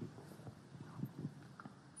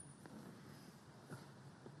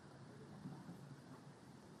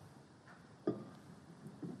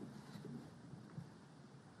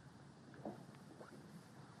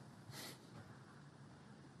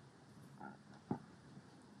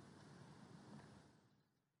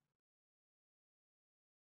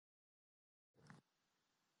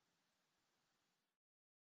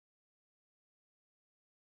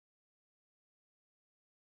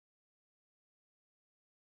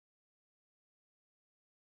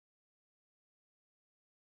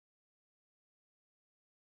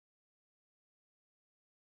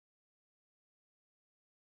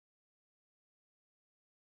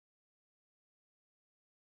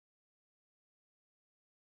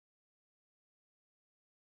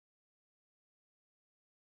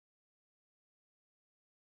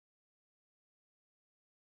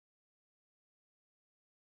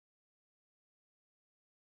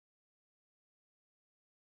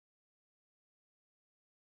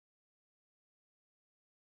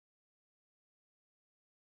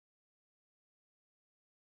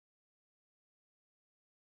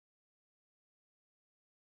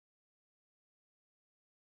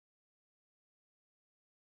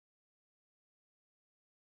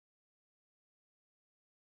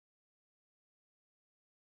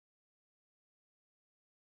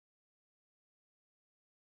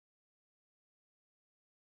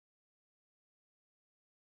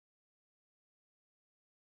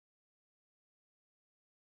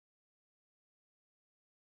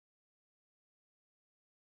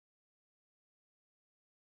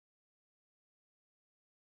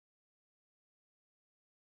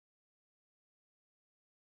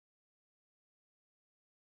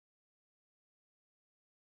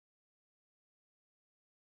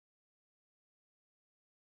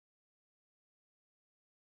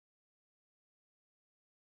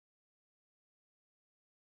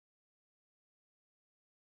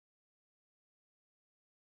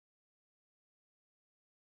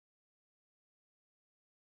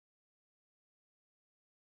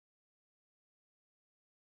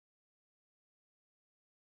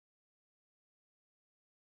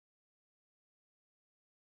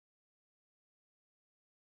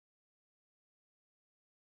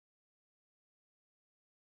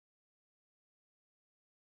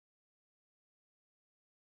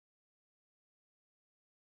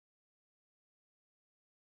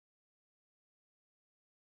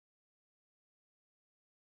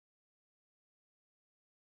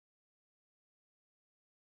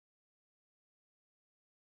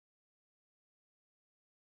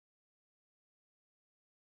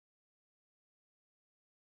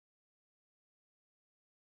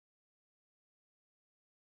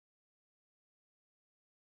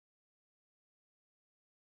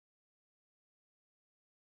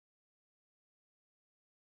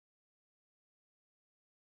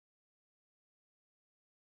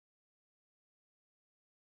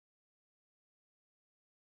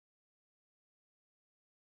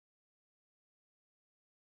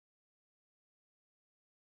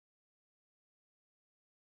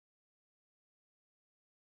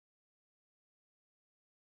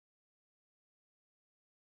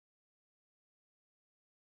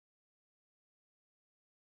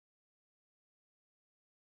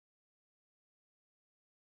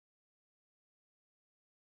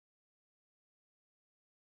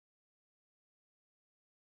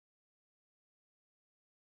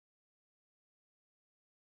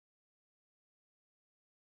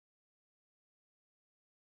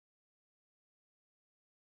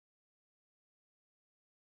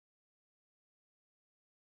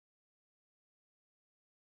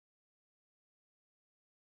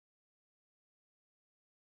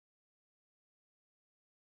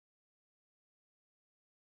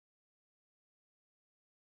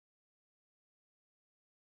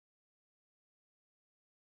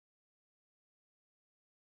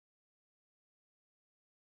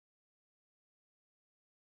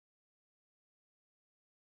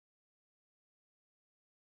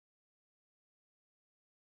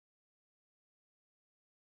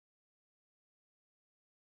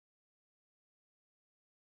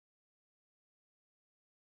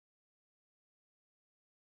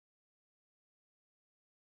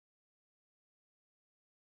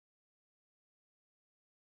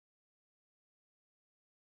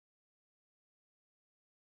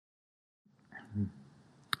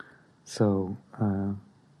 So,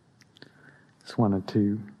 just wanted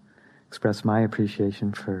to express my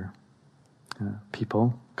appreciation for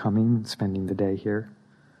people coming and spending the day here.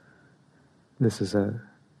 This is a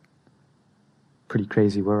pretty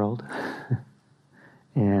crazy world,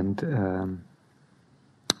 and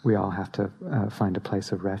we all have to find a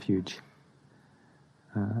place of refuge.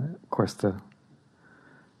 Of course, the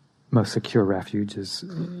most secure refuge is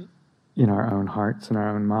in our own hearts and our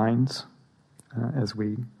own minds as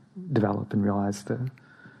we develop and realize the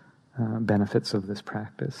benefits of this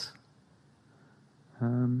practice.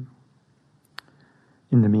 In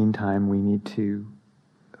the meantime, we need to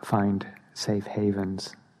find safe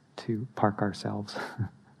havens to park ourselves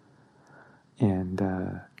and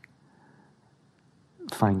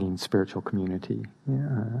finding spiritual community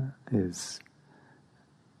is,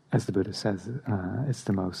 as the Buddha says, it's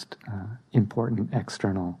the most important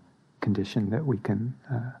external condition that we can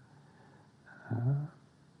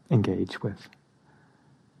engage with.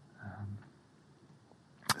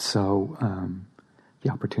 So the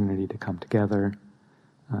opportunity to come together,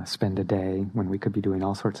 spend a day when we could be doing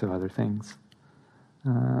all sorts of other things,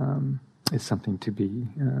 is something to be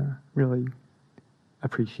really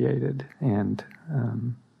appreciated and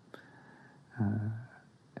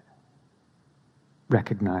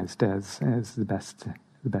recognized as the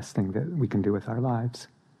best thing that we can do with our lives.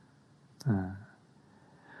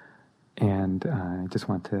 And I just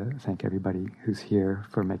want to thank everybody who's here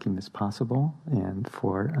for making this possible and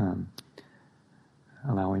for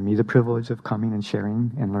allowing me the privilege of coming and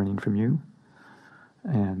sharing and learning from you.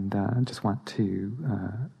 And I just want to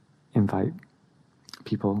invite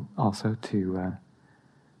people also to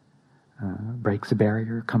break the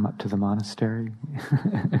barrier, come up to the monastery,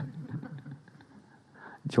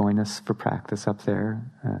 join us for practice up there,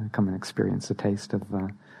 come and experience the taste of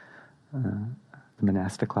the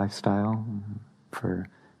monastic lifestyle for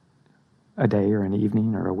a day or an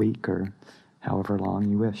evening or a week or however long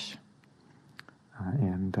you wish.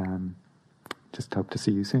 And just hope to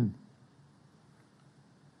see you soon.